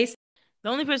this case. The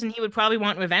only person he would probably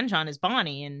want revenge on is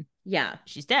Bonnie, and yeah,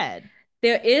 she's dead.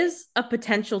 There is a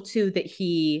potential too that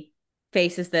he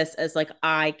faces this as like,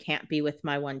 I can't be with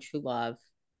my one true love,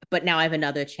 but now I have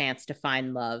another chance to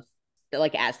find love,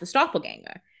 like as the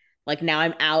doppelganger. Like now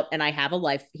I'm out and I have a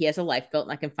life. He has a life built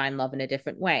and I can find love in a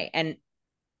different way. And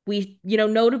we,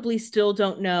 notably still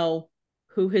don't know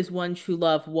who his one true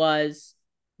love was,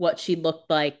 what she looked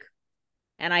like.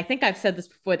 And I think I've said this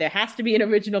before, there has to be an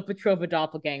original Petrova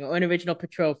doppelganger or an original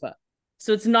Petrova.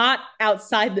 So it's not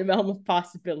outside the realm of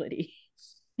possibility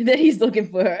that he's looking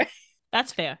for her.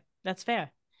 That's fair. That's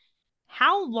fair.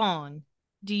 How long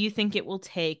do you think it will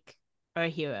take our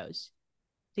heroes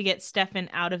to get Stefan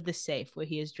out of the safe where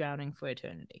he is drowning for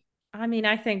eternity? I mean,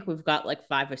 I think we've got like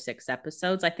 5 or 6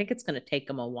 episodes. I think it's going to take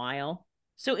them a while.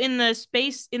 So in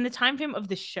the time frame of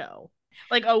the show,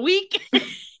 like a week?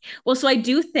 Well, so I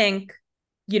do think,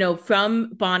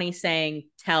 from Bonnie saying,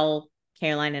 tell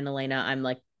Caroline and Elena, I'm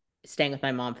like staying with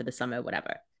my mom for the summer,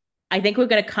 whatever. I think we're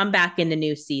going to come back in the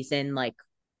new season like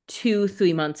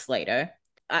 2-3 months later.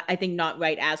 I think not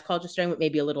right as College is starting, but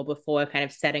maybe a little before, kind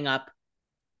of setting up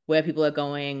where people are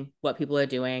going, what people are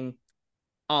doing,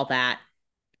 all that.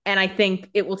 And I think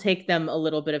it will take them a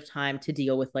little bit of time to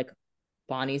deal with like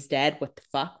Bonnie's dead. What the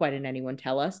fuck? Why didn't anyone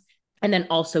tell us? And then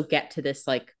also get to this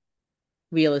like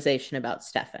realization about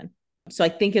Stefan. So I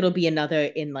think it'll be another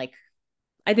in like,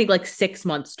 I think like 6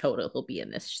 months total he'll be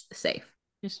in this safe.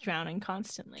 Just drowning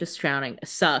constantly. Just drowning. It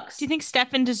sucks. Do you think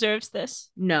Stefan deserves this?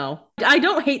 No. I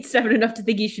don't hate Stefan enough to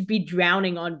think he should be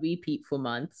drowning on repeat for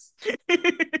months.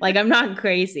 Like, I'm not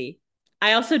crazy.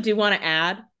 I also do want to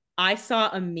add, I saw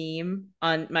a meme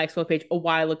on my Explore page a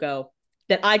while ago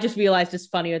that I just realized is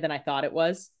funnier than I thought it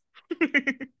was.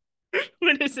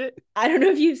 What is it? I don't know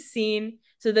if you've seen.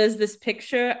 So there's this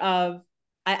picture of,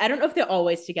 I don't know if they're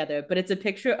always together, but it's a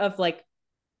picture of like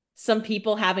some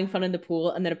people having fun in the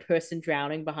pool and then a person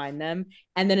drowning behind them.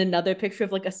 And then another picture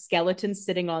of like a skeleton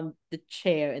sitting on the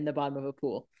chair in the bottom of a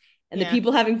pool. And the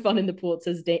people having fun in the pool, it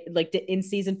says like in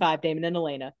season 5, Damon and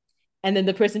Elena. And then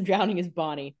the person drowning is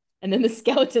Bonnie. And then the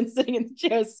skeleton sitting in the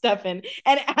chair is Stefan.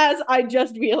 And as I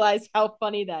just realized how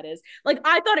funny that is, like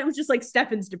I thought it was just like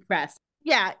Stefan's depressed.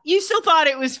 Yeah, you still thought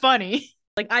it was funny.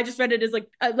 Like I just read it as like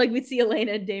we'd see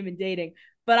Elena and Damon dating.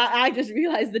 But I just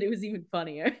realized that it was even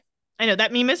funnier. I know,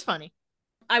 that meme is funny.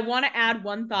 I want to add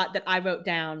one thought that I wrote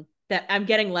down that I'm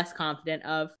getting less confident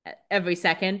of every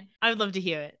second. I would love to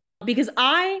hear it. Because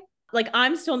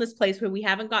I'm still in this place where we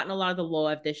haven't gotten a lot of the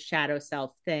lore of this shadow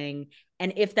self thing.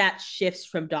 And if that shifts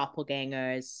from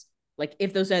doppelgangers, like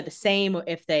if those are the same or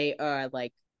if they are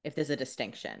like, if there's a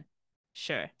distinction.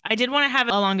 Sure. I did want to have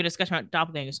a longer discussion about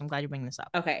doppelgangers, so I'm glad you're bringing this up.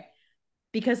 Okay.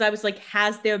 Because I was like,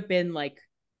 has there been like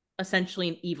essentially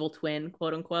an evil twin,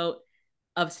 quote unquote,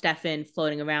 of Stefan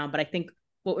floating around? But I think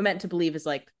what we're meant to believe is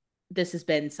like, this has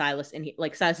been Silas, and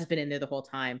like Silas has been in there the whole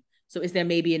time. So is there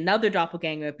maybe another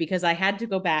doppelganger? Because I had to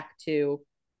go back to,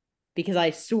 because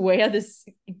I swear this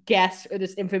guess or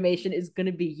this information is going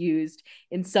to be used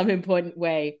in some important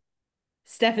way.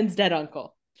 Stefan's dead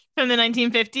uncle. From the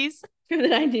 1950s? From the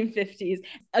 1950s.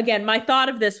 Again, my thought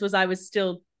of this was I was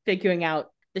still figuring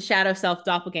out the shadow self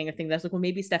doppelganger thing. That's like, well,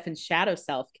 maybe Stefan's shadow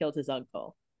self killed his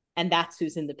uncle. And that's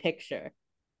who's in the picture.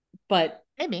 But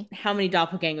maybe how many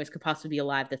doppelgangers could possibly be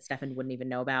alive that Stefan wouldn't even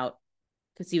know about?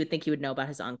 Because you would think he would know about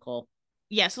his uncle.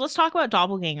 Yeah, so let's talk about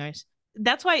doppelgangers.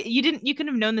 That's why you couldn't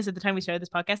have known this at the time we started this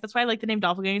podcast. That's why I like the name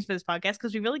doppelgangers for this podcast,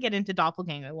 because we really get into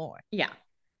doppelganger lore. Yeah.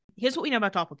 Here's what we know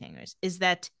about doppelgangers is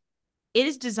that it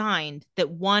is designed that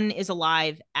one is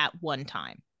alive at one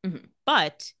time. Mm-hmm.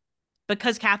 But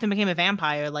because Catherine became a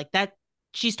vampire, like that,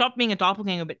 she stopped being a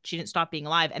doppelganger, but she didn't stop being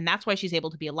alive. And that's why she's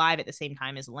able to be alive at the same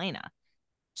time as Elena.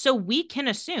 So we can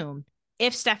assume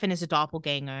if Stefan is a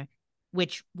doppelganger,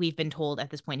 which we've been told at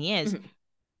this point he is, mm-hmm.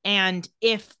 and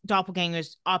if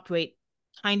doppelgangers operate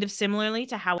kind of similarly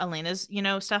to how Elena's,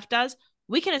 stuff does,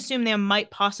 we can assume there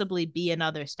might possibly be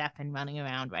another Stefan running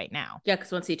around right now. Yeah,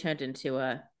 because once he turned into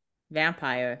a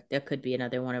vampire, there could be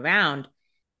another one around.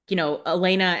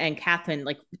 Elena and Catherine,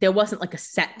 like there wasn't like a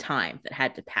set time that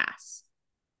had to pass.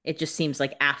 It just seems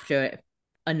like after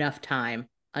enough time,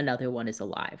 another one is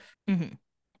alive. Mm-hmm.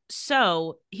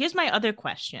 So here's my other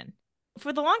question.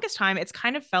 For the longest time, it's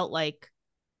kind of felt like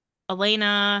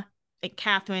Elena and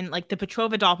Catherine, like the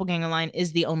Petrova doppelganger line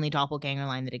is the only doppelganger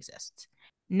line that exists.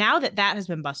 Now that has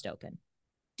been bust open,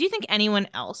 do you think anyone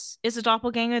else is a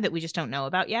doppelganger that we just don't know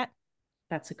about yet?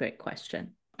 That's a great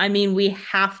question. I mean, we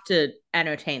have to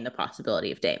entertain the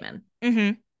possibility of Damon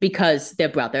because they're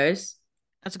brothers.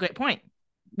 That's a great point.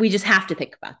 We just have to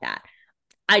think about that.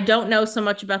 I don't know so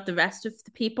much about the rest of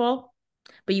the people,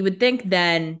 but you would think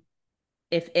then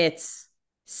if it's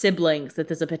siblings that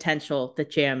there's a potential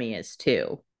that Jeremy is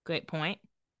too. Great point.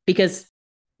 Because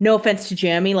no offense to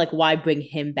Jeremy, like why bring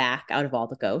him back out of all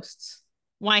the ghosts?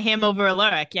 Why him over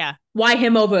Alaric? Yeah. Why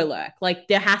him over Alaric? Like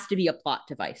there has to be a plot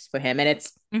device for him, and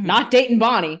it's not dating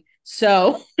Bonnie.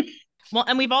 So well,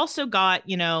 and we've also got,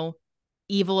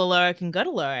 evil Alaric and good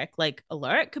Alaric. Like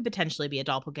Alaric could potentially be a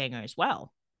doppelganger as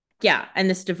well. Yeah, and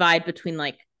this divide between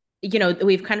like,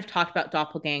 we've kind of talked about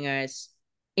doppelgangers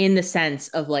in the sense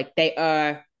of like they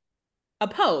are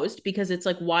opposed because it's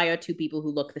like, why are two people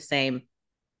who look the same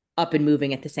up and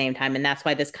moving at the same time? And that's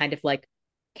why this kind of like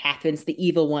Catherine's the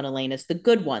evil one, Elena's the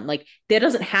good one. Like there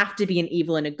doesn't have to be an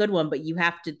evil and a good one, but you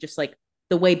have to just like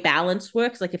the way balance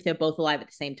works, like if they're both alive at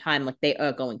the same time, like they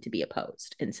are going to be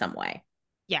opposed in some way.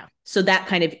 Yeah. So that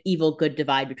kind of evil good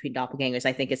divide between doppelgangers,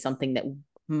 I think, is something that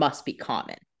must be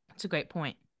common. That's a great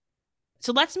point.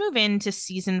 So let's move into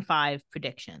season 5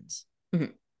 predictions. Mm-hmm.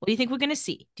 What do you think we're going to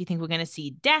see? Do you think we're going to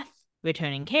see death,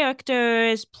 returning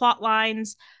characters, plot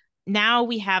lines? Now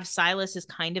we have Silas as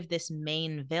kind of this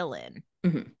main villain.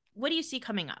 Mm-hmm. What do you see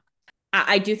coming up?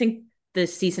 I do think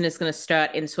this season is going to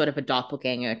start in sort of a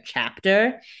doppelganger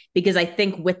chapter, because I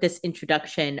think with this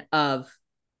introduction of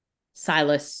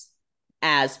Silas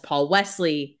as Paul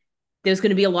Wesley, there's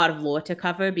going to be a lot of lore to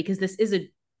cover because this is a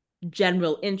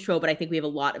general intro, but I think we have a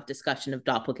lot of discussion of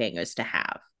doppelgangers to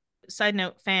have. Side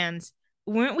note, fans,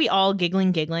 weren't we all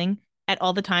giggling at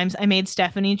all the times I made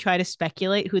Stephanie try to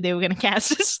speculate who they were going to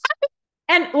cast as?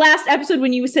 And last episode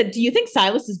when you said, do you think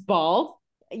Silas is bald?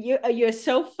 You're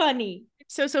so funny.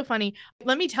 So funny.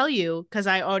 Let me tell you, because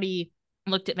I already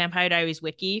looked at Vampire Diaries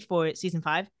wiki for season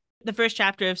 5. The first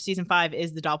chapter of season 5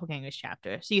 is the doppelgangers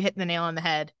chapter. So you hit the nail on the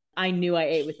head. I knew I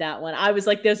ate with that one. I was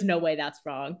like, there's no way that's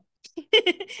wrong. And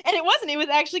it wasn't. It was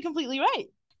actually completely right.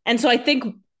 And so I think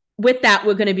with that,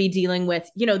 we're going to be dealing with,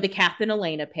 the Catherine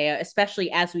Elena pair,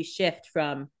 especially as we shift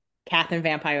from Catherine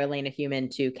Vampire Elena Human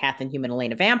to Catherine Human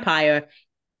Elena Vampire,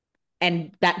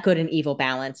 and that good and evil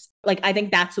balance. Like, I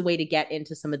think that's a way to get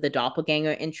into some of the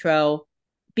doppelganger intro,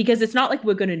 because it's not like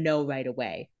we're going to know right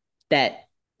away that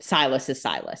Silas is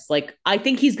Silas. Like, I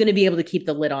think he's going to be able to keep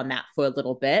the lid on that for a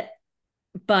little bit.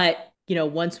 But,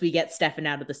 once we get Stefan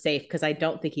out of the safe, because I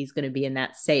don't think he's going to be in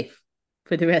that safe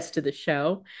for the rest of the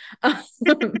show.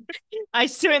 I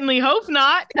certainly hope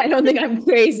not. I don't think I'm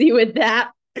crazy with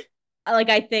that. Like,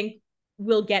 I think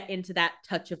we'll get into that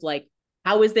touch of like,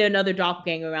 how is there another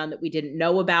doppelganger around that we didn't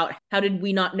know about? How did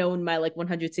we not know in my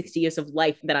 160 years of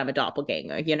life that I'm a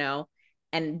doppelganger,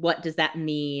 And what does that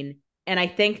mean? And I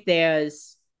think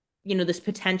there's, this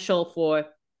potential for,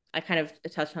 I kind of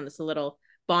touched on this a little,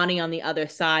 Bonnie on the other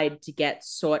side to get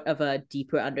sort of a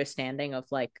deeper understanding of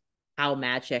like how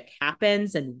magic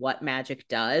happens and what magic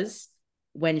does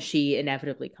when she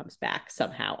inevitably comes back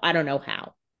somehow. I don't know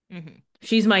how. Mm-hmm.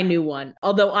 She's my new one,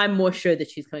 although I'm more sure that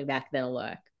she's coming back than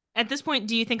Alaric. At this point,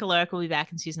 do you think Alaric will be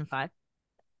back in season 5?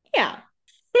 Yeah.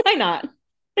 Why not?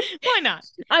 Why not?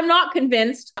 I'm not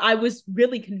convinced. I was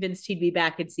really convinced he'd be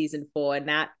back in season 4, and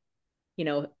that,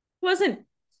 wasn't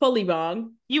fully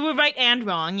wrong. You were right and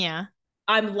wrong, yeah.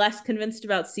 I'm less convinced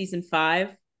about season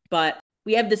 5, but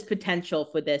we have this potential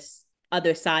for this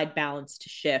other side balance to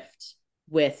shift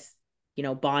with,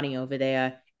 Bonnie over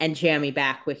there and Jeremy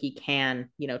back where he can,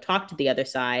 talk to the other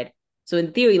side. So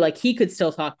in theory, like, he could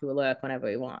still talk to Alaric whenever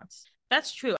he wants.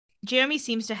 That's true. Jeremy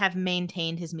seems to have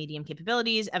maintained his medium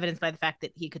capabilities, evidenced by the fact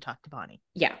that he could talk to Bonnie.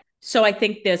 Yeah. So I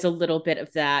think there's a little bit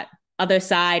of that other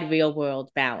side, real world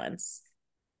balance.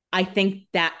 I think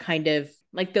that kind of,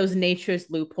 like, those nature's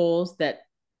loopholes that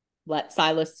let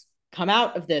Silas come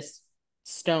out of this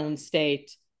stone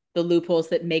state, the loopholes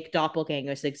that make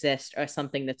doppelgangers exist are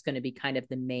something that's going to be kind of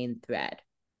the main thread.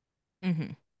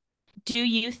 Mm-hmm. Do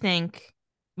you think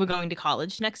we're going to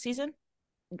college next season?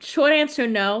 Short answer,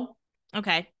 no.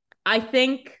 Okay. I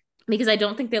think, because I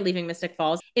don't think they're leaving Mystic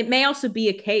Falls, it may also be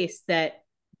a case that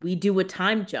we do a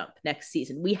time jump next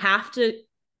season. We have to,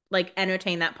 like,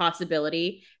 entertain that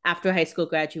possibility after high school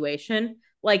graduation.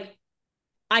 Like,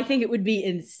 I think it would be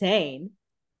insane,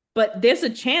 but there's a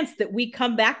chance that we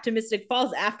come back to Mystic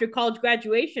Falls after college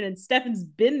graduation and Stefan's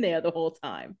been there the whole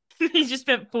time. He just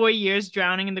spent 4 years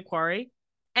drowning in the quarry.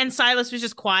 And Silas was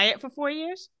just quiet for 4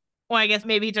 years? Or I guess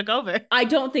maybe he took over. I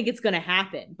don't think it's going to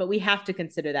happen, but we have to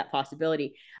consider that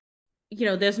possibility.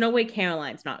 There's no way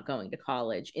Caroline's not going to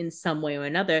college in some way or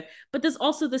another. But there's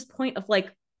also this point of,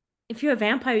 like, if you're a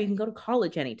vampire, you can go to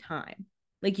college anytime.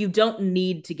 Like, you don't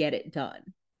need to get it done.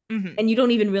 Mm-hmm. And you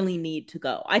don't even really need to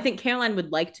go. I think Caroline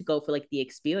would like to go for, like, the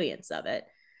experience of it.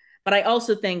 But I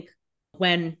also think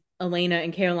when Elena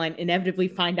and Caroline inevitably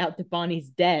find out that Bonnie's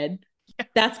dead,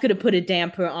 that's going to put a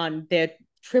damper on their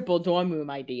triple dorm room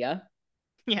idea.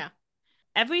 Yeah.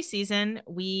 Every season,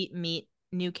 we meet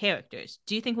new characters.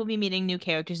 Do you think we'll be meeting new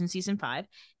characters in season 5?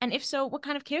 And if so, what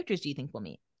kind of characters do you think we'll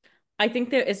meet? I think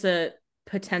there is a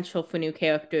potential for new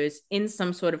characters in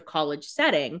some sort of college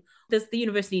setting. There's the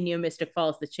university near Mystic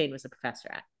Falls that Shane was a professor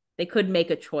at. They could make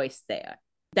a choice there.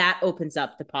 That opens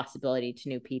up the possibility to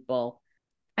new people.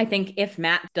 I think if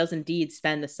Matt does indeed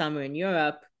spend the summer in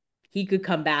Europe, he could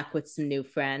come back with some new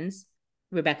friends.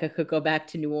 Rebecca could go back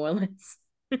to New Orleans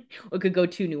or could go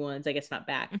to New Orleans, I guess not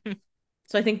back.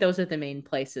 So I think those are the main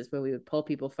places where we would pull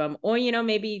people from. Or,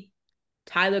 maybe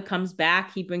Tyler comes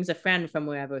back. He brings a friend from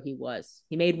wherever he was.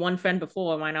 He made one friend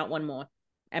before. Why not one more?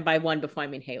 And by one before, I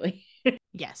mean Haley.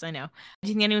 Yes, I know. Do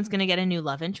you think anyone's going to get a new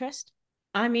love interest?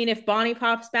 I mean, if Bonnie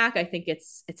pops back, I think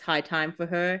it's high time for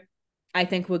her. I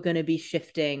think we're going to be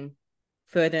shifting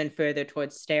further and further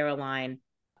towards Steroline.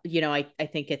 I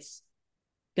think it's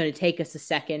going to take us a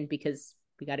second because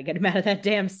we got to get him out of that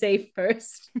damn safe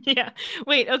first. Yeah.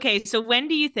 Wait, okay. So when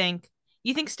do you think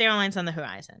Steroline's on the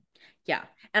horizon? Yeah.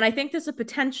 And I think there's a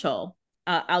potential,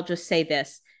 I'll just say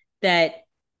this, that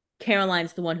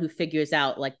Caroline's the one who figures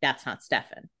out, like, that's not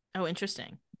Stefan. Oh,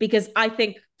 interesting. Because I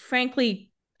think,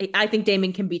 frankly, I think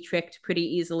Damon can be tricked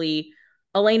pretty easily.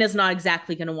 Elena's not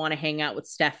exactly going to want to hang out with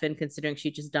Stefan, considering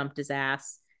she just dumped his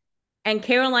ass. And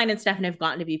Caroline and Stefan have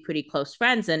gotten to be pretty close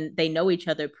friends, and they know each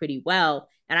other pretty well.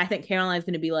 And I think Caroline's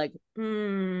going to be like,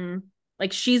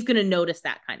 like she's going to notice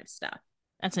that kind of stuff.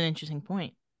 That's an interesting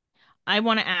point. I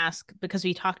want to ask, because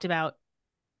we talked about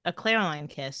a Caroline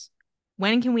kiss,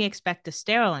 when can we expect a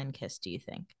Steroline kiss, do you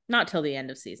think? Not till the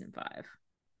end of season 5.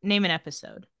 Name an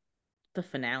episode. The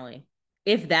finale.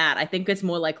 If that, I think it's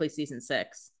more likely season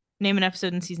 6. Name an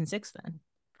episode in season 6 then.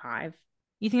 5.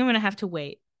 You think I'm going to have to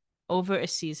wait over a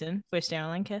season for a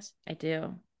Steroline kiss? I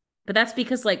do. But that's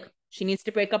because, like, she needs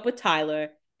to break up with Tyler,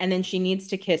 and then she needs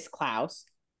to kiss Klaus.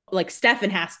 Like, Stefan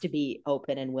has to be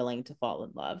open and willing to fall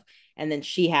in love. And then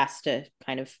she has to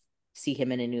kind of see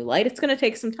him in a new light. It's going to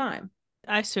take some time.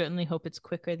 I certainly hope it's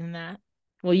quicker than that.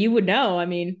 Well, you would know. I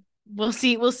mean, we'll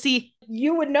see. We'll see.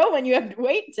 You would know when you have to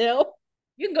wait till.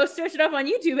 You can go search it up on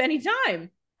YouTube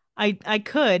anytime. I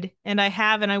could, and I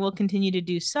have, and I will continue to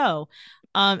do so.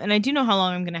 And I do know how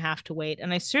long I'm going to have to wait.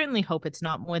 And I certainly hope it's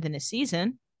not more than a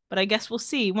season. But I guess we'll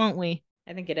see, won't we?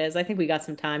 I think it is. I think we got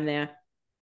some time there.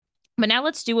 But now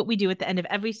let's do what we do at the end of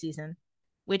every season,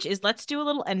 which is let's do a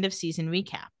little end of season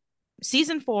recap.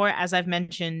 Season 4, as I've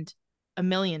mentioned a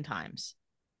million times,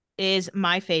 is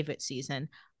my favorite season.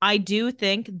 I do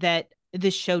think that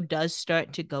the show does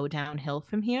start to go downhill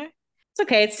from here. It's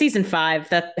okay. It's season 5.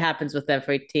 That happens with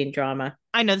every teen drama.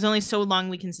 I know there's only so long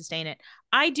we can sustain it.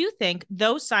 I do think,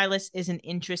 though Silas is an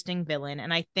interesting villain,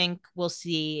 and I think we'll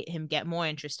see him get more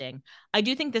interesting, I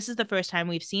do think this is the first time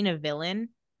we've seen a villain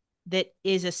that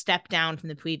is a step down from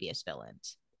the previous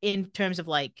villains in terms of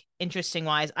like interesting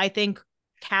wise. I think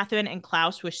Catherine and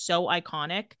Klaus were so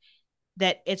iconic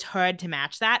that it's hard to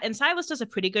match that. And Silas does a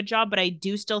pretty good job, but I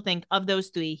do still think of those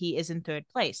 3, he is in 3rd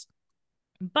place.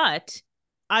 But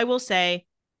I will say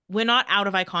we're not out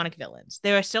of iconic villains.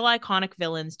 There are still iconic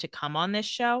villains to come on this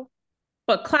show.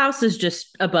 But Klaus is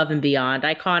just above and beyond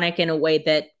iconic in a way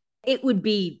that it would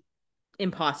be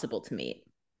impossible to meet.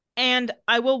 And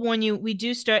I will warn you, we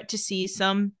do start to see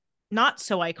some not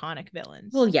so iconic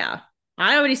villains. Well, yeah.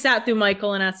 I already sat through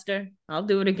Michael and Esther. I'll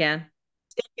do it again.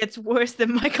 It gets worse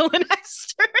than Michael and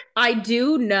Esther. I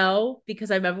do know,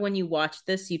 because I remember when you watched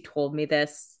this, you told me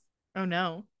this. Oh,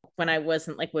 no. When I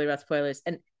wasn't like worried about spoilers.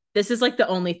 And this is like the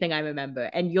only thing I remember.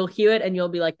 And you'll hear it and you'll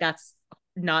be like, that's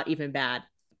not even bad.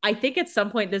 I think at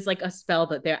some point there's like a spell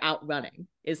that they're outrunning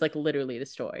is like literally the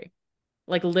story.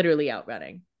 Like literally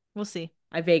outrunning. We'll see.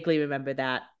 I vaguely remember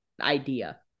that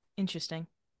idea. Interesting.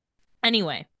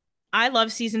 Anyway, I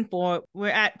love season 4. We're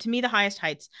at, to me, the highest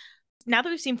heights. Now that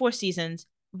we've seen 4 seasons,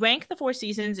 rank the 4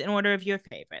 seasons in order of your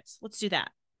favorites. Let's do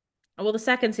that. Well, the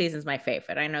second season's my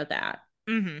favorite. I know that.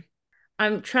 Mm-hmm.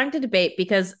 I'm trying to debate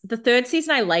because the 3rd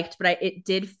season I liked, but it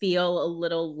did feel a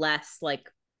little less like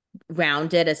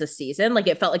rounded as a season. Like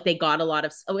it felt like they got a lot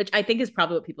of, which I think is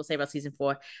probably what people say about season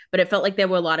 4, but it felt like there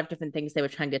were a lot of different things they were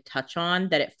trying to touch on,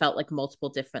 that it felt like multiple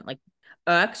different like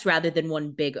arcs rather than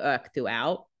one big arc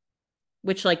throughout,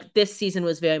 which like this season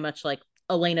was very much like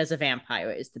Elena's a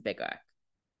vampire is the big arc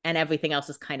and everything else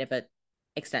is kind of an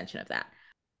extension of that.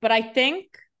 But I think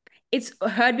it's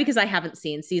hard because I haven't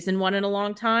seen season 1 in a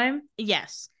long time.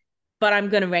 Yes. But I'm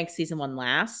going to rank season 1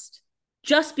 last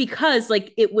just because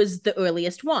like it was the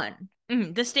earliest one.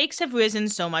 Mm-hmm. The stakes have risen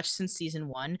so much since season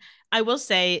 1. I will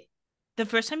say the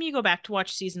first time you go back to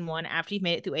watch season 1 after you've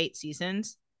made it through 8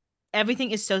 seasons,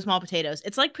 everything is so small potatoes.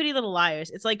 It's like Pretty Little Liars.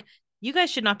 It's like, you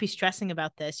guys should not be stressing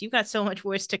about this. You've got so much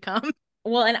worse to come.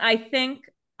 Well, and I think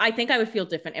I would feel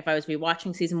different if I was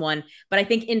rewatching season 1, but I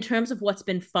think in terms of what's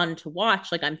been fun to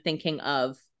watch, like I'm thinking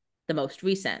of the most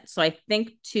recent. So I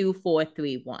think 2, 4,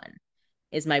 3, 1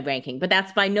 is my ranking, but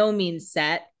that's by no means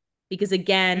set because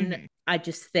again, I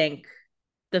just think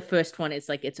the first one is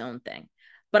like its own thing.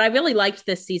 But I really liked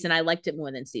this season. I liked it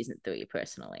more than season 3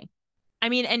 personally. I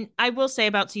mean, and I will say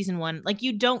about season 1, like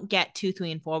you don't get 2,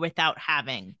 3, and 4 without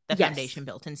having the foundation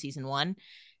built in season 1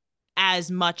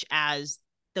 as much as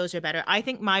those are better. I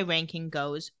think my ranking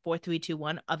goes 4, 3, 2,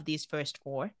 1 of these first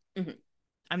 4. Mm-hmm.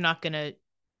 I'm not going to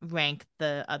rank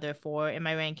the other 4 in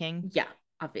my ranking. Yeah,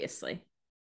 obviously.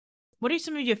 What are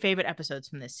some of your favorite episodes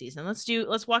from this season?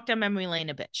 Let's walk down memory lane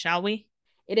a bit, shall we?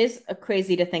 It is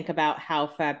crazy to think about how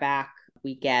far back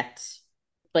we get.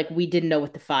 Like we didn't know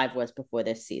what the 5 was before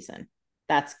this season.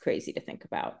 That's crazy to think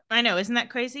about. I know. Isn't that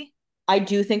crazy? I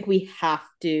do think we have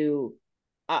to,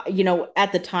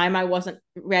 at the time I wasn't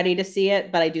ready to see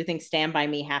it, but I do think Stand By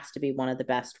Me has to be one of the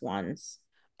best ones.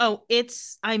 Oh,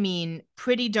 it's, I mean,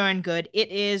 pretty darn good.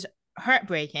 It is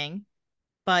heartbreaking,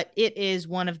 but it is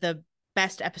one of the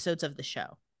best episodes of the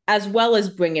show. as well as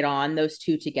Bring It On, those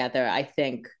two together, I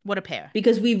think. What a pair.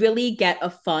 Because we really get a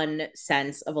fun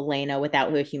sense of Elena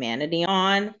without her humanity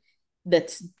on.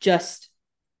 That's just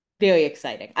very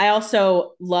exciting. I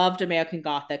also loved American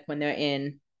Gothic when they're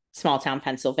in small town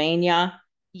Pennsylvania.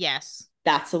 Yes.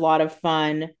 That's a lot of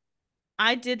fun.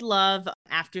 I did love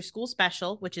After School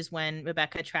Special, which is when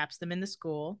Rebecca traps them in the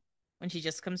school when she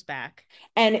just comes back.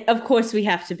 And of course, we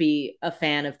have to be a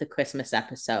fan of the Christmas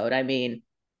episode. I mean,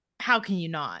 how can you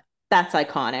not? That's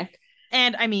iconic.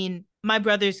 And I mean, My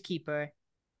Brother's Keeper.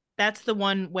 That's the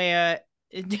one where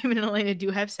Damon and Elena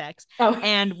do have sex. Oh.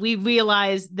 And we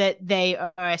realize that they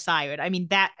are a sired. I mean,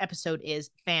 that episode is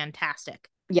fantastic.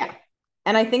 Yeah.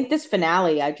 And I think this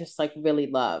finale I just like really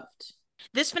loved.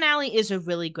 This finale is a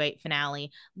really great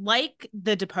finale. Like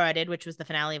The Departed, which was the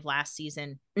finale of last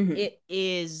season, it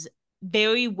is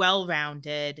very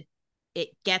well-rounded. It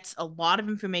gets a lot of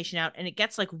information out, and it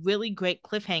gets like really great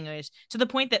cliffhangers to the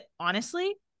point that,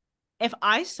 honestly, if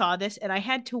I saw this and I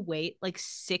had to wait like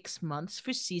 6 months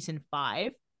for season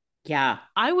 5, yeah,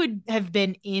 I would have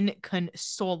been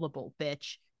inconsolable,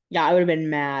 bitch. Yeah, I would have been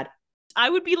mad. I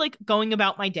would be like going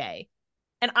about my day,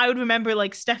 and I would remember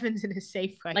like Stefan's in his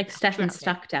safe right like now, Stefan's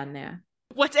drowning. stuck down there.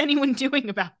 What's anyone doing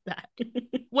about that?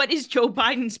 What is Joe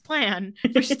Biden's plan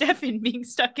for Stefan being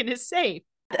stuck in his safe?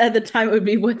 At the time, it would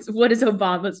be what is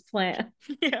Obama's plan?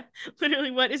 Yeah,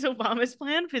 literally, what is Obama's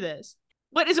plan for this?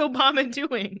 What is Obama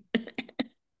doing?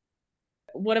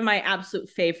 One of my absolute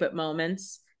favorite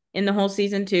moments in the whole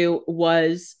season 2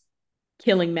 was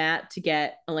killing Matt to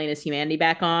get Elena's humanity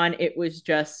back on. It was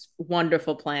just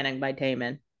wonderful planning by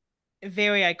Damon.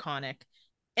 Very iconic.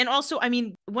 And also, I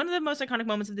mean, one of the most iconic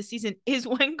moments of the season is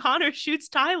when Connor shoots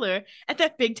Tyler at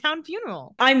that big town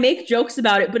funeral. I make jokes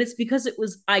about it, but it's because it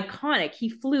was iconic. He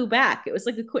flew back. It was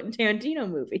like a Quentin Tarantino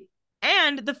movie.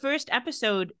 And the first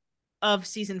episode of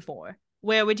season 4,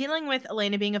 where we're dealing with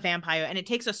Elena being a vampire, and it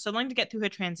takes us so long to get through her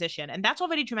transition, and that's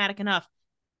already dramatic enough.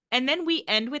 And then we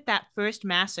end with that first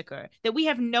massacre that we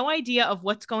have no idea of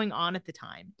what's going on at the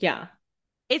time. Yeah.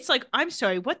 It's like, I'm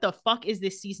sorry, what the fuck is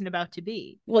this season about to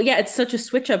be? Well, yeah, it's such a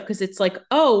switch up because it's like,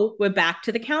 oh, we're back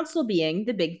to the council being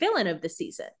the big villain of the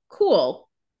season. Cool.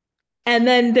 And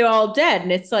then they're all dead.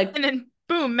 And it's like, and then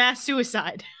boom, mass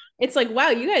suicide. It's like, wow,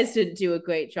 you guys didn't do a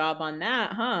great job on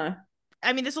that, huh?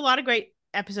 I mean, there's a lot of great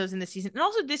episodes in this season. And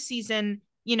also this season,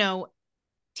 you know,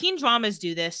 teen dramas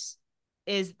do this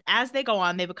is as they go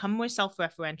on, they become more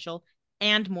self-referential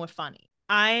and more funny.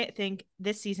 I think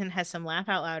this season has some laugh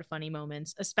out loud funny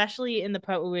moments, especially in the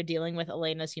part where we're dealing with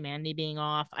Elena's humanity being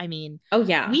off. I mean, oh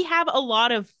yeah, we have a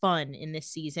lot of fun in this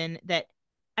season that,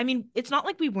 I mean, it's not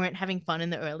like we weren't having fun in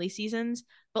the early seasons,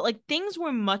 but like things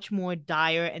were much more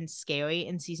dire and scary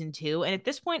in season 2. And at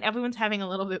this point, everyone's having a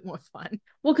little bit more fun.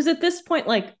 Well, because at this point,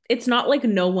 like, it's not like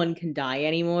no one can die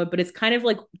anymore, but it's kind of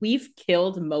like we've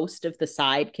killed most of the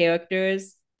side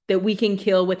characters that we can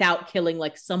kill without killing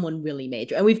like someone really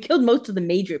major. And we've killed most of the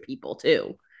major people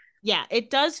too. Yeah, it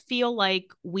does feel like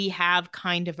we have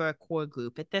kind of a core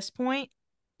group at this point.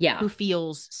 Yeah. Who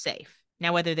feels safe.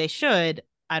 Now, whether they should,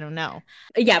 I don't know.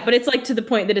 Yeah, but it's like to the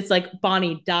point that it's like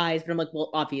Bonnie dies, but I'm like,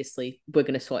 well, obviously we're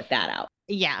going to sort that out.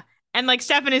 Yeah. And like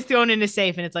Stefan is thrown in a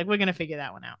safe and it's like, we're going to figure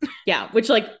that one out. Yeah, which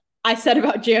like I said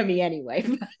about Jeremy anyway.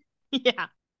 Yeah.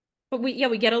 But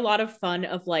we get a lot of fun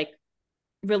of like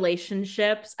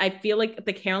relationships. I feel like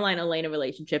the Caroline Elena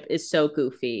relationship is so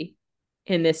goofy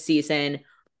in this season.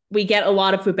 We get a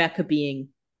lot of Rebecca being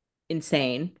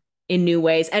insane in new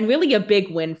ways and really a big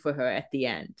win for her at the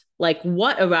end. Like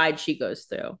what a ride she goes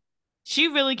through. She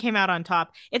really came out on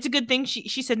top. It's a good thing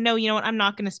she said, no, you know what? I'm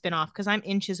not going to spin off because I'm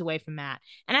inches away from Matt.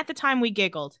 And at the time we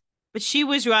giggled, but she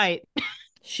was right.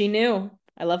 She knew.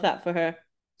 I love that for her.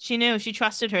 She knew. She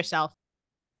trusted herself.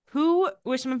 Who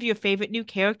were some of your favorite new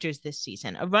characters this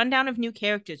season? A rundown of new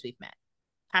characters we've met.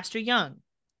 Pastor Young,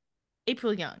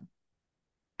 April Young,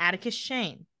 Atticus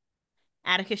Shane,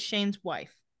 Atticus Shane's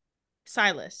wife,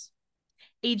 Silas,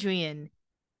 Adrian,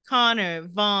 Connor,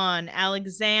 Vaughn,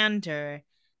 Alexander.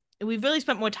 We've really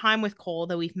spent more time with Cole,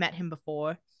 though we've met him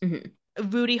before. Mm-hmm.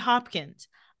 Rudy Hopkins.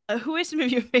 Who are some of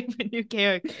your favorite new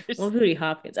characters? Well, Rudy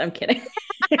Hopkins. I'm kidding.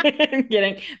 I'm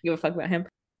kidding. Give a fuck about him.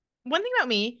 One thing about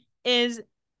me is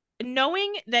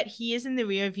knowing that he is in the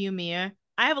rearview mirror,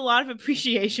 I have a lot of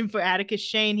appreciation for Atticus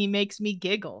Shane. He makes me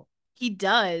giggle. He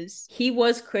does. He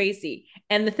was crazy.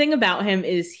 And the thing about him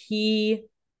is he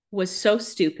was so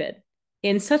stupid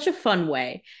in such a fun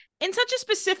way. In such a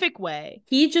specific way.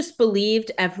 He just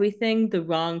believed everything the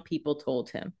wrong people told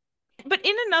him. But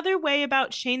in another way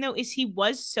about Shane, though, is he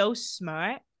was so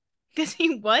smart because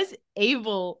he was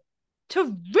able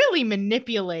to really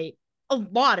manipulate a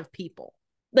lot of people.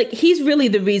 like he's really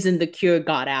the reason the cure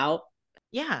got out.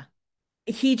 Yeah.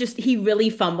 He really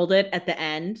fumbled it at the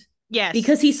end. Yes.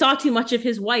 Because he saw too much of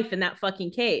his wife in that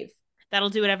fucking cave. That'll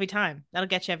do it every time. That'll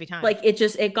get you every time. Like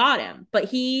it got him. But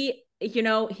he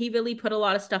really put a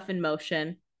lot of stuff in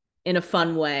motion in a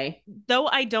fun way. Though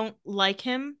I don't like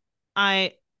him,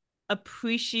 I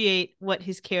appreciate what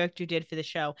his character did for the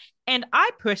show. And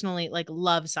I personally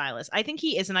love Silas. I think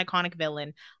he is an iconic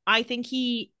villain. I think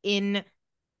he, in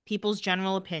people's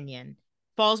general opinion,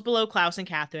 falls below Klaus and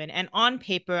Catherine. And on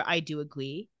paper, I do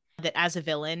agree that as a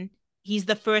villain, he's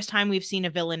the first time we've seen a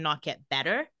villain not get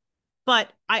better.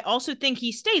 But I also think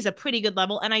he stays a pretty good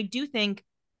level. And I do think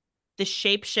the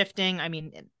shape-shifting, I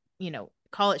mean,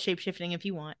 call it shape-shifting if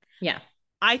you want. Yeah.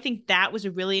 I think that was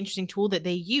a really interesting tool that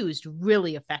they used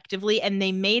really effectively, and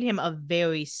they made him a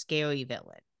very scary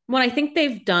villain. Well, I think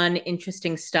they've done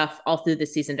interesting stuff all through the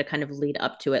season to kind of lead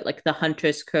up to it, like the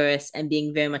Hunter's Curse and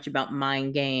being very much about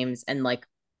mind games and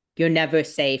you're never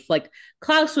safe. Like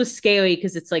Klaus was scary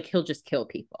because it's he'll just kill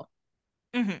people.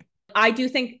 Mm-hmm. I do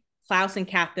think Klaus and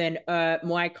Catherine are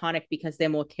more iconic because they're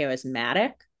more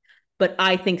charismatic, but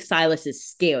I think Silas is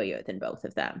scarier than both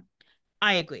of them.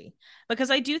 I agree.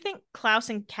 Because I do think Klaus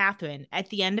and Catherine, at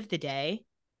the end of the day,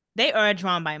 they are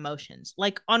drawn by emotions.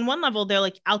 On one level,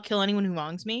 they're I'll kill anyone who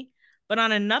wrongs me. But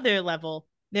on another level,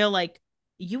 they're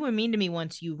you were mean to me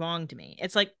once, you wronged me.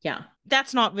 It's yeah,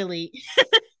 that's not really.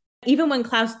 Even when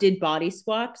Klaus did body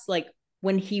swaps,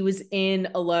 when he was in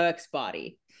Alaric's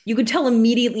body, you could tell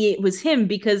immediately it was him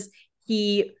because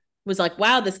he was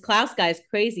wow, this Klaus guy's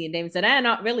crazy. And Damon said,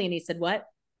 not really. And he said, what?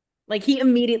 He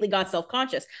immediately got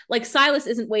self-conscious. Silas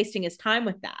isn't wasting his time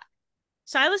with that.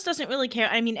 Silas doesn't really care.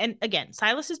 I mean, and again,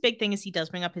 Silas's big thing is he does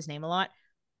bring up his name a lot.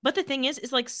 But the thing is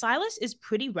Silas is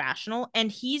pretty rational, and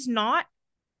he's not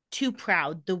too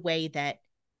proud the way that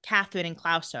Catherine and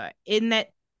Klaus are, in that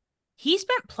he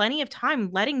spent plenty of time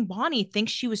letting Bonnie think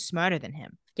she was smarter than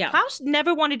him. Yeah. Klaus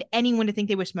never wanted anyone to think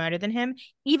they were smarter than him,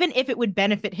 even if it would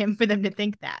benefit him for them to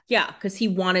think that. Yeah, because he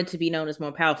wanted to be known as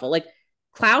more powerful.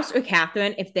 Klaus or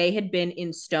Catherine, if they had been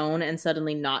in stone and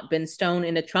suddenly not been stone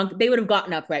in a trunk, they would have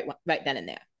gotten up right then and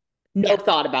there. No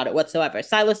thought about it whatsoever.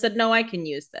 Silas said, no, I can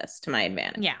use this to my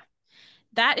advantage. Yeah.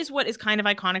 That is what is kind of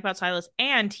iconic about Silas.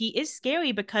 And he is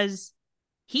scary because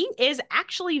he is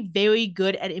actually very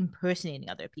good at impersonating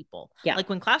other people. Yeah.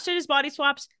 When Klaus did his body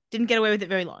swaps, didn't get away with it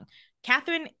very long.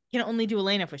 Catherine can only do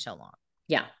Elena for so long.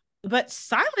 Yeah. But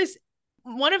Silas,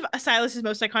 one of Silas's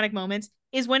most iconic moments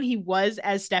is when he was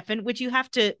as Stefan, which you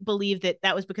have to believe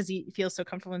that was because he feels so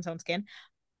comfortable in his own skin.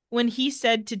 When he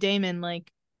said to Damon, me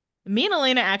and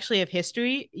Elena actually have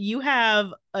history. You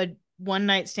have a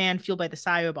one-night stand fueled by the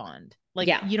sire bond.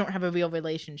 You don't have a real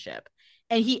relationship.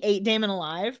 And he ate Damon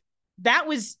alive. That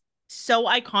was so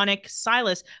iconic,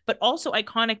 Silas, but also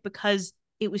iconic because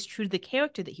it was true to the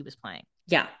character that he was playing.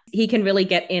 Yeah. He can really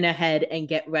get in ahead and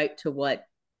get right to what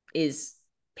is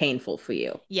painful for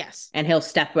you. Yes. And he'll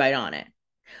step right on it.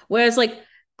 Whereas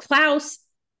Klaus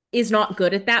is not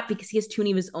good at that because he has too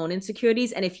many of his own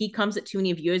insecurities. And if he comes at too many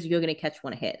of yours, you're going to catch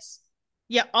one of his.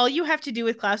 Yeah. All you have to do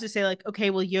with Klaus is say okay,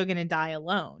 well, you're going to die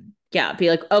alone. Yeah.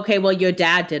 Be okay, well, your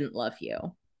dad didn't love you.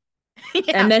 Yeah.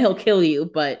 And then he'll kill you,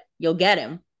 but you'll get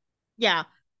him. Yeah.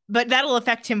 But that'll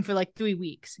affect him for 3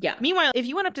 weeks. Yeah. Meanwhile, if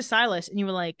you went up to Silas and you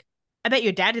were I bet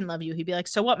your dad didn't love you, he'd be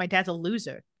so what? My dad's a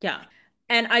loser. Yeah.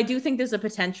 And I do think there's a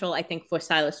potential, I think, for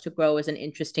Silas to grow as an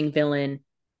interesting villain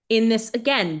in this,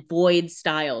 again, Void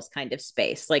Styles kind of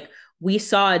space. We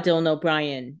saw Dylan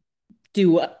O'Brien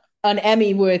do an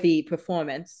Emmy-worthy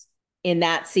performance in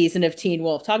that season of Teen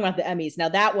Wolf. Talking about the Emmys. Now,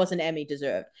 that wasn't Emmy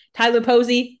deserved. Tyler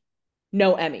Posey,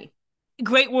 no Emmy.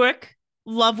 Great work.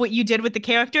 Love what you did with the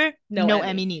character. No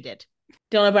Emmy needed.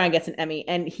 Dylan O'Brien gets an Emmy,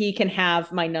 and he can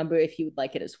have my number if he would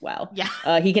like it as well.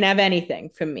 Yeah. He can have anything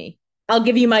from me. I'll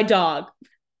give you my dog.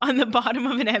 On the bottom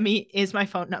of an Emmy is my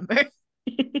phone number.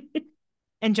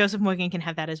 And Joseph Morgan can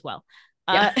have that as well.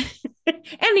 Yeah.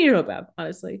 And Nina Dobrev,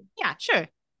 honestly. Yeah, sure.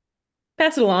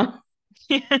 Pass it along.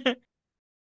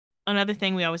 Another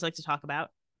thing we always like to talk about,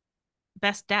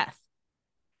 best death.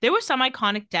 There were some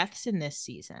iconic deaths in this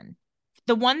season.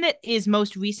 The one that is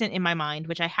most recent in my mind,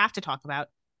 which I have to talk about,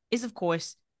 is, of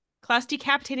course, Klaus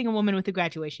decapitating a woman with a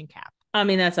graduation cap. I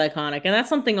mean, that's iconic, and that's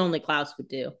something only Klaus would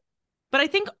do. But I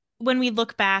think when we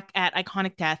look back at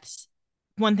iconic deaths,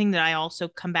 one thing that I also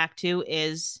come back to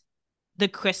is the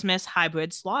Christmas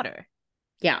hybrid slaughter.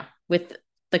 Yeah, with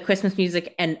the Christmas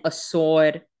music and a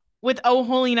sword. With Oh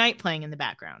Holy Night playing in the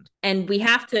background. And we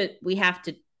have to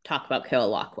talk about Carol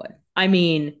Lockwood. I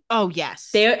mean, oh yes.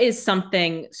 There is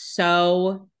something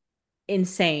so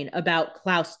insane about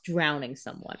Klaus drowning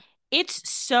someone. It's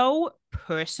so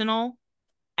personal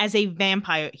as a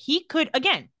vampire, he can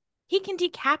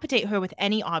decapitate her with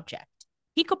any object.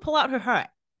 He could pull out her heart.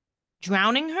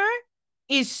 Drowning her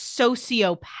is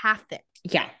sociopathic.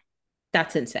 Yeah,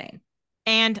 that's insane.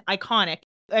 And iconic.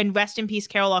 And rest in peace,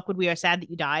 Carol Lockwood. We are sad that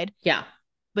you died. Yeah.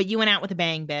 But you went out with a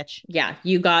bang, bitch. Yeah,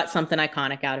 you got something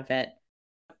iconic out of it.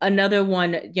 Another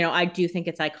one, I do think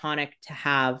it's iconic to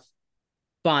have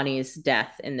Bonnie's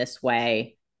death in this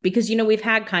way. Because, we've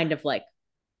had kind of like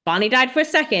Bonnie died for a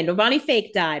second, or Bonnie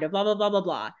fake died, or blah, blah, blah, blah,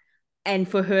 blah. And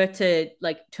for her to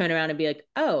like turn around and be like,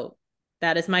 oh,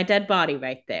 that is my dead body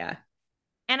right there.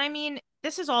 And I mean,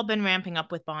 this has all been ramping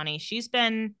up with Bonnie. She's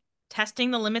been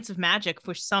testing the limits of magic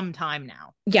for some time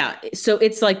now. Yeah. So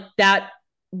it's like that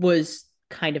was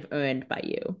kind of earned by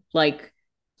you. Like,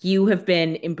 you have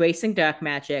been embracing dark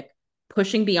magic,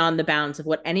 pushing beyond the bounds of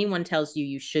what anyone tells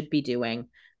you should be doing,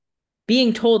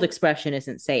 being told expression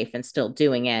isn't safe and still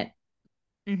doing it.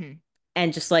 Mm-hmm.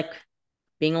 And just like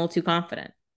being a little too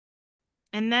confident.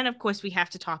 And then, of course, we have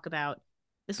to talk about,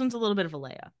 this one's a little bit of a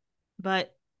layup,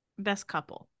 but best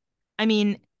couple. I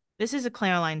mean, this is a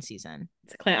Clareline season.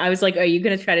 I was like, are you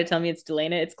going to try to tell me it's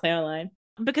Delena? It's Clareline.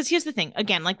 Because here's the thing.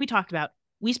 Again, like we talked about,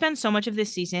 we spend so much of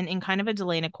this season in kind of a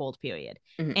Delena cold period.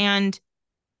 Mm-hmm. And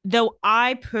though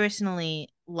I personally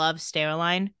love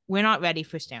Stairline, we're not ready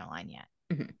for Stairline yet.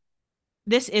 Mm-hmm.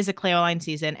 This is a Clareline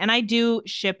season. And I do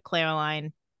ship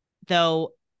Clareline,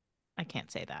 though I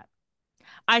can't say that.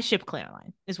 I ship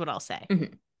Clareline is what I'll say.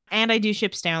 Mm-hmm. And I do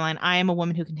ship Stairline. I am a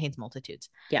woman who contains multitudes.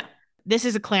 Yeah. This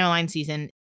is a Clareline season.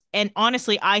 And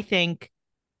honestly, I think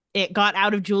it got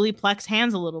out of Julie Plex's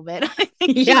hands a little bit. I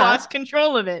think she lost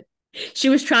control of it. She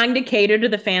was trying to cater to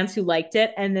the fans who liked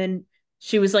it. And then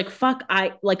she was like, fuck,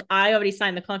 I already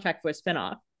signed the contract for a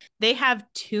spinoff. They have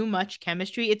too much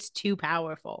chemistry. It's too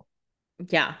powerful.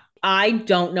 Yeah. I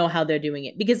don't know how they're doing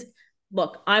it. Because,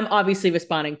 look, I'm obviously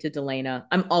responding to Delena.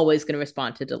 I'm always going to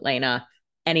respond to Delena.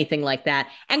 Anything like that.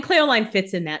 And Clareline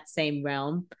fits in that same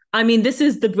realm. I mean, this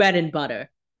is the bread and butter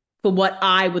for what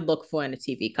I would look for in a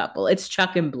TV couple. It's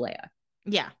Chuck and Blair.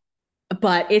 Yeah.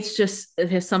 But it's just,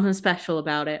 there's something special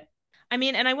about it. I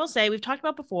mean, and I will say, we've talked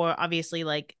about before, obviously,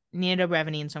 like Nina Dobrev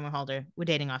and Summer Halder were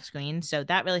dating off screen. So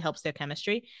that really helps their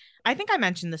chemistry. I think I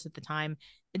mentioned this at the time.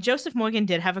 Joseph Morgan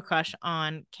did have a crush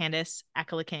on Candace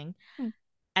Akala King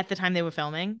at the time they were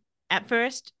filming at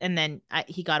first. And then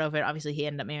he got over it. Obviously, he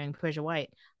ended up marrying Persia White.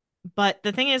 But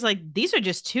the thing is, like, these are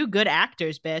just two good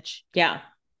actors, bitch. Yeah.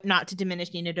 Not to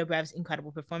diminish Nina Dobrev's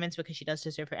incredible performance, because she does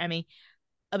deserve her Emmy.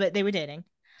 But they were dating.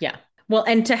 Yeah. Well,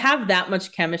 and to have that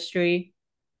much chemistry,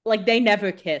 like, they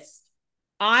never kissed.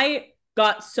 I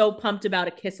got so pumped about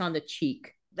a kiss on the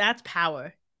cheek. That's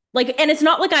power. Like, and it's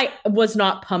not like I was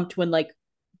not pumped when, like,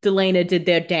 Delena did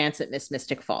their dance at Miss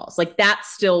Mystic Falls. Like, that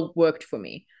still worked for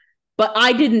me. But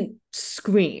I didn't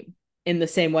scream in the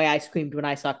same way I screamed when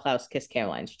I saw Klaus kiss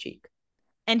Caroline's cheek.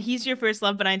 And he's your first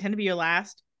love, but I intend to be your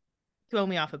last. Throw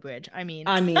me off a bridge. I mean,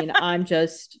 I'm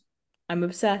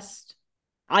obsessed.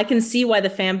 I can see why the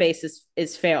fan base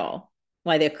is feral,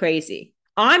 why they're crazy.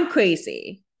 I'm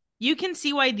crazy. You can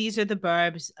see why these are the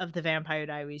burbs of the Vampire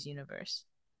Diaries universe.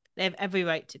 They have every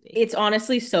right to be. It's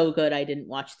honestly so good I didn't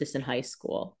watch this in high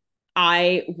school.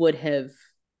 I would have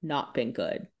not been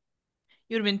good.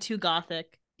 You would have been too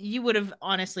gothic. You would have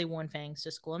honestly worn fangs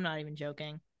to school. I'm not even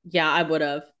joking. Yeah, I would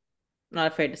have. I'm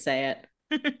not afraid to say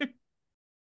it.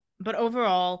 But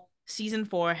overall, season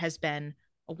 4 has been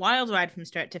a wild ride from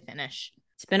start to finish.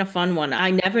 It's been a fun one.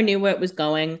 I never knew where it was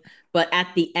going, but at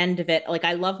the end of it, like,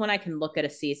 I love when I can look at a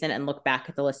season and look back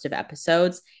at the list of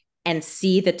episodes and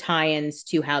see the tie-ins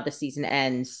to how the season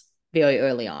ends very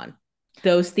early on.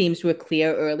 Those themes were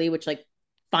clear early, which, like,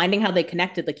 finding how they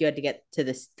connected, like, you had to get to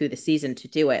this through the season to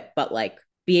do it, but, like,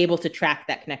 be able to track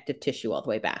that connective tissue all the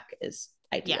way back is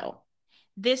ideal. Yeah.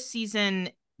 This season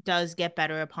does get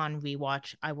better upon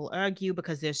rewatch, I will argue,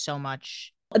 because there's so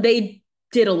much. They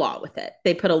did a lot with it.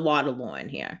 They put a lot of lore in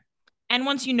here. And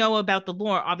once you know about the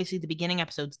lore, obviously the beginning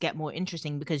episodes get more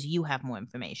interesting because you have more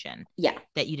information. Yeah.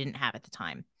 That you didn't have at the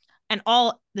time. And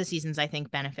all the seasons, I think,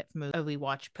 benefit from a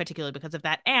rewatch, particularly because of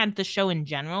that. And the show in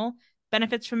general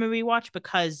benefits from a rewatch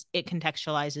because it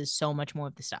contextualizes so much more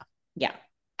of the stuff. Yeah.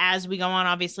 As we go on,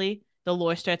 obviously, the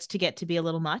lore starts to get to be a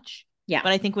little much. Yeah.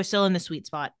 But I think we're still in the sweet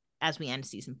spot as we end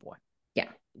season 4. Yeah.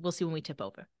 We'll see when we tip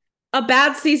over. A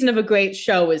bad season of a great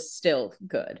show is still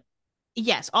good.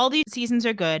 Yes, all these seasons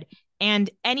are good. And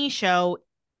any show,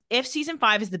 if season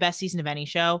 5 is the best season of any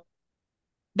show,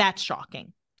 that's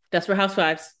shocking. Desperate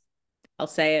Housewives. I'll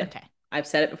say it. Okay. I've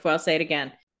said it before. I'll say it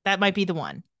again. That might be the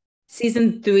one.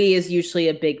 Season 3 is usually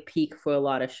a big peak for a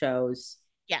lot of shows.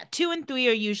 Yeah, 2 and 3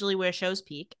 are usually where shows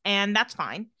peak, and that's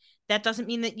fine. that doesn't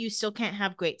mean that you still can't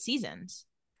have great seasons.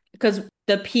 Because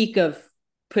the peak of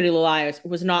Pretty Little Liars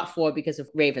was not 4 because of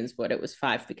Ravenswood. It was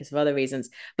 5 because of other reasons.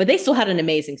 But they still had an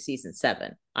amazing season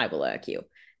 7, I will argue.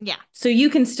 Yeah. So you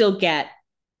can still get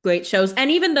great shows.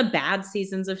 And even the bad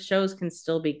seasons of shows can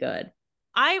still be good.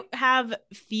 I have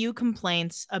few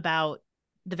complaints about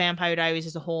the Vampire Diaries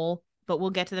as a whole, but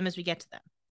we'll get to them as we get to them.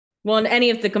 Well, and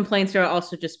any of the complaints are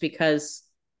also just because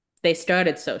they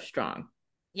started so strong.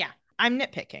 Yeah, I'm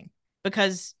nitpicking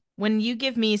because when you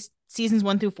give me seasons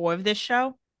 1 through 4 of this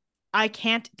show, I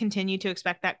can't continue to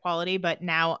expect that quality, but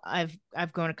now I've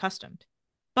grown accustomed.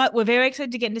 But we're very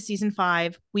excited to get into season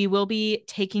 5. We will be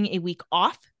taking a week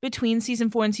off between season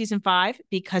 4 and season 5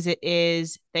 because it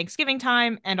is Thanksgiving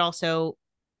time, and also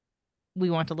we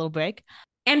want a little break.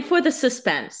 And for the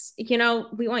suspense,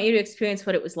 we want you to experience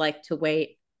what it was like to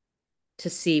wait to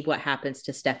see what happens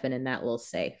to Stefan in that little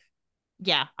safe.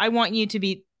 Yeah, I want you to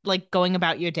be like going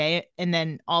about your day and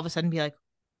then all of a sudden be like,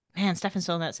 man, Stefan's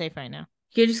still in that safe right now.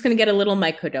 You're just going to get a little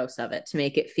microdose of it to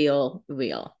make it feel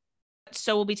real.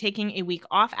 So we'll be taking a week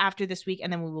off after this week,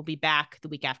 and then we will be back the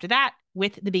week after that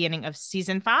with the beginning of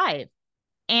season 5.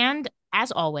 And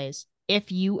as always,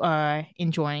 if you are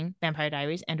enjoying Vampire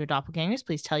Diaries and or Doppelgangers,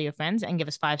 please tell your friends and give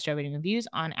us 5-star rating reviews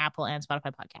on Apple and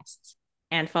Spotify podcasts.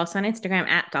 And follow us on Instagram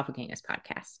at Doppelgangers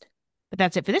Podcast. But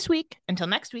that's it for this week. Until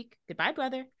next week, goodbye,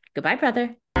 brother. Goodbye,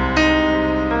 brother.